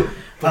it too.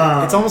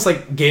 It's almost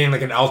like gaining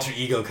like an alter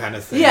ego kind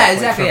of thing. Yeah,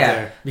 exactly.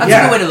 Like that's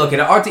a good way to look at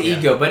it. Alter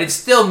ego, but it's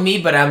still me.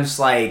 But I'm just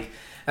like,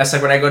 that's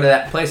like when I go to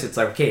that place, it's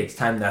like, okay, it's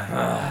time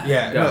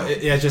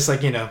to. Just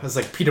like, you know, it's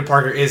like Peter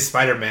Parker is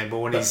Spider-Man, but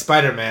when he's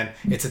Spider-Man,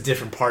 it's a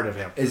different part of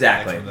him.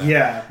 Exactly.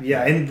 Yeah.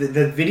 And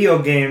the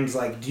video games,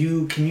 like,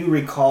 can you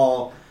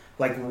recall?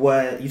 Like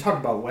what you talked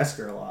about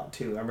Wesker a lot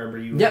too. I remember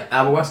you. Yep,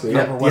 Albert Wesker.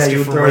 Yeah, you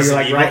would throw your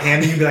like right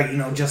hand and you'd be like, you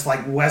know, just like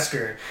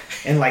Wesker,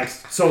 and like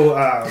so,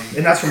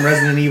 and that's from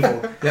Resident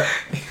Evil. Yep.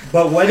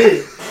 But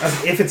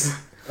if it's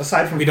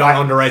aside from we don't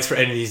own the rights for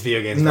any of these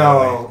video games.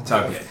 No, it's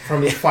all good.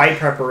 From the fight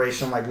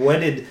preparation, like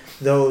what did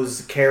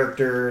those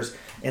characters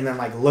and then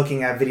like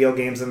looking at video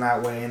games in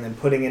that way and then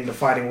putting into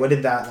fighting, what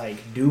did that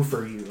like do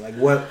for you? Like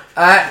what?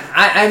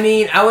 I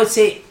mean, I would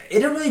say it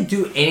didn't really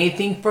do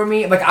anything for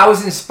me. Like I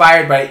was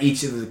inspired by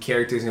each of the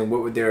characters and what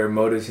were their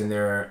motives and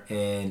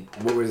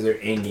what was their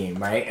end game,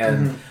 right?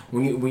 And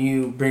when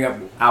you bring up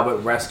Albert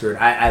Wesker,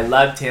 I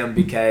loved him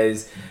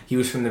because he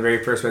was from the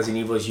very first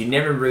Resident Evils. You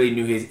never really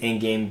knew his end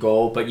game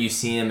goal, but you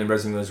see him in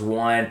Resident Evil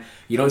 1.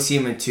 You don't see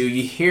him in 2.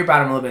 You hear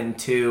about him a little bit in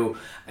 2.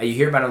 You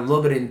hear about him a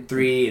little bit in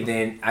 3. And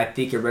then I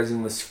think in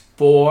Resident Evil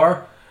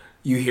 4,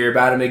 you hear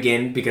about him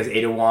again because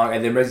Ada Wong.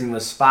 And then Resident Evil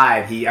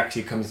 5, he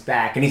actually comes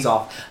back and he's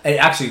off. And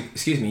actually,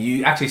 excuse me,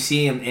 you actually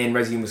see him in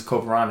Resident Evil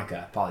Code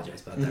Veronica.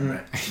 Apologize about that,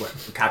 right?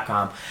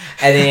 Capcom.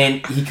 And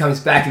then he comes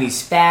back and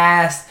he's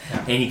fast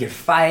and he can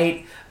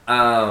fight.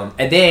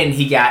 And then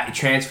he got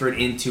transferred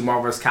into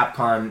Marvel vs.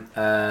 Capcom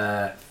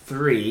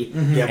 3.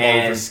 Yeah,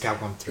 Marvel vs.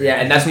 Capcom 3. Yeah,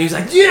 and that's when he was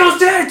like, you don't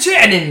stand a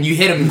chance! And then you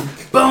hit him,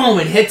 boom,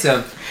 and hits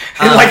him.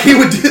 And like he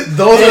would do,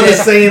 those are the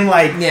same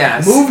like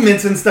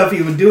movements and stuff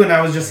he would do, and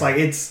I was just like,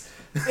 it's...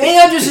 And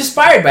I'm just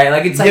inspired by it.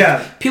 Like, it's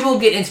like, people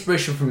get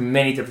inspiration from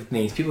many different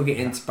things. People get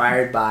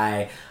inspired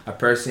by a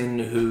person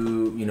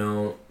who, you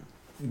know,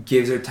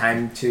 gives their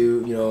time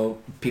to, you know,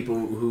 people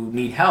who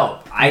need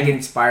help. I get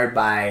inspired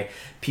by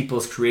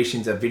people's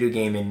creations of video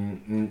game,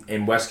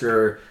 and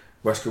Wesker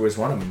was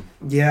one of them.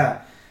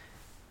 Yeah.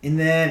 And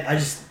then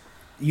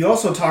you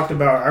also talked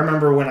about, I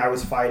remember when I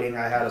was fighting,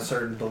 I had a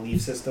certain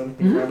belief system.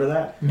 You remember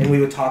that? And we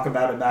would talk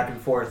about it back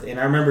and forth. And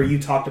I remember you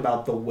talked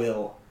about the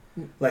will,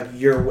 like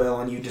your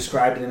will, and you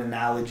described an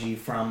analogy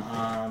from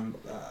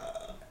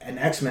an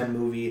X-Men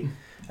movie,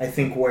 I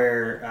think,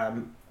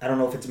 where... I don't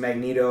know if it's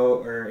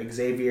Magneto or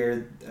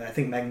Xavier. I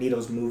think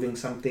Magneto's moving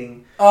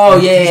something. Oh,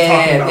 He's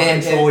talking about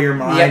control your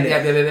mind.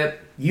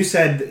 Yep. You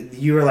said,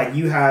 you were like,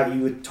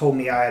 you told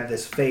me I had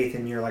this faith,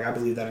 and you're like, I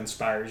believe that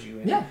inspires you.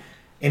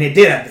 And it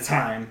did at the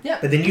time. Yeah.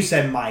 But then you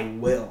said my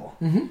will.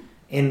 Mm-hmm.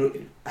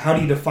 And how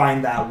do you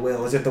define that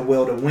will? Is it the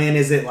will to win?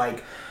 Is it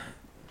like...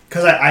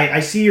 Because I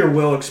see your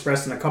will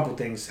expressed in a couple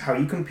things. How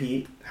you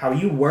compete, how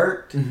you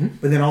worked,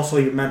 but then also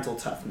your mental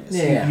toughness.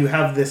 Yeah. You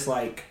have this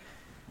like...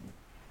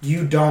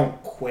 You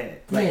don't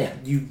quit. Like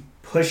you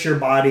push your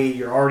body.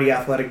 You're already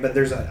athletic, but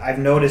I've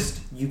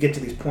noticed you get to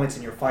these points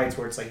in your fights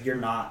where it's like you're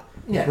not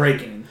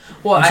breaking.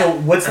 Well, so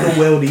what's the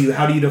will to you?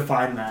 How do you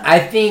define that?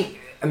 I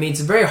mean,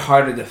 it's very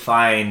hard to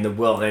define the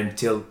will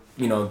until,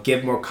 you know,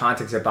 give more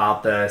context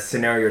about the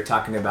scenario you're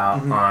talking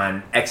about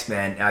on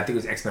X-Men. I think it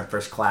was X-Men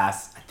First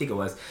Class. I think it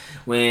was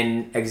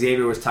when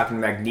Xavier was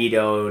talking to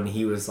Magneto, and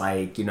he was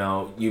like, you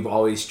know, you've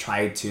always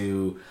tried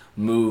to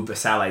move a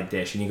satellite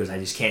dish, and he goes, I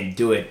just can't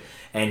do it.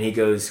 And he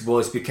goes, well,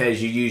 it's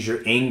because you use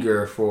your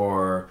anger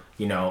for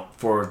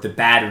the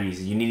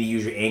batteries. You need to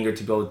use your anger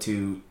to be able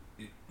to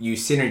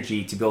use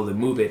synergy to be able to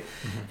move it.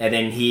 And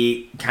then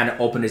he kind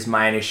of opened his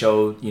mind and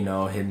showed, you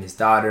know, him his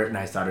daughter, and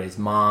his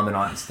mom, and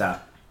all that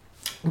stuff.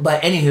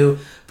 But anywho,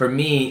 for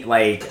me,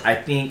 like, I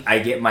think I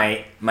get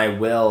my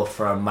will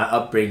from my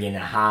upbringing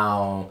and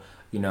how,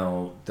 you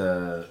know,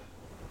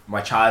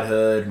 my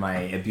childhood, my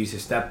abusive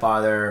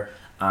stepfather,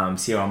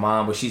 see my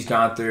mom, what she's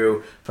gone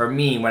through. For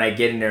me, when I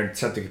get in there and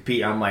start to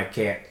compete, I'm like,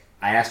 okay,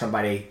 I ask my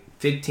body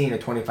 15 to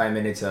 25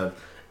 minutes of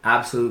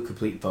absolute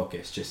complete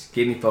focus. Just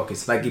give me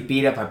focus. If I get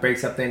beat up, I break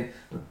something,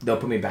 they'll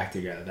put me back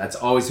together. That's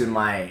always been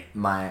my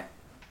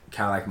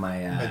kind of like my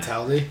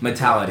mentality.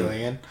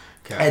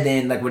 Okay. And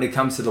then like when it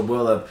comes to the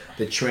will of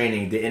the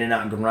training, the in and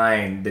out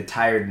grind, the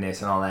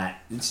tiredness and all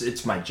that,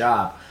 it's my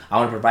job. I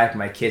want to provide for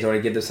my kids. I want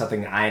to give them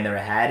something I never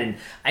had. And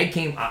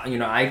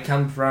I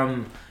come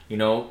from, you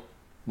know,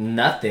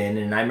 nothing,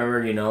 and I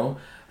remember, you know,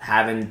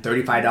 having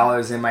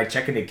 $35 in my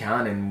checking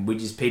account, and we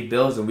just paid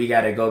bills, and we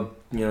gotta go,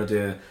 you know,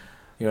 to,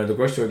 you know, the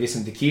grocery store, get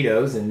some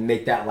taquitos and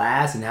make that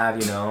last, and have,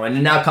 you know, and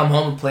then now come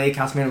home and play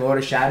Castlevania Lord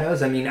of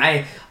Shadows. I mean,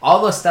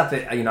 all the stuff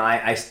that, you know,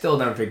 I still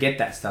don't forget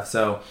that stuff.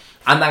 So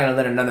I'm not gonna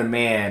let another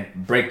man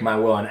break my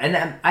will,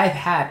 and I've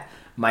had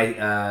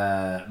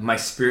my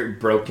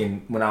spirit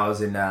broken when I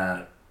was in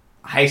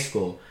high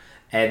school.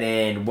 And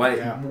then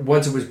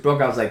once it was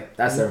broke, I was like,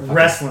 that's their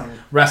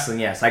wrestling,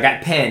 yes. I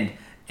got pinned,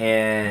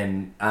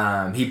 and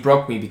he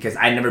broke me because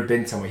I'd never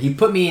been somewhere. He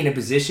put me in a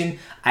position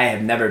I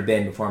have never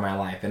been before in my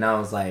life. And I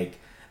was like,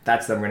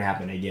 that's never going to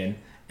happen again.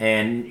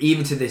 And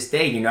even to this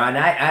day, you know, and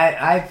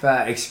I've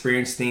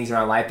experienced things in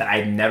my life that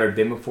I've never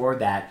been before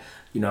that,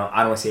 you know, I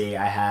don't want to say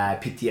I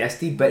had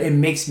PTSD, but it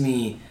makes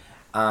me,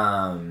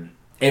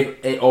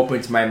 it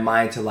opens my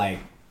mind to like,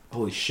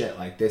 holy shit,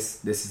 like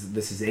this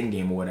is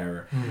in-game or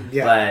whatever.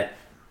 But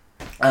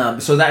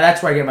so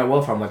that's where I get my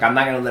will from. Like, I'm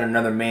not gonna let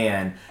another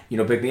man, you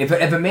know, pick me. If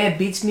a man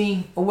beats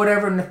me or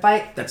whatever in the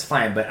fight, that's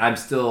fine. But I'm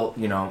still,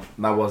 you know,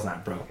 my will's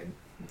not broken.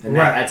 And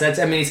that's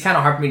I mean, it's kind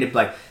of hard for me to be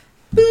like,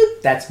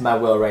 boop, that's my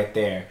will right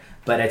there.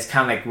 But it's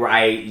kind of like where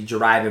I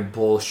derive and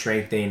pull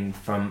strength in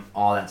from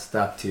all that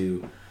stuff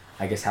to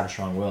I guess, have a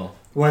strong will.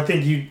 Well, I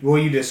think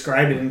you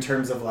described it in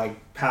terms of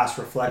like past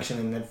reflection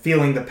and then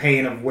feeling the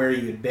pain of where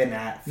you'd been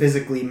at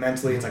physically,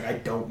 mentally. It's like, I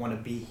don't want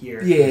to be here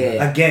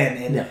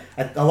again.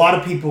 And a lot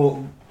of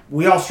people,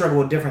 we all struggle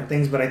with different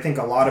things, but I think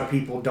a lot of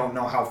people don't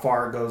know how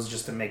far it goes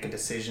just to make a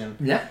decision.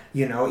 Yeah.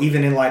 You know,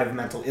 even in light of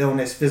mental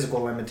illness,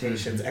 physical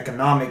limitations,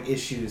 economic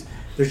issues,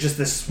 there's just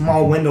this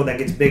small window that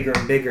gets bigger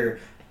and bigger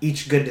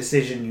each good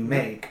decision you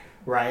make.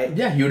 Right?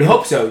 Yeah, you would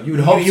hope so. You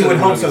would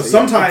hope so.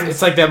 Sometimes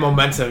it's like that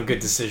momentum of good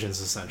decisions,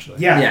 essentially.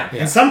 Yeah.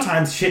 And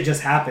sometimes shit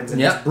just happens and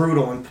it's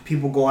brutal, and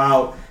people go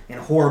out in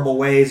horrible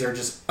ways or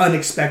just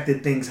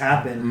unexpected things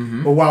happen.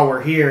 Mm-hmm. But while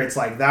we're here, it's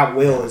like that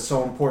will is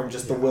so important.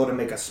 Just the will to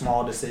make a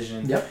small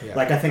decision.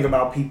 Like I think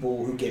about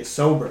people who get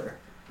sober.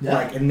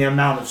 Like, and the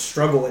amount of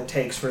struggle it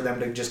takes for them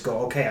to just go,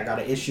 okay, I got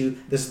an issue.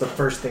 This is the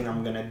first thing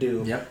I'm going to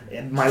do.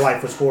 And my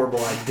life was horrible.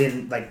 I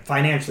didn't, like,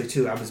 financially,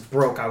 too. I was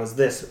broke. I was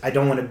this. I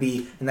don't want to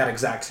be in that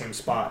exact same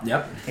spot.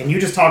 And you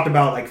just talked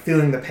about, like,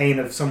 feeling the pain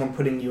of someone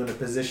putting you in a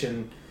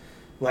position.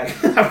 Like,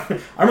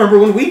 I remember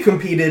when we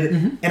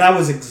competed, and I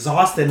was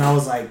exhausted, and I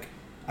was like,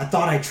 I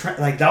thought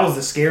like, that was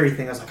the scary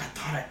thing. I was like,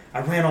 I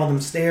ran all them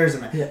stairs,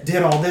 and I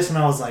did all this, and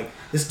I was like,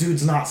 this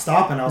dude's not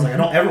stopping. I was like, I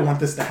don't ever want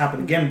this to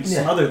happen again, be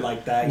smothered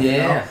like that, you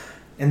know?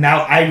 And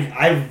now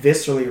I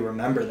viscerally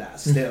remember that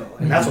still.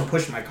 And that's what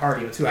pushed my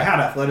cardio, too. I had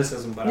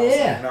athleticism, but I was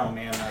like, no,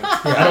 man,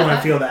 like, I don't want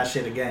to feel that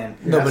shit again.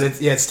 No, but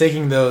it's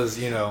taking those,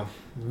 you know,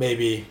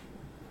 maybe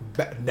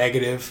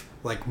negative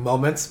like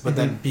moments, but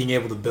then being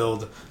able to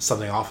build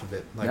something off of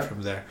it, like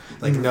from there,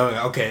 like knowing,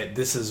 okay,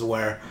 this is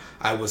where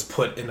I was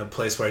put in a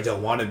place where I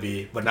don't want to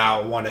be, but now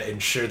I want to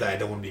ensure that I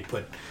don't want to be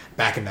put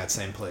back in that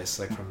same place,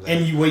 like from there.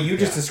 And what you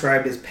just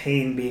described as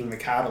pain being the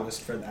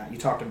catalyst for that. You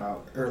talked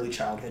about early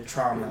childhood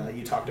trauma.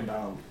 You talked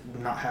about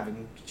not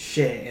having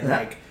shit, and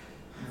like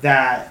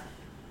that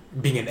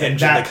being an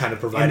engine that kind of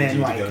provided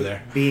you to go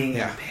there. Being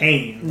in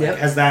pain, like,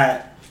 has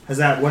that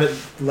what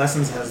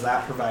lessons has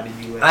that provided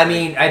you with? I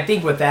mean, I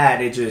think with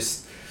that, it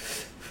just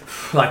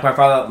like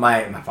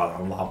my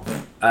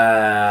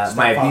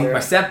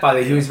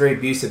stepfather, he was very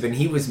abusive, and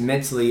he was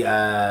mentally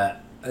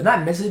not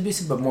mentally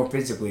abusive, but more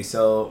physically.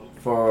 So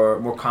for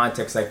more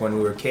context, like when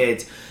we were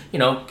kids, you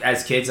know,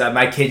 as kids,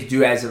 my kids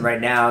do as of right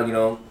now, you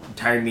know,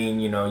 time being,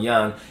 you know,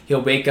 young,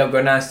 he'll wake up,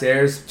 go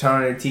downstairs,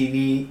 turn on the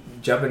TV,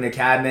 jump in the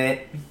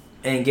cabinet,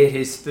 and get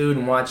his food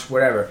and watch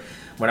whatever.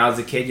 When I was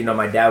a kid, you know,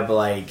 my dad would be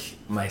like,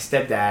 my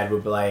stepdad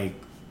would be like,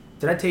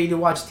 did I tell you to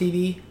watch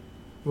TV?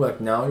 We're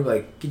like, no. He'd be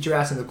like, get your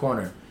ass in the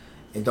corner.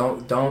 And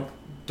don't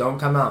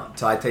come out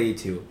until I tell you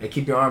to. And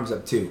keep your arms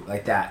up too,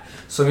 like that.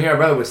 So me and my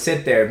brother would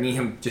sit there, me and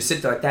him just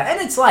sit there like that.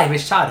 And it's life,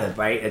 it's childhood,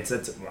 right?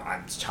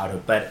 It's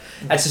childhood, but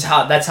that's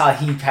how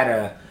he kind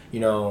of,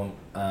 you know,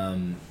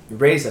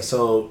 raised us.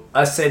 So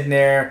us sitting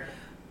there,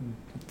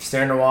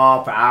 staring at the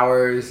wall for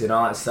hours and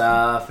all that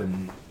stuff,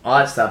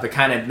 it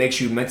kind of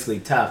makes you mentally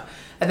tough.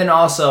 And then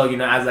also, you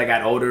know, as I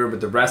got older with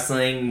the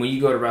wrestling, when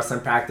you go to wrestling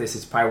practice,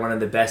 it's probably one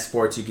of the best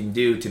sports you can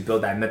do to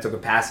build that mental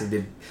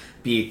capacity to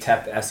be a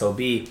tough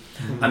SOB.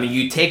 I mean,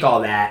 you take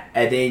all that,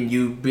 and then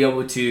you be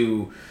able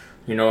to,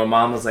 you know, my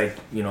mom was like,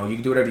 you know, you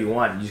can do whatever you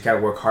want. You just got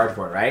to work hard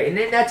for it, right? And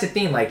then that's the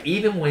thing. Like,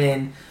 even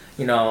when,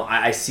 you know,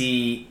 I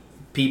see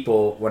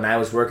people when I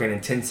was working in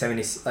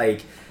 1070,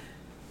 like,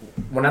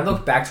 when I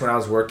look back to when I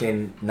was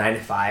working 9 to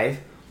 5,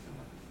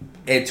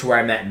 and to where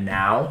I'm at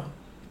now,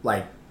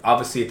 like,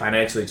 obviously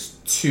financially it's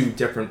two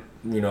different,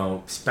 you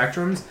know,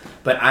 spectrums,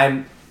 but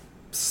I'm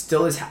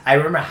still I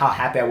remember how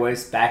happy I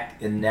was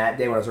back in that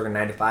day when I was working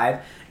 9 to 5,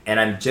 and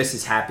I'm just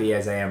as happy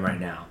as I am right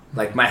now.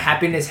 Like, my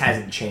happiness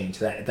hasn't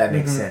changed, if that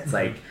makes sense.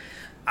 Like,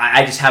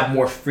 I just have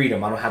more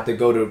freedom. I don't have to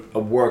go to a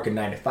work in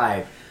 9 to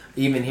 5.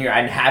 Even here,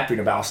 I'm happy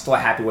about, I was still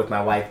happy with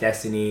my wife,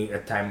 Destiny,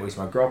 at the time it was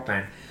my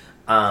girlfriend.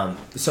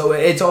 So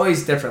it's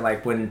always different.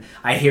 Like, when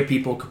I hear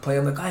people complain,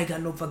 I'm like, I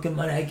got no fucking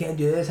money, I can't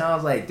do this. And I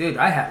was like, dude,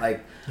 I had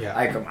like,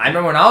 I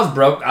remember when I was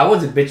broke, I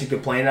wasn't bitching,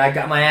 complaining. I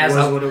got my ass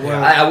up. It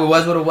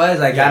was what it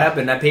was. I got up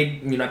and I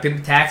paid, you know, I paid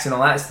the tax and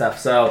all that stuff.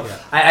 So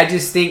I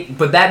just think,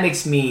 but that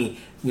makes me,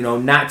 you know,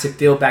 not to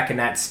feel back in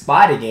that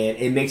spot again.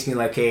 It makes me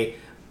like, hey,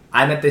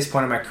 I'm at this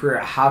point in my career.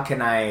 How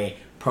can I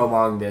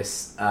prolong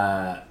this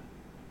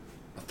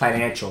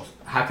financial?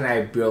 How can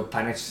I build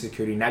financial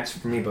security, not just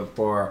for me, but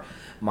for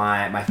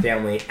my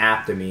family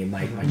after me,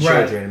 my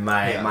children,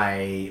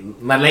 my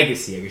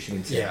legacy, I guess you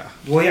can say. Yeah.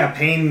 Well,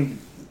 pain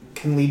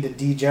can lead to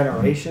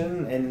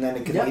degeneration, and then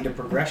it can lead to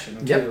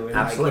progression too. And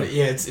absolutely.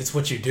 It's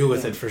what you do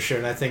with it for sure.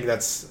 And I think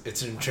it's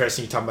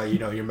interesting. You talk about, you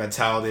know, your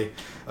mentality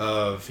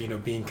of, you know,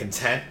 being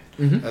content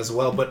as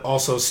well, but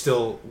also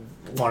still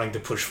wanting to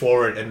push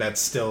forward, and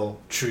that's still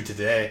true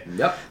today.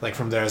 Like,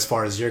 from there, as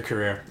far as your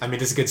career, I mean,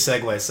 this is a good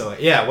segue. So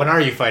when are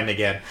you fighting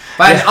again?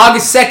 Fighting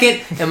August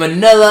 2nd in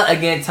Manila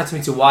again.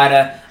 Tatsumi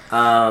Wada.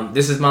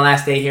 This is my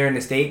last day here in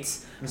the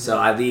States, so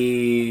I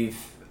leave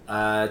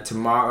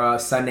tomorrow,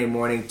 Sunday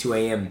morning, 2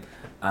 a.m.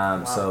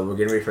 So we're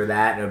getting ready for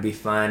that. It'll be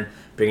fun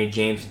bringing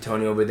James and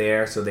Tony over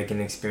there so they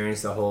can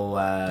experience the whole,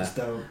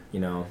 you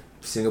know,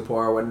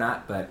 Singapore or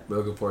whatnot. But we're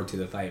looking forward to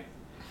the fight.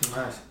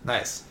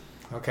 Nice.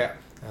 Okay.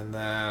 And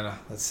then,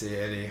 let's see,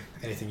 Eddie,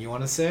 anything you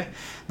want to say?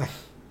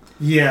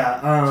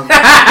 Yeah.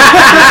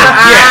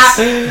 Yes.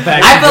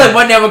 I feel like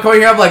one day I'm going to come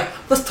here, I'm like,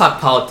 let's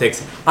talk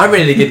politics. I'm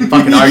ready to get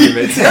fucking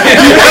arguments.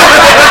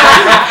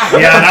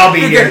 Yeah, and I'll be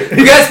here.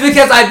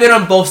 Because I've been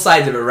on both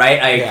sides of it, right?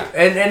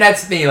 And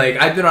that's the thing, like,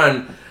 I've been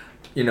on,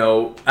 I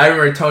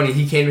remember Tony,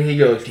 he came and he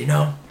goes,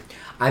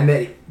 I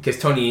met... Because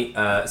Tony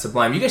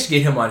Sublime, you guys should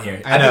get him on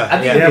here. I know.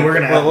 We're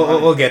gonna have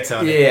we'll get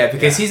to it. Yeah,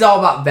 because he's all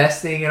about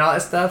vesting and all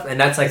that stuff, and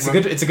that's like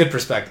it's a good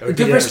perspective. A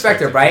good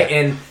perspective, right? Yeah.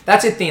 And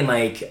that's the thing.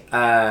 Like,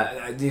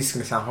 this is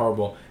gonna sound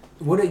horrible.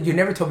 You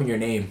never told me your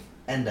name.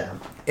 Endo.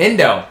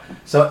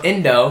 So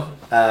Endo,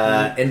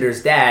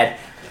 Ender's dad.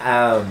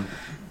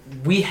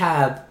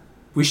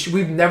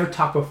 We've never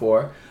talked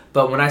before,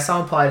 but when I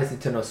saw him play this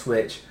Nintendo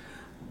Switch,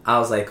 I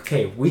was like,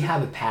 okay, we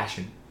have a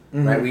passion.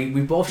 Mm-hmm. Right,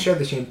 we both share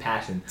the same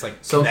passion. It's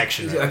like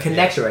connection, a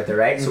connection right there,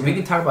 right? Mm-hmm. So we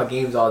can talk about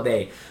games all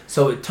day.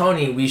 So with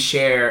Tony, we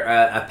share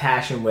a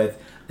passion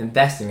with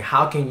investing.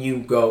 How can you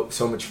go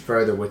so much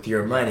further with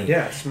your money?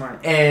 Yeah,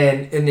 smart.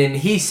 And then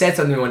he said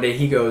something one day.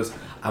 He goes,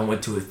 "I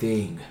went to a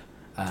thing,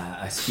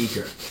 a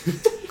speaker,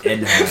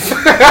 and for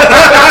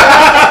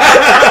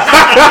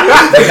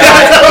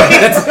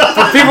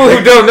people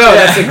who don't know,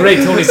 that's a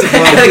great Tony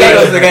Sublime.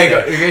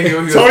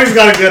 Tony's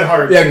got a good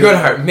heart. Yeah, good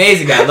heart,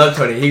 amazing guy. I love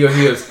Tony. He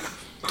goes.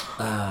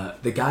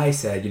 The guy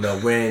said,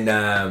 when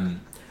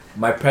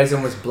my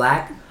president was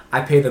black,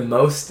 I pay the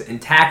most in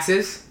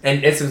taxes,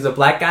 and this was a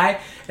black guy,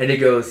 and he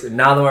goes,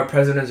 now that my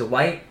president is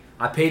white,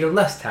 I pay the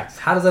less taxes.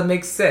 How does that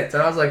make sense?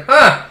 And I was like,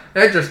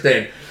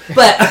 interesting.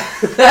 But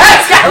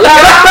that's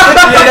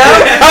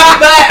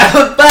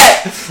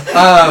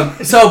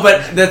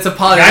but that's a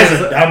politics. Guy's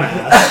a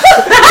dumbass.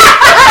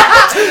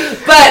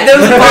 But there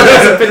was a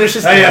point. Finish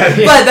his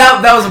But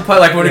that was a point,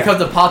 like when it comes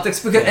to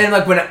politics, because and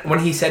like when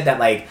he said that,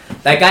 like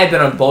that guy had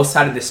been on both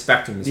sides of the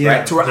spectrums,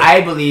 right? To where I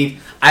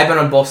believe I've been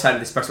on both sides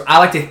of the spectrum. I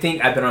like to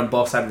think I've been on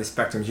both sides of the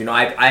spectrums.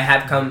 I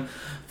have come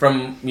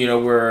from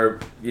where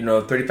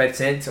 35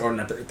 cents or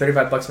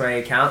 $35 in my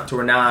account to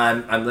where now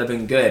I'm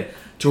living good.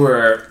 To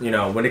where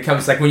when it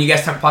comes, like when you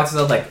guys talk politics,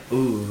 I was like,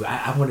 ooh,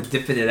 I want to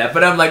dip into that,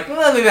 but I'm like,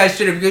 well, maybe I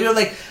shouldn't, because you're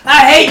like,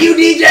 I hate you,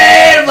 DJ.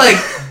 I'm like,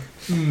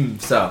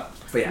 so.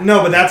 But yeah.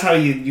 No, but that's how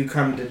you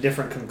come to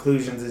different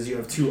conclusions, is you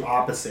have two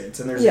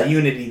opposites, and there's a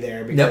unity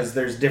there because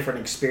there's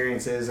different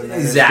experiences and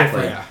there's a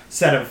different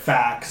set of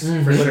facts.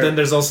 Mm-hmm. For sure. But then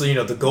there's also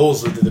the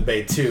goals of the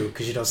debate too,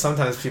 because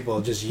sometimes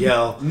people just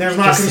yell. And there's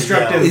not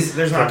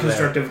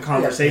constructive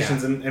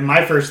conversations, and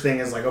my first thing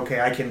is like, okay,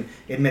 I can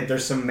admit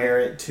there's some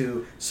merit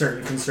to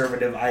certain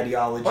conservative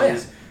ideologies. Oh, yeah.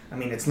 I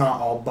mean, it's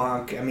not all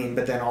bunk. I mean,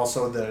 but then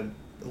also the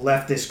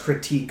leftist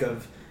critique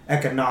of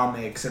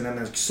economics, and then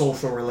there's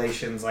social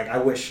relations. Like, I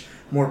wish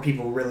more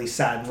people really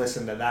sat and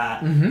listened to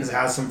that, because it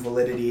has some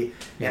validity.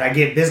 And I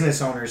get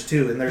business owners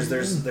too, and there's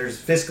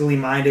fiscally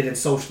minded and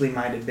socially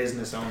minded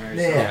business owners.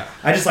 Yeah. So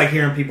I just like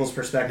hearing people's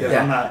perspective.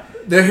 Yeah. I'm not.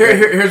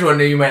 Here's one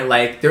that you might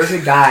like. There's a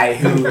guy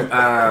who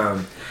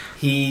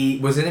he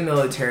was in the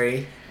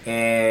military,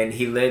 and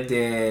he lived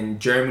in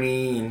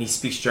Germany, and he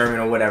speaks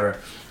German or whatever.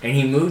 And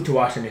he moved to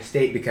Washington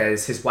State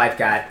because his wife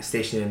got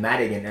stationed in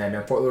Madigan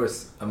and Fort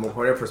Lewis,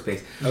 Air Force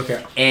Base.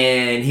 Okay.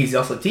 And he's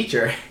also a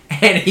teacher.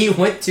 And he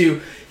went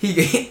to,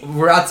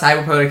 we're outside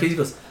with other kids. He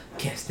goes, I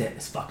can't stand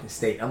this fucking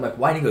state. I'm like,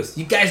 why? And he goes,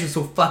 you guys are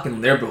so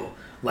fucking liberal.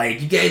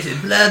 Like, you guys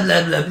are blah,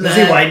 blah, blah, blah. Is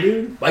he white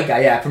dude? White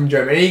guy, yeah, from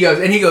Germany.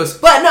 And he goes,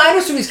 but no, I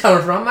understand where he's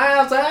coming from.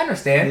 I was like, I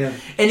understand. Yeah.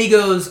 And he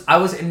goes, I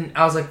was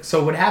like,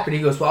 so what happened?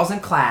 He goes, well, I was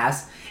in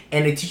class,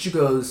 and the teacher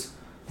goes,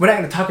 we're not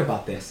going to talk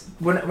about this.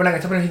 We're not going to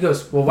talk about it. He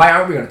goes, well, why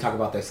aren't we going to talk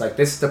about this? Like,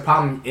 this is the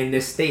problem in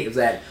this state, is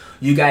that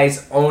you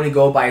guys only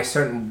go by a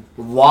certain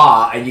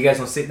law, and you guys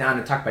don't sit down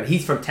and talk about it.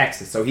 He's from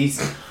Texas, so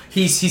he's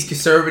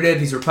conservative,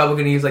 he's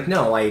Republican. He's like,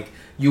 no, like,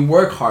 you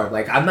work hard.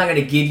 Like, I'm not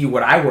going to give you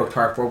what I worked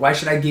hard for. Why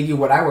should I give you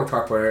what I worked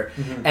hard for?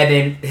 Mm-hmm. And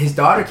then his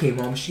daughter came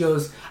home. She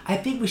goes, I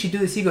think we should do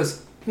this. He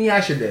goes, let me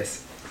ask you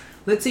this.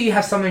 Let's say you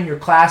have someone in your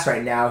class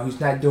right now who's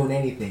not doing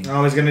anything.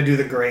 Oh, he's going to do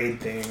the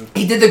grade thing.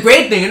 He did the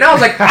grade thing, and I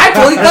was like, I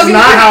totally That's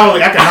not how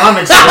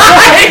economics works.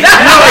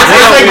 No,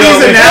 it's like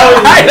these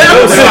analogies. I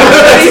know. Here's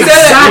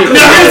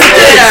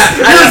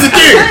the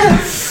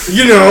thing.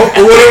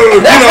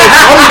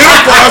 I'm middle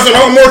class and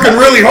I'm working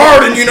really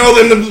hard, and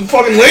then the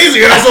fucking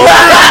lazy asshole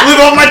live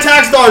off my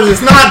tax dollars.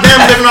 It's not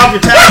them living off your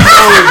tax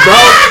dollars, bro.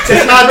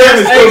 It's not them.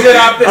 It's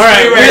all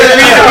right. We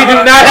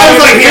do not. I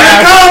was like, here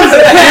it comes.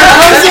 Here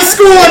comes the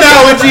school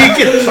analogy.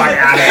 Get the fuck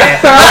out of here.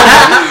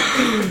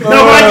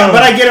 No,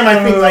 but I get him.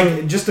 I think,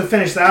 like, just to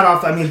finish that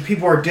off, I mean,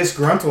 people are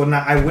disgruntled, and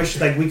I wish,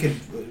 like, we could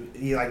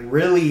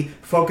really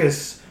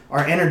focus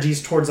our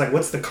energies towards, like,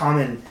 what's the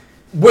common.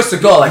 What's the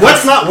goal? Like,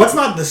 what's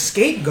not the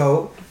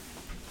scapegoat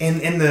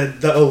and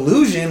the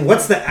illusion?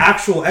 What's the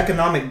actual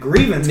economic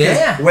grievance?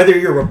 Yeah. Whether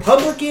you're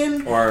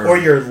Republican or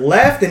you're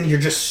left and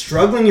you're just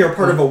struggling, you're a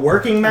part of a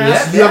working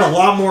mass. Yeah, you have a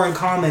lot more in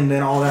common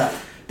than all that.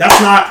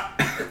 That's not.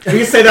 We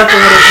can say that for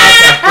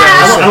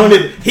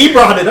another podcast. He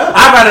brought it up.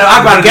 I brought it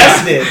up.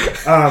 Guest did.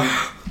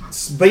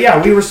 But yeah,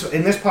 we were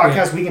in this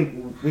podcast.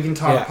 we can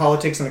talk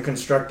politics in a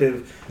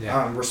constructive,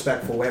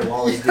 respectful way. We'll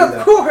always do that.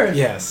 Of course.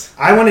 Yes.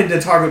 I wanted to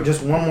talk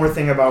just one more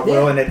thing about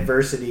Will and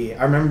adversity.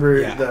 I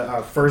remember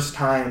the first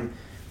time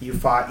you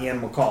fought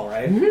Ian McCall,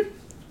 right? Mm-hmm.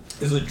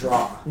 It was a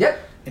draw. Yep.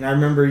 And I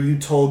remember you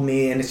told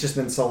me, and it's just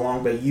been so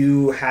long, but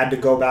you had to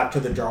go back to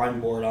the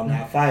drawing board on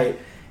that fight.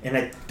 And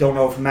I don't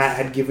know if Matt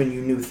had given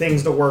you new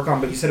things to work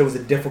on, but you said it was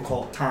a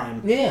difficult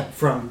time. Yeah.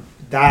 From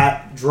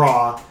that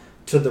draw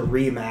to the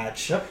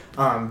rematch.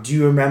 Yep. Do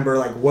you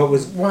remember what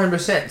was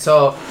 100%?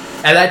 So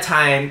at that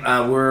time,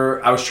 I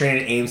was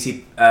training at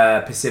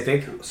AMC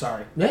Pacific.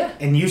 Sorry. Yeah.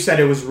 And you said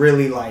it was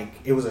really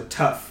it was a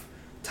tough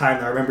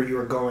time. I remember you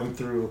were going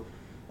through,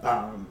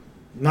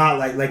 not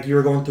like you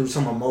were going through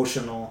some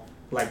emotional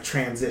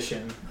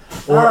transition,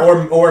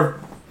 or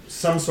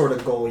some sort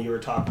of goal you were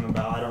talking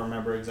about. I don't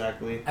remember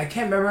exactly. I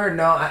can't remember.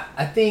 No,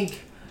 I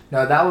think.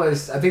 No, that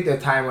was, I think the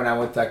time when I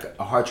went to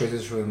a hard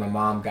transition when my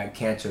mom got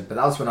cancer, but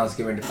that was when I was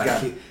getting ready to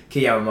fight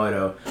Ki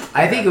Yamamoto.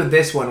 I think with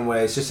this one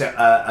was just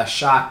a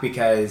shock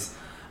because,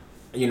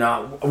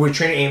 we're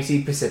training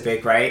AMC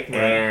Pacific, right?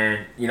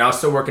 And, I was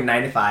still working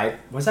 9 to 5.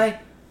 Was I?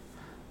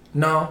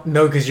 No.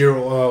 No, because you're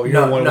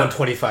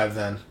 125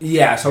 then.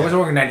 Yeah, so I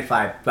wasn't working 9 to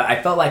 5, but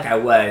I felt like I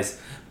was.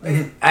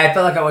 I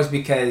felt like I was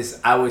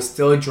because I was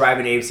still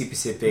driving AMC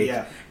Pacific.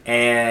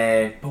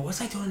 Yeah. But what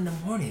was I doing in the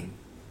morning?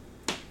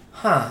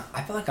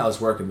 I felt like I was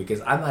working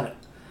because I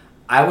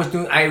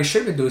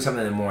should have been doing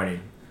something in the morning.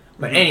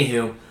 But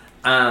anywho,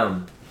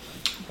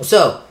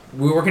 so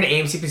we were working at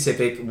AMC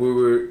Pacific.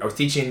 I was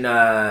teaching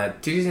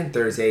Tuesdays and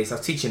Thursdays. I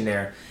was teaching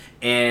there.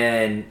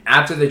 And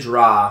after the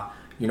draw,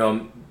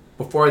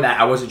 before that,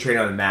 I wasn't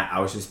training on the mat.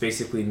 I was just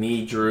basically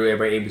me, Drew,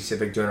 everybody at AMC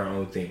Pacific doing our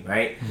own thing,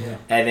 right? Yeah.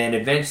 And then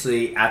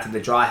eventually, after the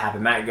draw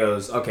happened, Matt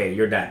goes, "Okay,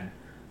 you're done."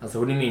 I was like,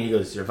 "What do you mean?" He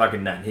goes, "You're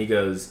fucking done." He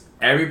goes,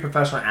 "Every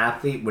professional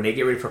athlete, when they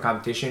get ready for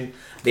competition,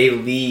 they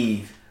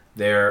leave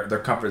their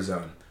comfort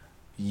zone.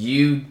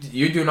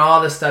 You're doing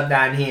all this stuff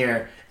down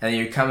here, and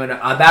you're coming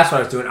up." That's what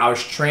I was doing. I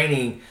was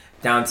training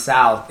down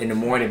south in the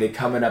morning. They're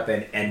coming up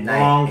at night.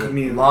 Long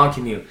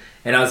commute.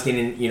 And I was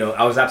getting,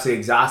 I was absolutely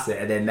exhausted.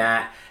 And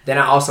then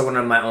I also went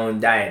on my own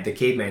diet, the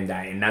caveman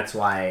diet, and that's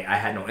why I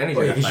had no energy.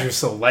 Because you were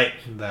so light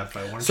in that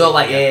fight. So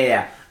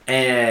yeah.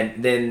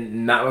 And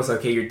then Matt was like,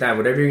 "Okay, you're done.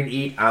 Whatever you're gonna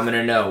eat, I'm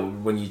gonna know.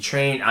 When you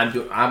train,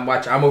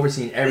 I'm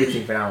overseeing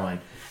everything from now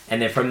on."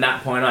 And then from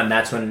that point on,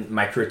 that's when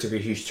my career took a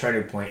huge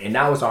turning point. And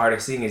that was the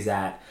hardest thing, is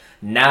that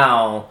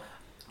now,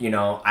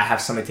 I have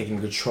somebody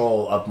taking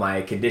control of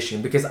my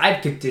conditioning, because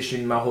I've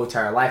conditioned my whole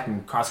entire life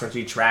from cross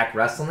country, track,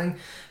 wrestling.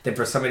 Then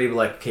for somebody to be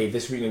like, "Okay,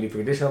 this is what you're gonna do for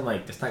conditioning," I'm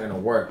like, that's not gonna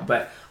work.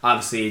 But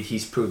obviously,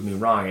 he's proved me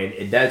wrong.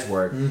 It does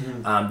work.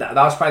 Mm-hmm. That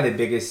was probably the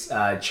biggest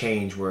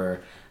change,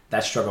 where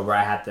that struggle where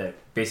I had to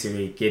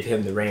basically give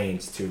him the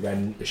reins to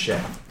run the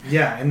ship.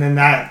 Yeah, and then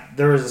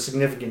there was a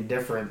significant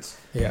difference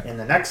in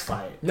the next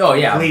fight. No,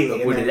 yeah.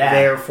 Completely. And then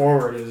there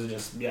forward, it was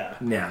just, Yeah,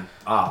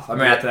 off. I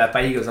remember after that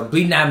fight, he goes, "I'm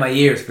bleeding out of my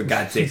ears, for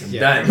God's sakes, I'm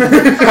done."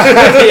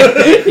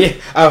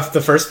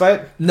 The first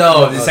fight?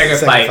 No, the second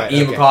fight.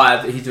 Ian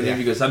McCall,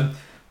 he goes, "I'm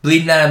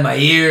bleeding out of my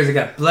ears, I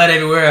got blood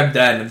everywhere, I'm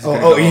done."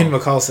 Ian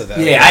McCall said that.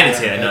 Yeah, I didn't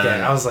say that. No, okay.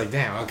 No. I was like,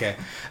 damn, okay.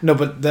 No,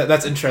 but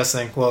that's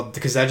interesting. Well,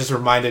 because that just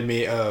reminded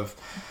me of...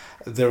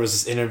 There was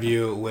this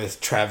interview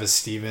with Travis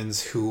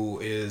Stevens, who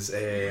is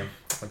I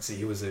want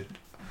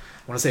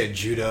to say a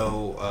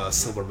judo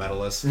silver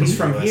medalist. He's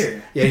from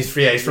here. Yeah, he's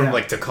from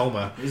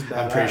Tacoma.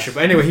 I'm pretty sure.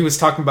 But anyway, he was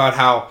talking about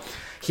how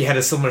he had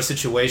a similar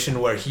situation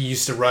where he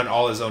used to run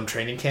all his own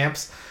training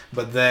camps,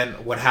 but then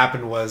what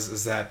happened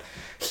is that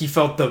he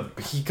felt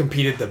he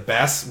competed the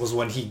best was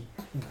when he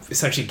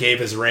essentially gave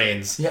his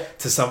reins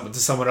to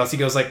someone else. He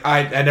goes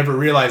I never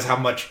realized how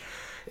much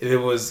it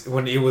was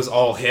when it was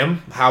all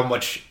him, how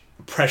much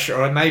pressure,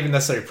 or not even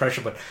necessarily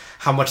pressure, but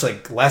how much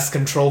less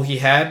control he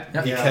had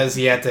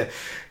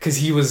because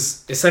he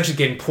was essentially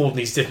getting pulled in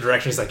these different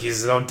directions.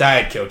 He's his own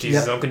diet coach, he's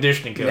his own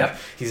conditioning coach,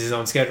 he's his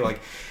own schedule.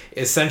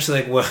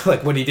 Essentially,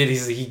 what he did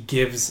is he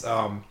gives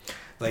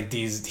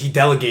he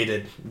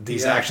delegated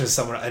these actions to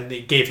someone, and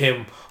it gave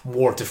him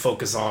more to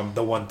focus on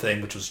the one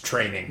thing, which was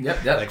training.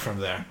 From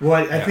there. Well,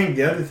 I think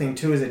the other thing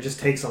too is it just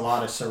takes a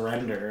lot of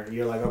surrender.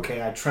 You're like,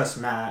 okay, I trust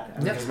Matt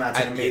because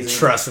Matt's an amazing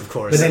trust, of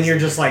course. But then you're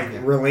just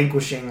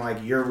relinquishing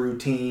your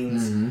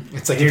routines. Mm-hmm.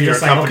 It's like if you're a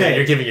company,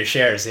 you're giving your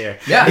shares here.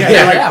 You're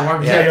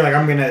like,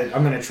 I'm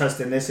gonna trust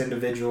in this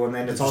individual, and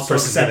then it's also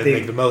accepting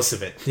make the most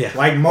of it. Yeah.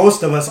 Like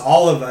most of us,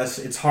 all of us,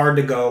 it's hard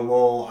to go,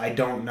 well, I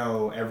don't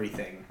know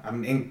everything.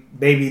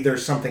 Maybe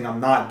there's something I'm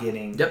not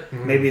getting. Yep.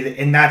 Mm-hmm. Maybe,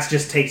 and that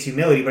just takes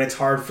humility. But it's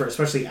hard for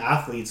especially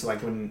athletes,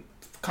 when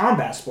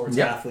combat sports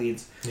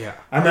athletes. Yeah.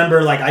 I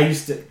remember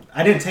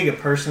I didn't take it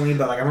personally,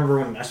 but I remember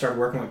when I started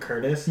working with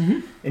Curtis,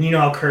 and you know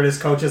how Curtis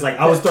coaches,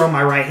 I was throwing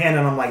my right hand,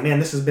 and I'm like, man,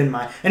 this has been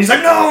my, and he's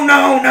like, no,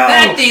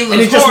 that thing looks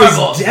and it just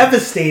horrible. Was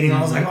devastating. Mm-hmm.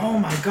 I was like, oh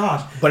my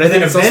gosh. But I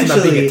think it's also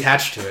not being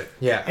attached to it.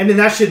 Yeah. And then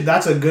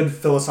that's a good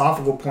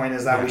philosophical point,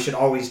 is that we should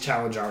always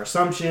challenge our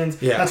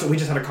assumptions. Yeah. That's what we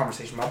just had a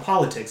conversation about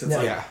politics. It's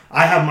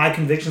I have my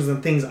convictions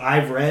and things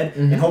I've read,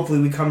 and hopefully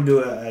we come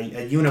to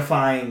a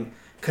unifying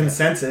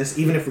consensus,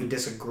 even if we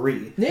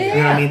disagree. Yeah. You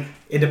know what I mean?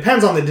 It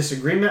depends on the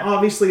disagreement,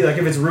 obviously. Like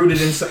if it's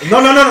rooted in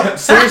no.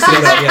 Seriously,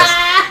 though.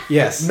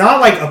 Yes.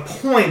 Not like a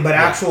point, but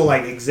actual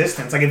like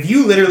existence. Like if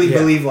you literally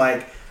believe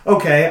like,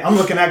 okay, I'm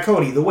looking at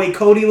Cody. The way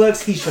Cody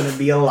looks, he shouldn't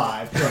be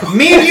alive.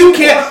 Me and you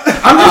can't.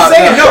 I'm just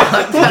saying. No.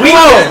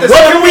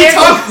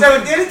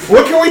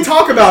 What can we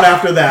talk about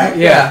after that?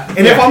 Yeah.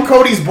 And if I'm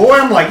Cody's boy,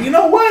 I'm like, you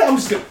know what? I'm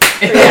just gonna.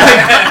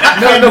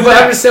 No, but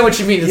I understand what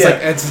you mean. It's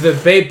like it's a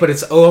debate, but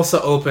it's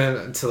also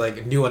open to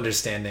like new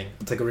understanding.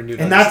 It's like a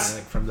renewed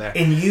understanding from there.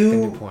 And you, a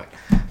new point.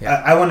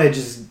 I want to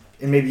just,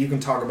 and maybe you can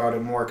talk about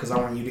it more because I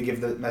want you to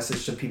give the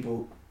message to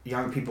people,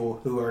 young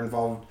people who are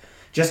involved.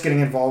 Just getting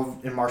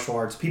involved in martial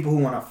arts, people who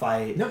want to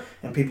fight,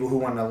 and people who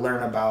want to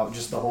learn about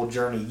just the whole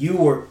journey.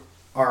 You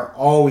are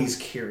always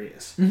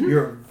curious. Mm-hmm.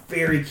 You're a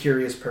very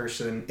curious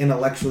person,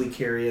 intellectually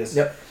curious.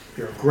 Yep.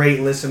 You're a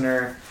great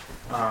listener.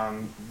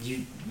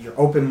 You're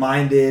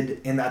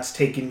open-minded, and that's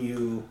taken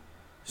you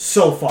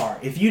so far.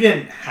 If you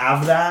didn't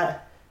have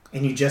that,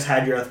 and you just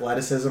had your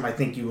athleticism, I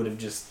think you would have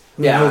just...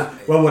 Who knows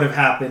what would have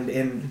happened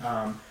in...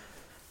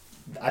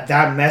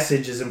 that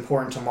message is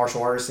important to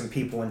martial artists and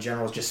people in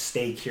general. Just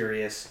stay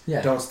curious.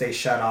 Yeah. Don't stay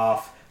shut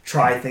off.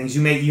 Try things.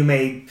 You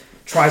may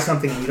try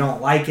something and you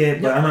don't like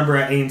it. But I remember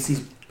at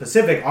AMC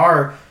Pacific,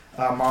 our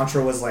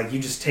mantra was like, you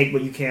just take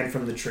what you can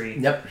from the tree.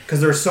 Yep. Because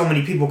there are so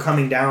many people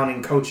coming down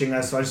and coaching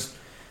us. So I just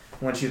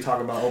want you to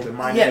talk about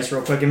open-mindedness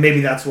real quick. And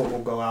maybe that's what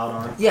we'll go out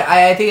on. Yeah,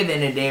 I think at the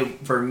end of the day,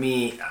 for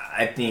me,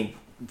 I think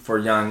for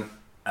young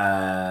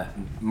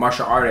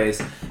martial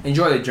artists,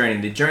 enjoy the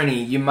journey. The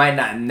journey, you might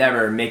not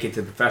never make it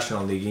to the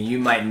professional league, and you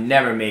might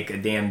never make a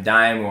damn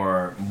dime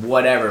or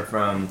whatever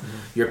from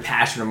your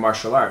passion of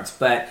martial arts.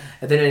 But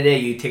at the end of the day,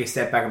 you take a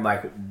step back and be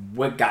like,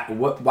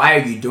 why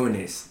are you doing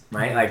this?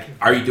 Right? Like,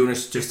 are you doing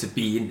this just to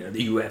be in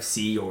the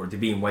UFC or to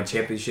be in one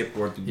championship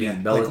or to be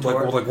in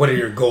Bellator? Like, what are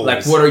your goals?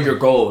 Like, what are your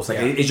goals? Like,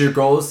 is your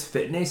goals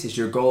fitness? Is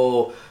your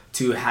goal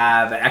to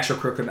have an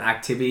extracurricular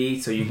activity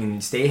so you can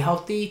stay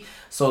healthy?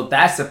 So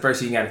that's the first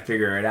thing you got to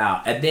figure it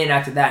out. And then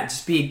after that,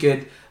 just be a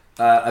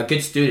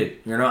good student.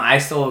 You know, I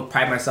still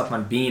pride myself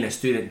on being a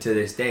student to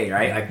this day,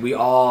 right? Like we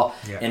all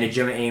in the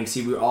gym at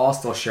AMC, we all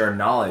still share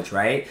knowledge,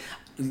 right?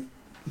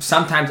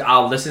 Sometimes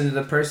I'll listen to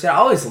the person. I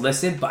always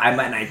listen, but I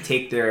might not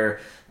take their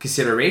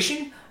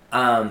consideration.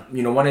 You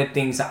know, one of the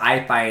things that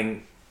I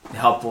find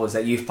helpful is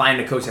that you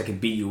find a coach that can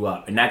beat you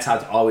up, and that's how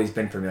it's always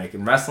been for me. Like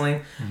in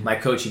wrestling, my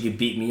coach, he could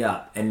beat me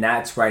up, and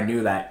that's where I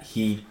knew that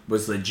he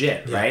was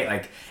legit, right?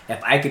 Like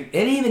if I could,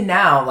 and even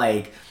now,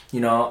 like,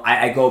 you know,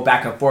 I go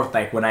back and forth.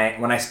 Like when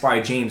I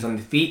spar James on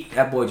the feet,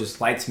 that boy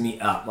just lights me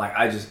up. Like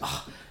I just,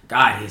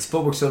 God, his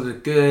footwork skills are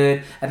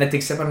good. And then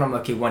take step on him,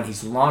 okay, one,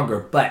 he's longer,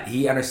 but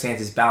he understands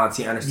his balance.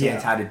 He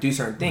understands how to do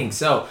certain things.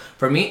 So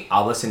for me,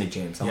 I'll listen to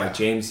James. I'm like,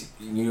 James,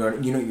 you know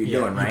what you're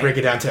doing, right? You break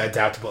it down to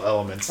adaptable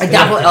elements.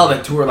 Adaptable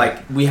element to where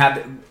like we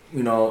have,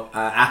 you know,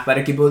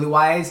 athletic ability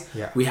wise,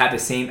 we have the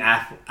same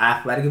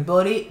athletic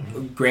ability.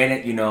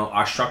 Granted, you know,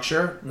 our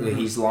structure,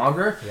 he's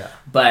longer,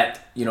 but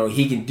you know,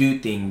 he can do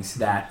things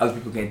that other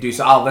people can't do.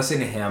 So I'll listen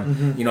to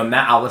him. You know,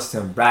 Matt, I'll listen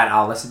to him. Brad,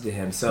 I'll listen to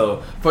him.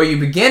 So for you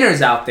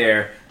beginners out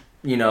there,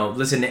 you know,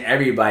 listen to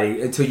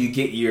everybody until you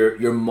get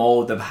your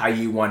mold of how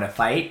you want to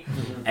fight,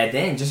 and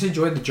then just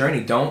enjoy the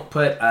journey. Don't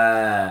put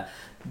a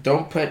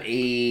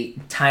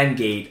time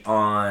gate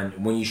on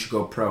when you should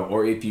go pro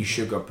or if you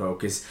should go pro,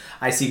 because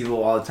I see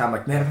people all the time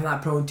like, man, if I'm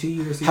not pro in 2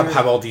 years,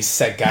 have all these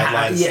set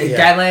guidelines.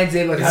 Guidelines.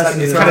 They like,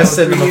 it's kind of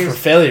setting them up for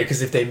failure,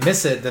 because if they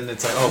miss it, then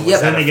it's like, oh, was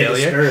that a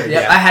failure?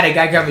 I had a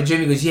guy come to the gym.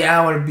 He goes,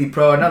 I want to be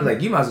pro, and I was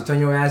like, you might as well turn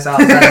your ass out,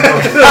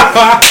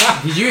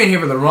 because you're in here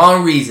for the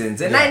wrong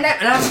reasons. And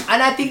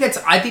I think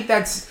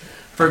that's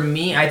for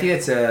me. I think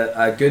that's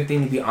a good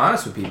thing to be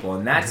honest with people,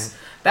 and that's.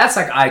 That's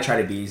like I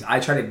try to be. I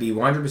try to be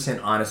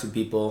 100% honest with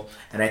people,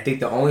 and I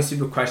think the only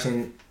stupid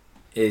question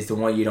is the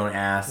one you don't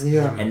ask.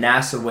 Yeah. And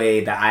that's the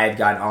way that I've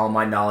gotten all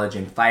my knowledge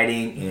in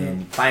fighting,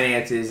 in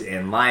finances,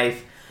 in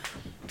life.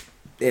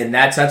 And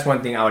that's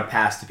one thing I would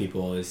pass to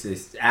people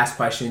is ask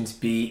questions,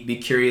 be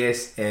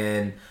curious,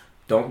 and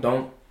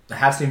don't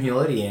have some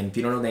humility. And if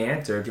you don't know the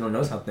answer, if you don't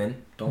know something,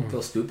 don't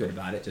feel stupid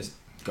about it. Just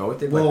go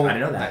with it. Well, I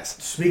didn't know that.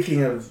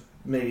 Speaking of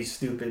maybe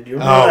stupid, do you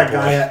remember that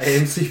guy at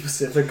AMC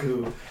Pacific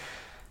who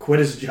quit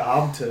his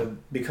job to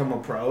become a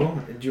pro?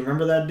 Do you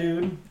remember that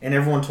dude? And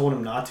everyone told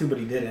him not to, but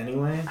he did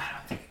anyway. I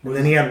don't think. And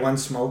then he had one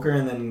smoker,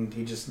 and then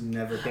he just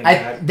never came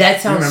back.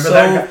 That sounds so.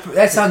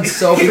 That sounds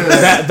so.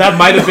 that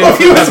might have been.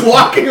 He was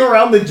walking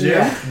around the gym.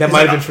 Yeah. That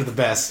might have been for the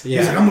best. Yeah.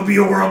 He's like, I'm gonna be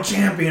a world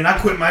champion. I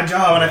quit my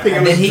job, and I think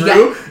it was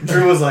Drew.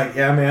 Drew was like,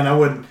 yeah, man, I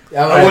wouldn't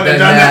have done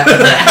that.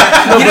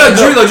 You know,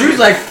 Drew though. Drew's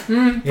like,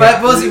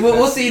 but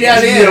we'll see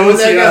down there. Yeah, we'll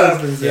see how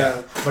happens.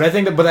 Yeah. But I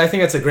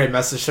think that's a great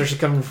message, especially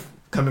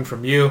coming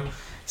from you.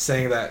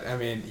 Saying that, I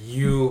mean,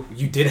 you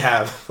did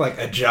have like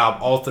a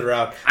job all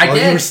throughout. You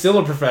were still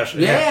a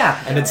professional.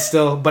 Yeah. And it's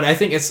still, but I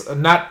think it's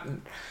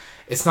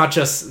not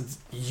just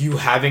you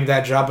having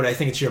that job, but I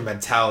think it's your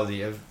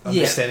mentality of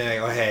understanding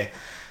like, oh, hey,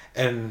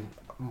 and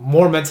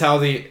more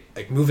mentality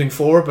like moving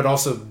forward, but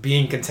also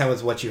being content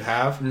with what you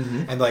have,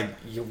 and like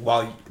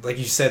like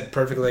you said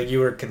perfectly, like you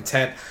were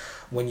content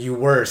when you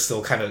were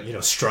still kind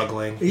of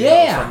struggling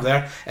from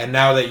there, and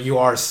now that you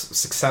are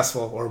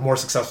successful or more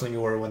successful than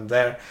you were when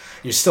there,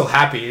 you're still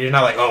happy. You're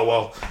not like, oh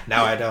well,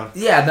 now I don't.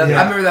 I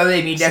remember the other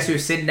day me and Dexter were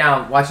sitting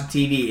down watching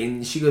TV,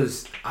 and she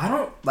goes, I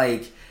don't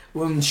like.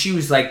 When she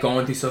was like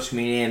going through social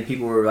media and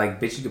people were like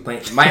bitching,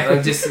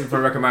 complaining. Just for the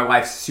record, my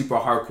wife's super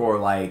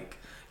hardcore, like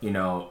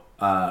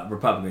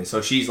Republican.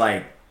 So she's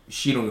like,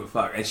 she don't give a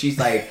fuck, and she's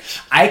like,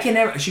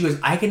 She goes,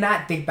 I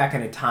cannot think back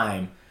in a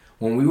time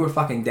when we were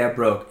fucking dead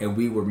broke and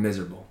we were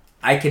miserable.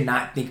 I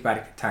cannot think about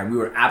a time we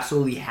were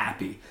absolutely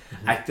happy.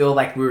 I feel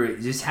like we were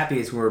just happy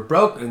as we were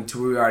broke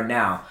until we are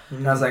now.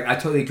 And I was like, I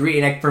totally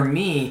agree. And like for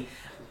me,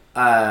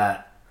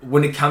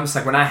 when it comes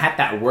like when I had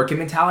that working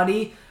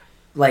mentality,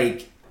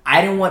 like.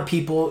 I didn't want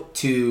people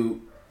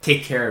to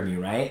take care of me,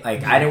 right?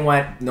 Like, I didn't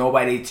want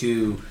nobody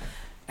to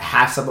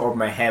have something over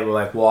my head where,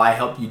 like, well, I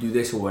helped you do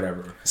this or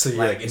whatever. So you're,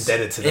 like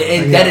indebted to them.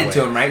 Indebted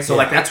to them, right? So,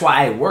 like, that's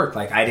why I worked.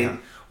 Like, I didn't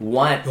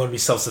want... You want to be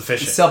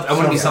self-sufficient. I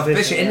want to be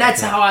self-sufficient. And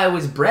that's how I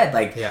was bred.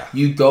 Like,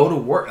 you go to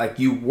work. Like,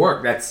 you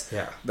work. That's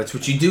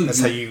what you do. That's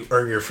how you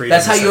earn your freedom.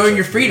 That's how you earn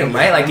your freedom,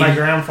 right? Like my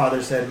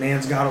grandfather said,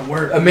 man's got to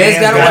work. A man's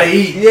got to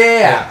eat.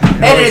 Yeah.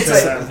 And it's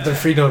like... The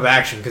freedom of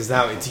action, because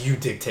now it's you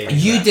dictating.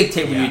 You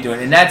dictate what you're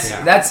doing. And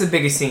that's the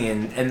biggest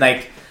thing. And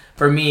like,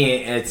 for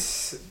me,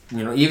 it's,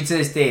 even to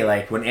this day,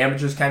 like, when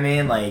amateurs come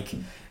in, like...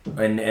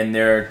 And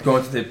they're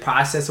going through the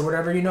process or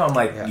whatever, I'm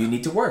like, you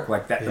need to work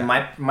like that.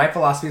 My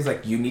philosophy is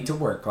like, you need to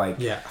work, like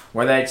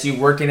whether it's you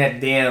working at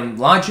damn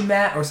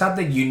laundromat or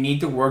something, you need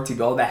to work to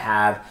be able to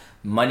have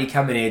money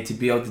coming in to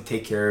be able to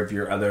take care of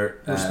your other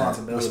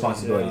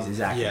responsibilities.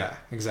 Exactly. Yeah,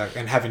 exactly.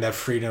 And having that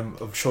freedom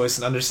of choice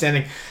and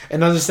understanding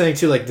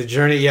too, like the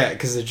journey.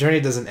 Because the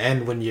journey doesn't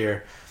end when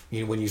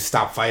when you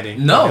stop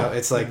fighting. No,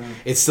 it's like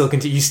it still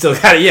continues. You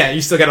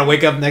still gotta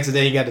wake up next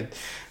day. You gotta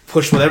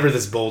push whatever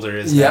this boulder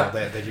is now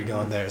that you're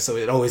going there. So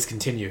it always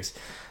continues.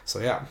 So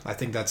I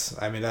think that's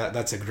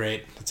a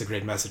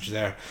great message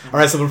there. All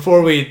right, so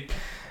before we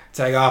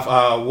tag off,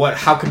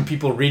 how can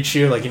people reach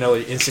you? Like,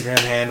 Instagram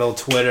handle,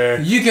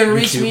 Twitter. You can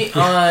reach me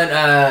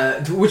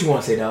on what you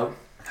want to say, Doug?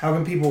 How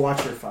can people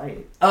watch your fight?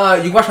 You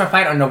can watch my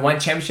fight on the One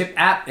Championship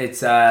app.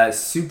 It's a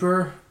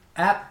super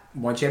app,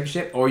 One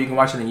Championship, or you can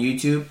watch it on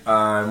YouTube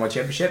on One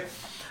Championship.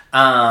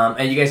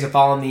 And you guys can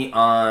follow me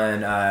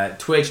on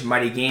Twitch,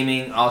 Mighty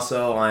Gaming,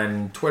 also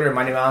on Twitter,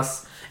 Mighty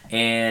Mouse,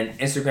 and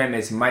Instagram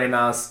is Mighty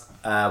Mouse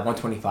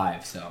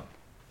 125. So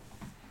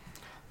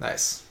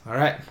nice. All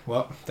right.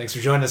 Well, thanks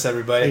for joining us,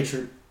 everybody.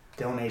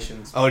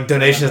 Donations. Oh,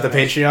 donations at the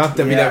Patreon.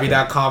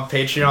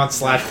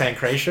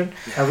 www.patreon.com/Pancration.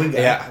 Have we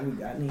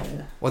gotten any?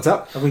 What's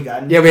up? Have we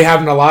gotten? Yeah, we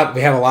have a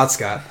lot,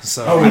 Scott.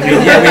 So we do. we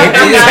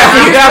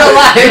have a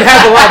lot more.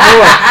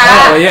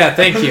 Oh yeah,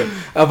 thank you.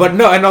 But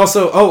no, and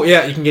also,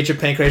 you can get your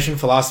Pancration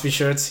Philosophy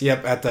shirts.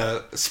 Yep, at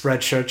the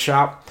Spread Shirt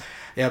Shop.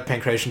 Yep,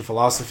 Pancration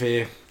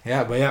Philosophy.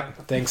 Yeah,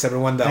 but thanks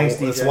everyone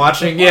that's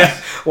watching. Yeah,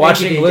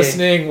 watching,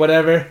 listening,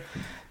 whatever.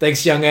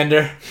 Thanks, Young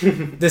Ender.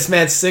 This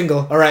man's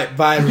single. All right,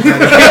 bye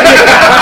everybody.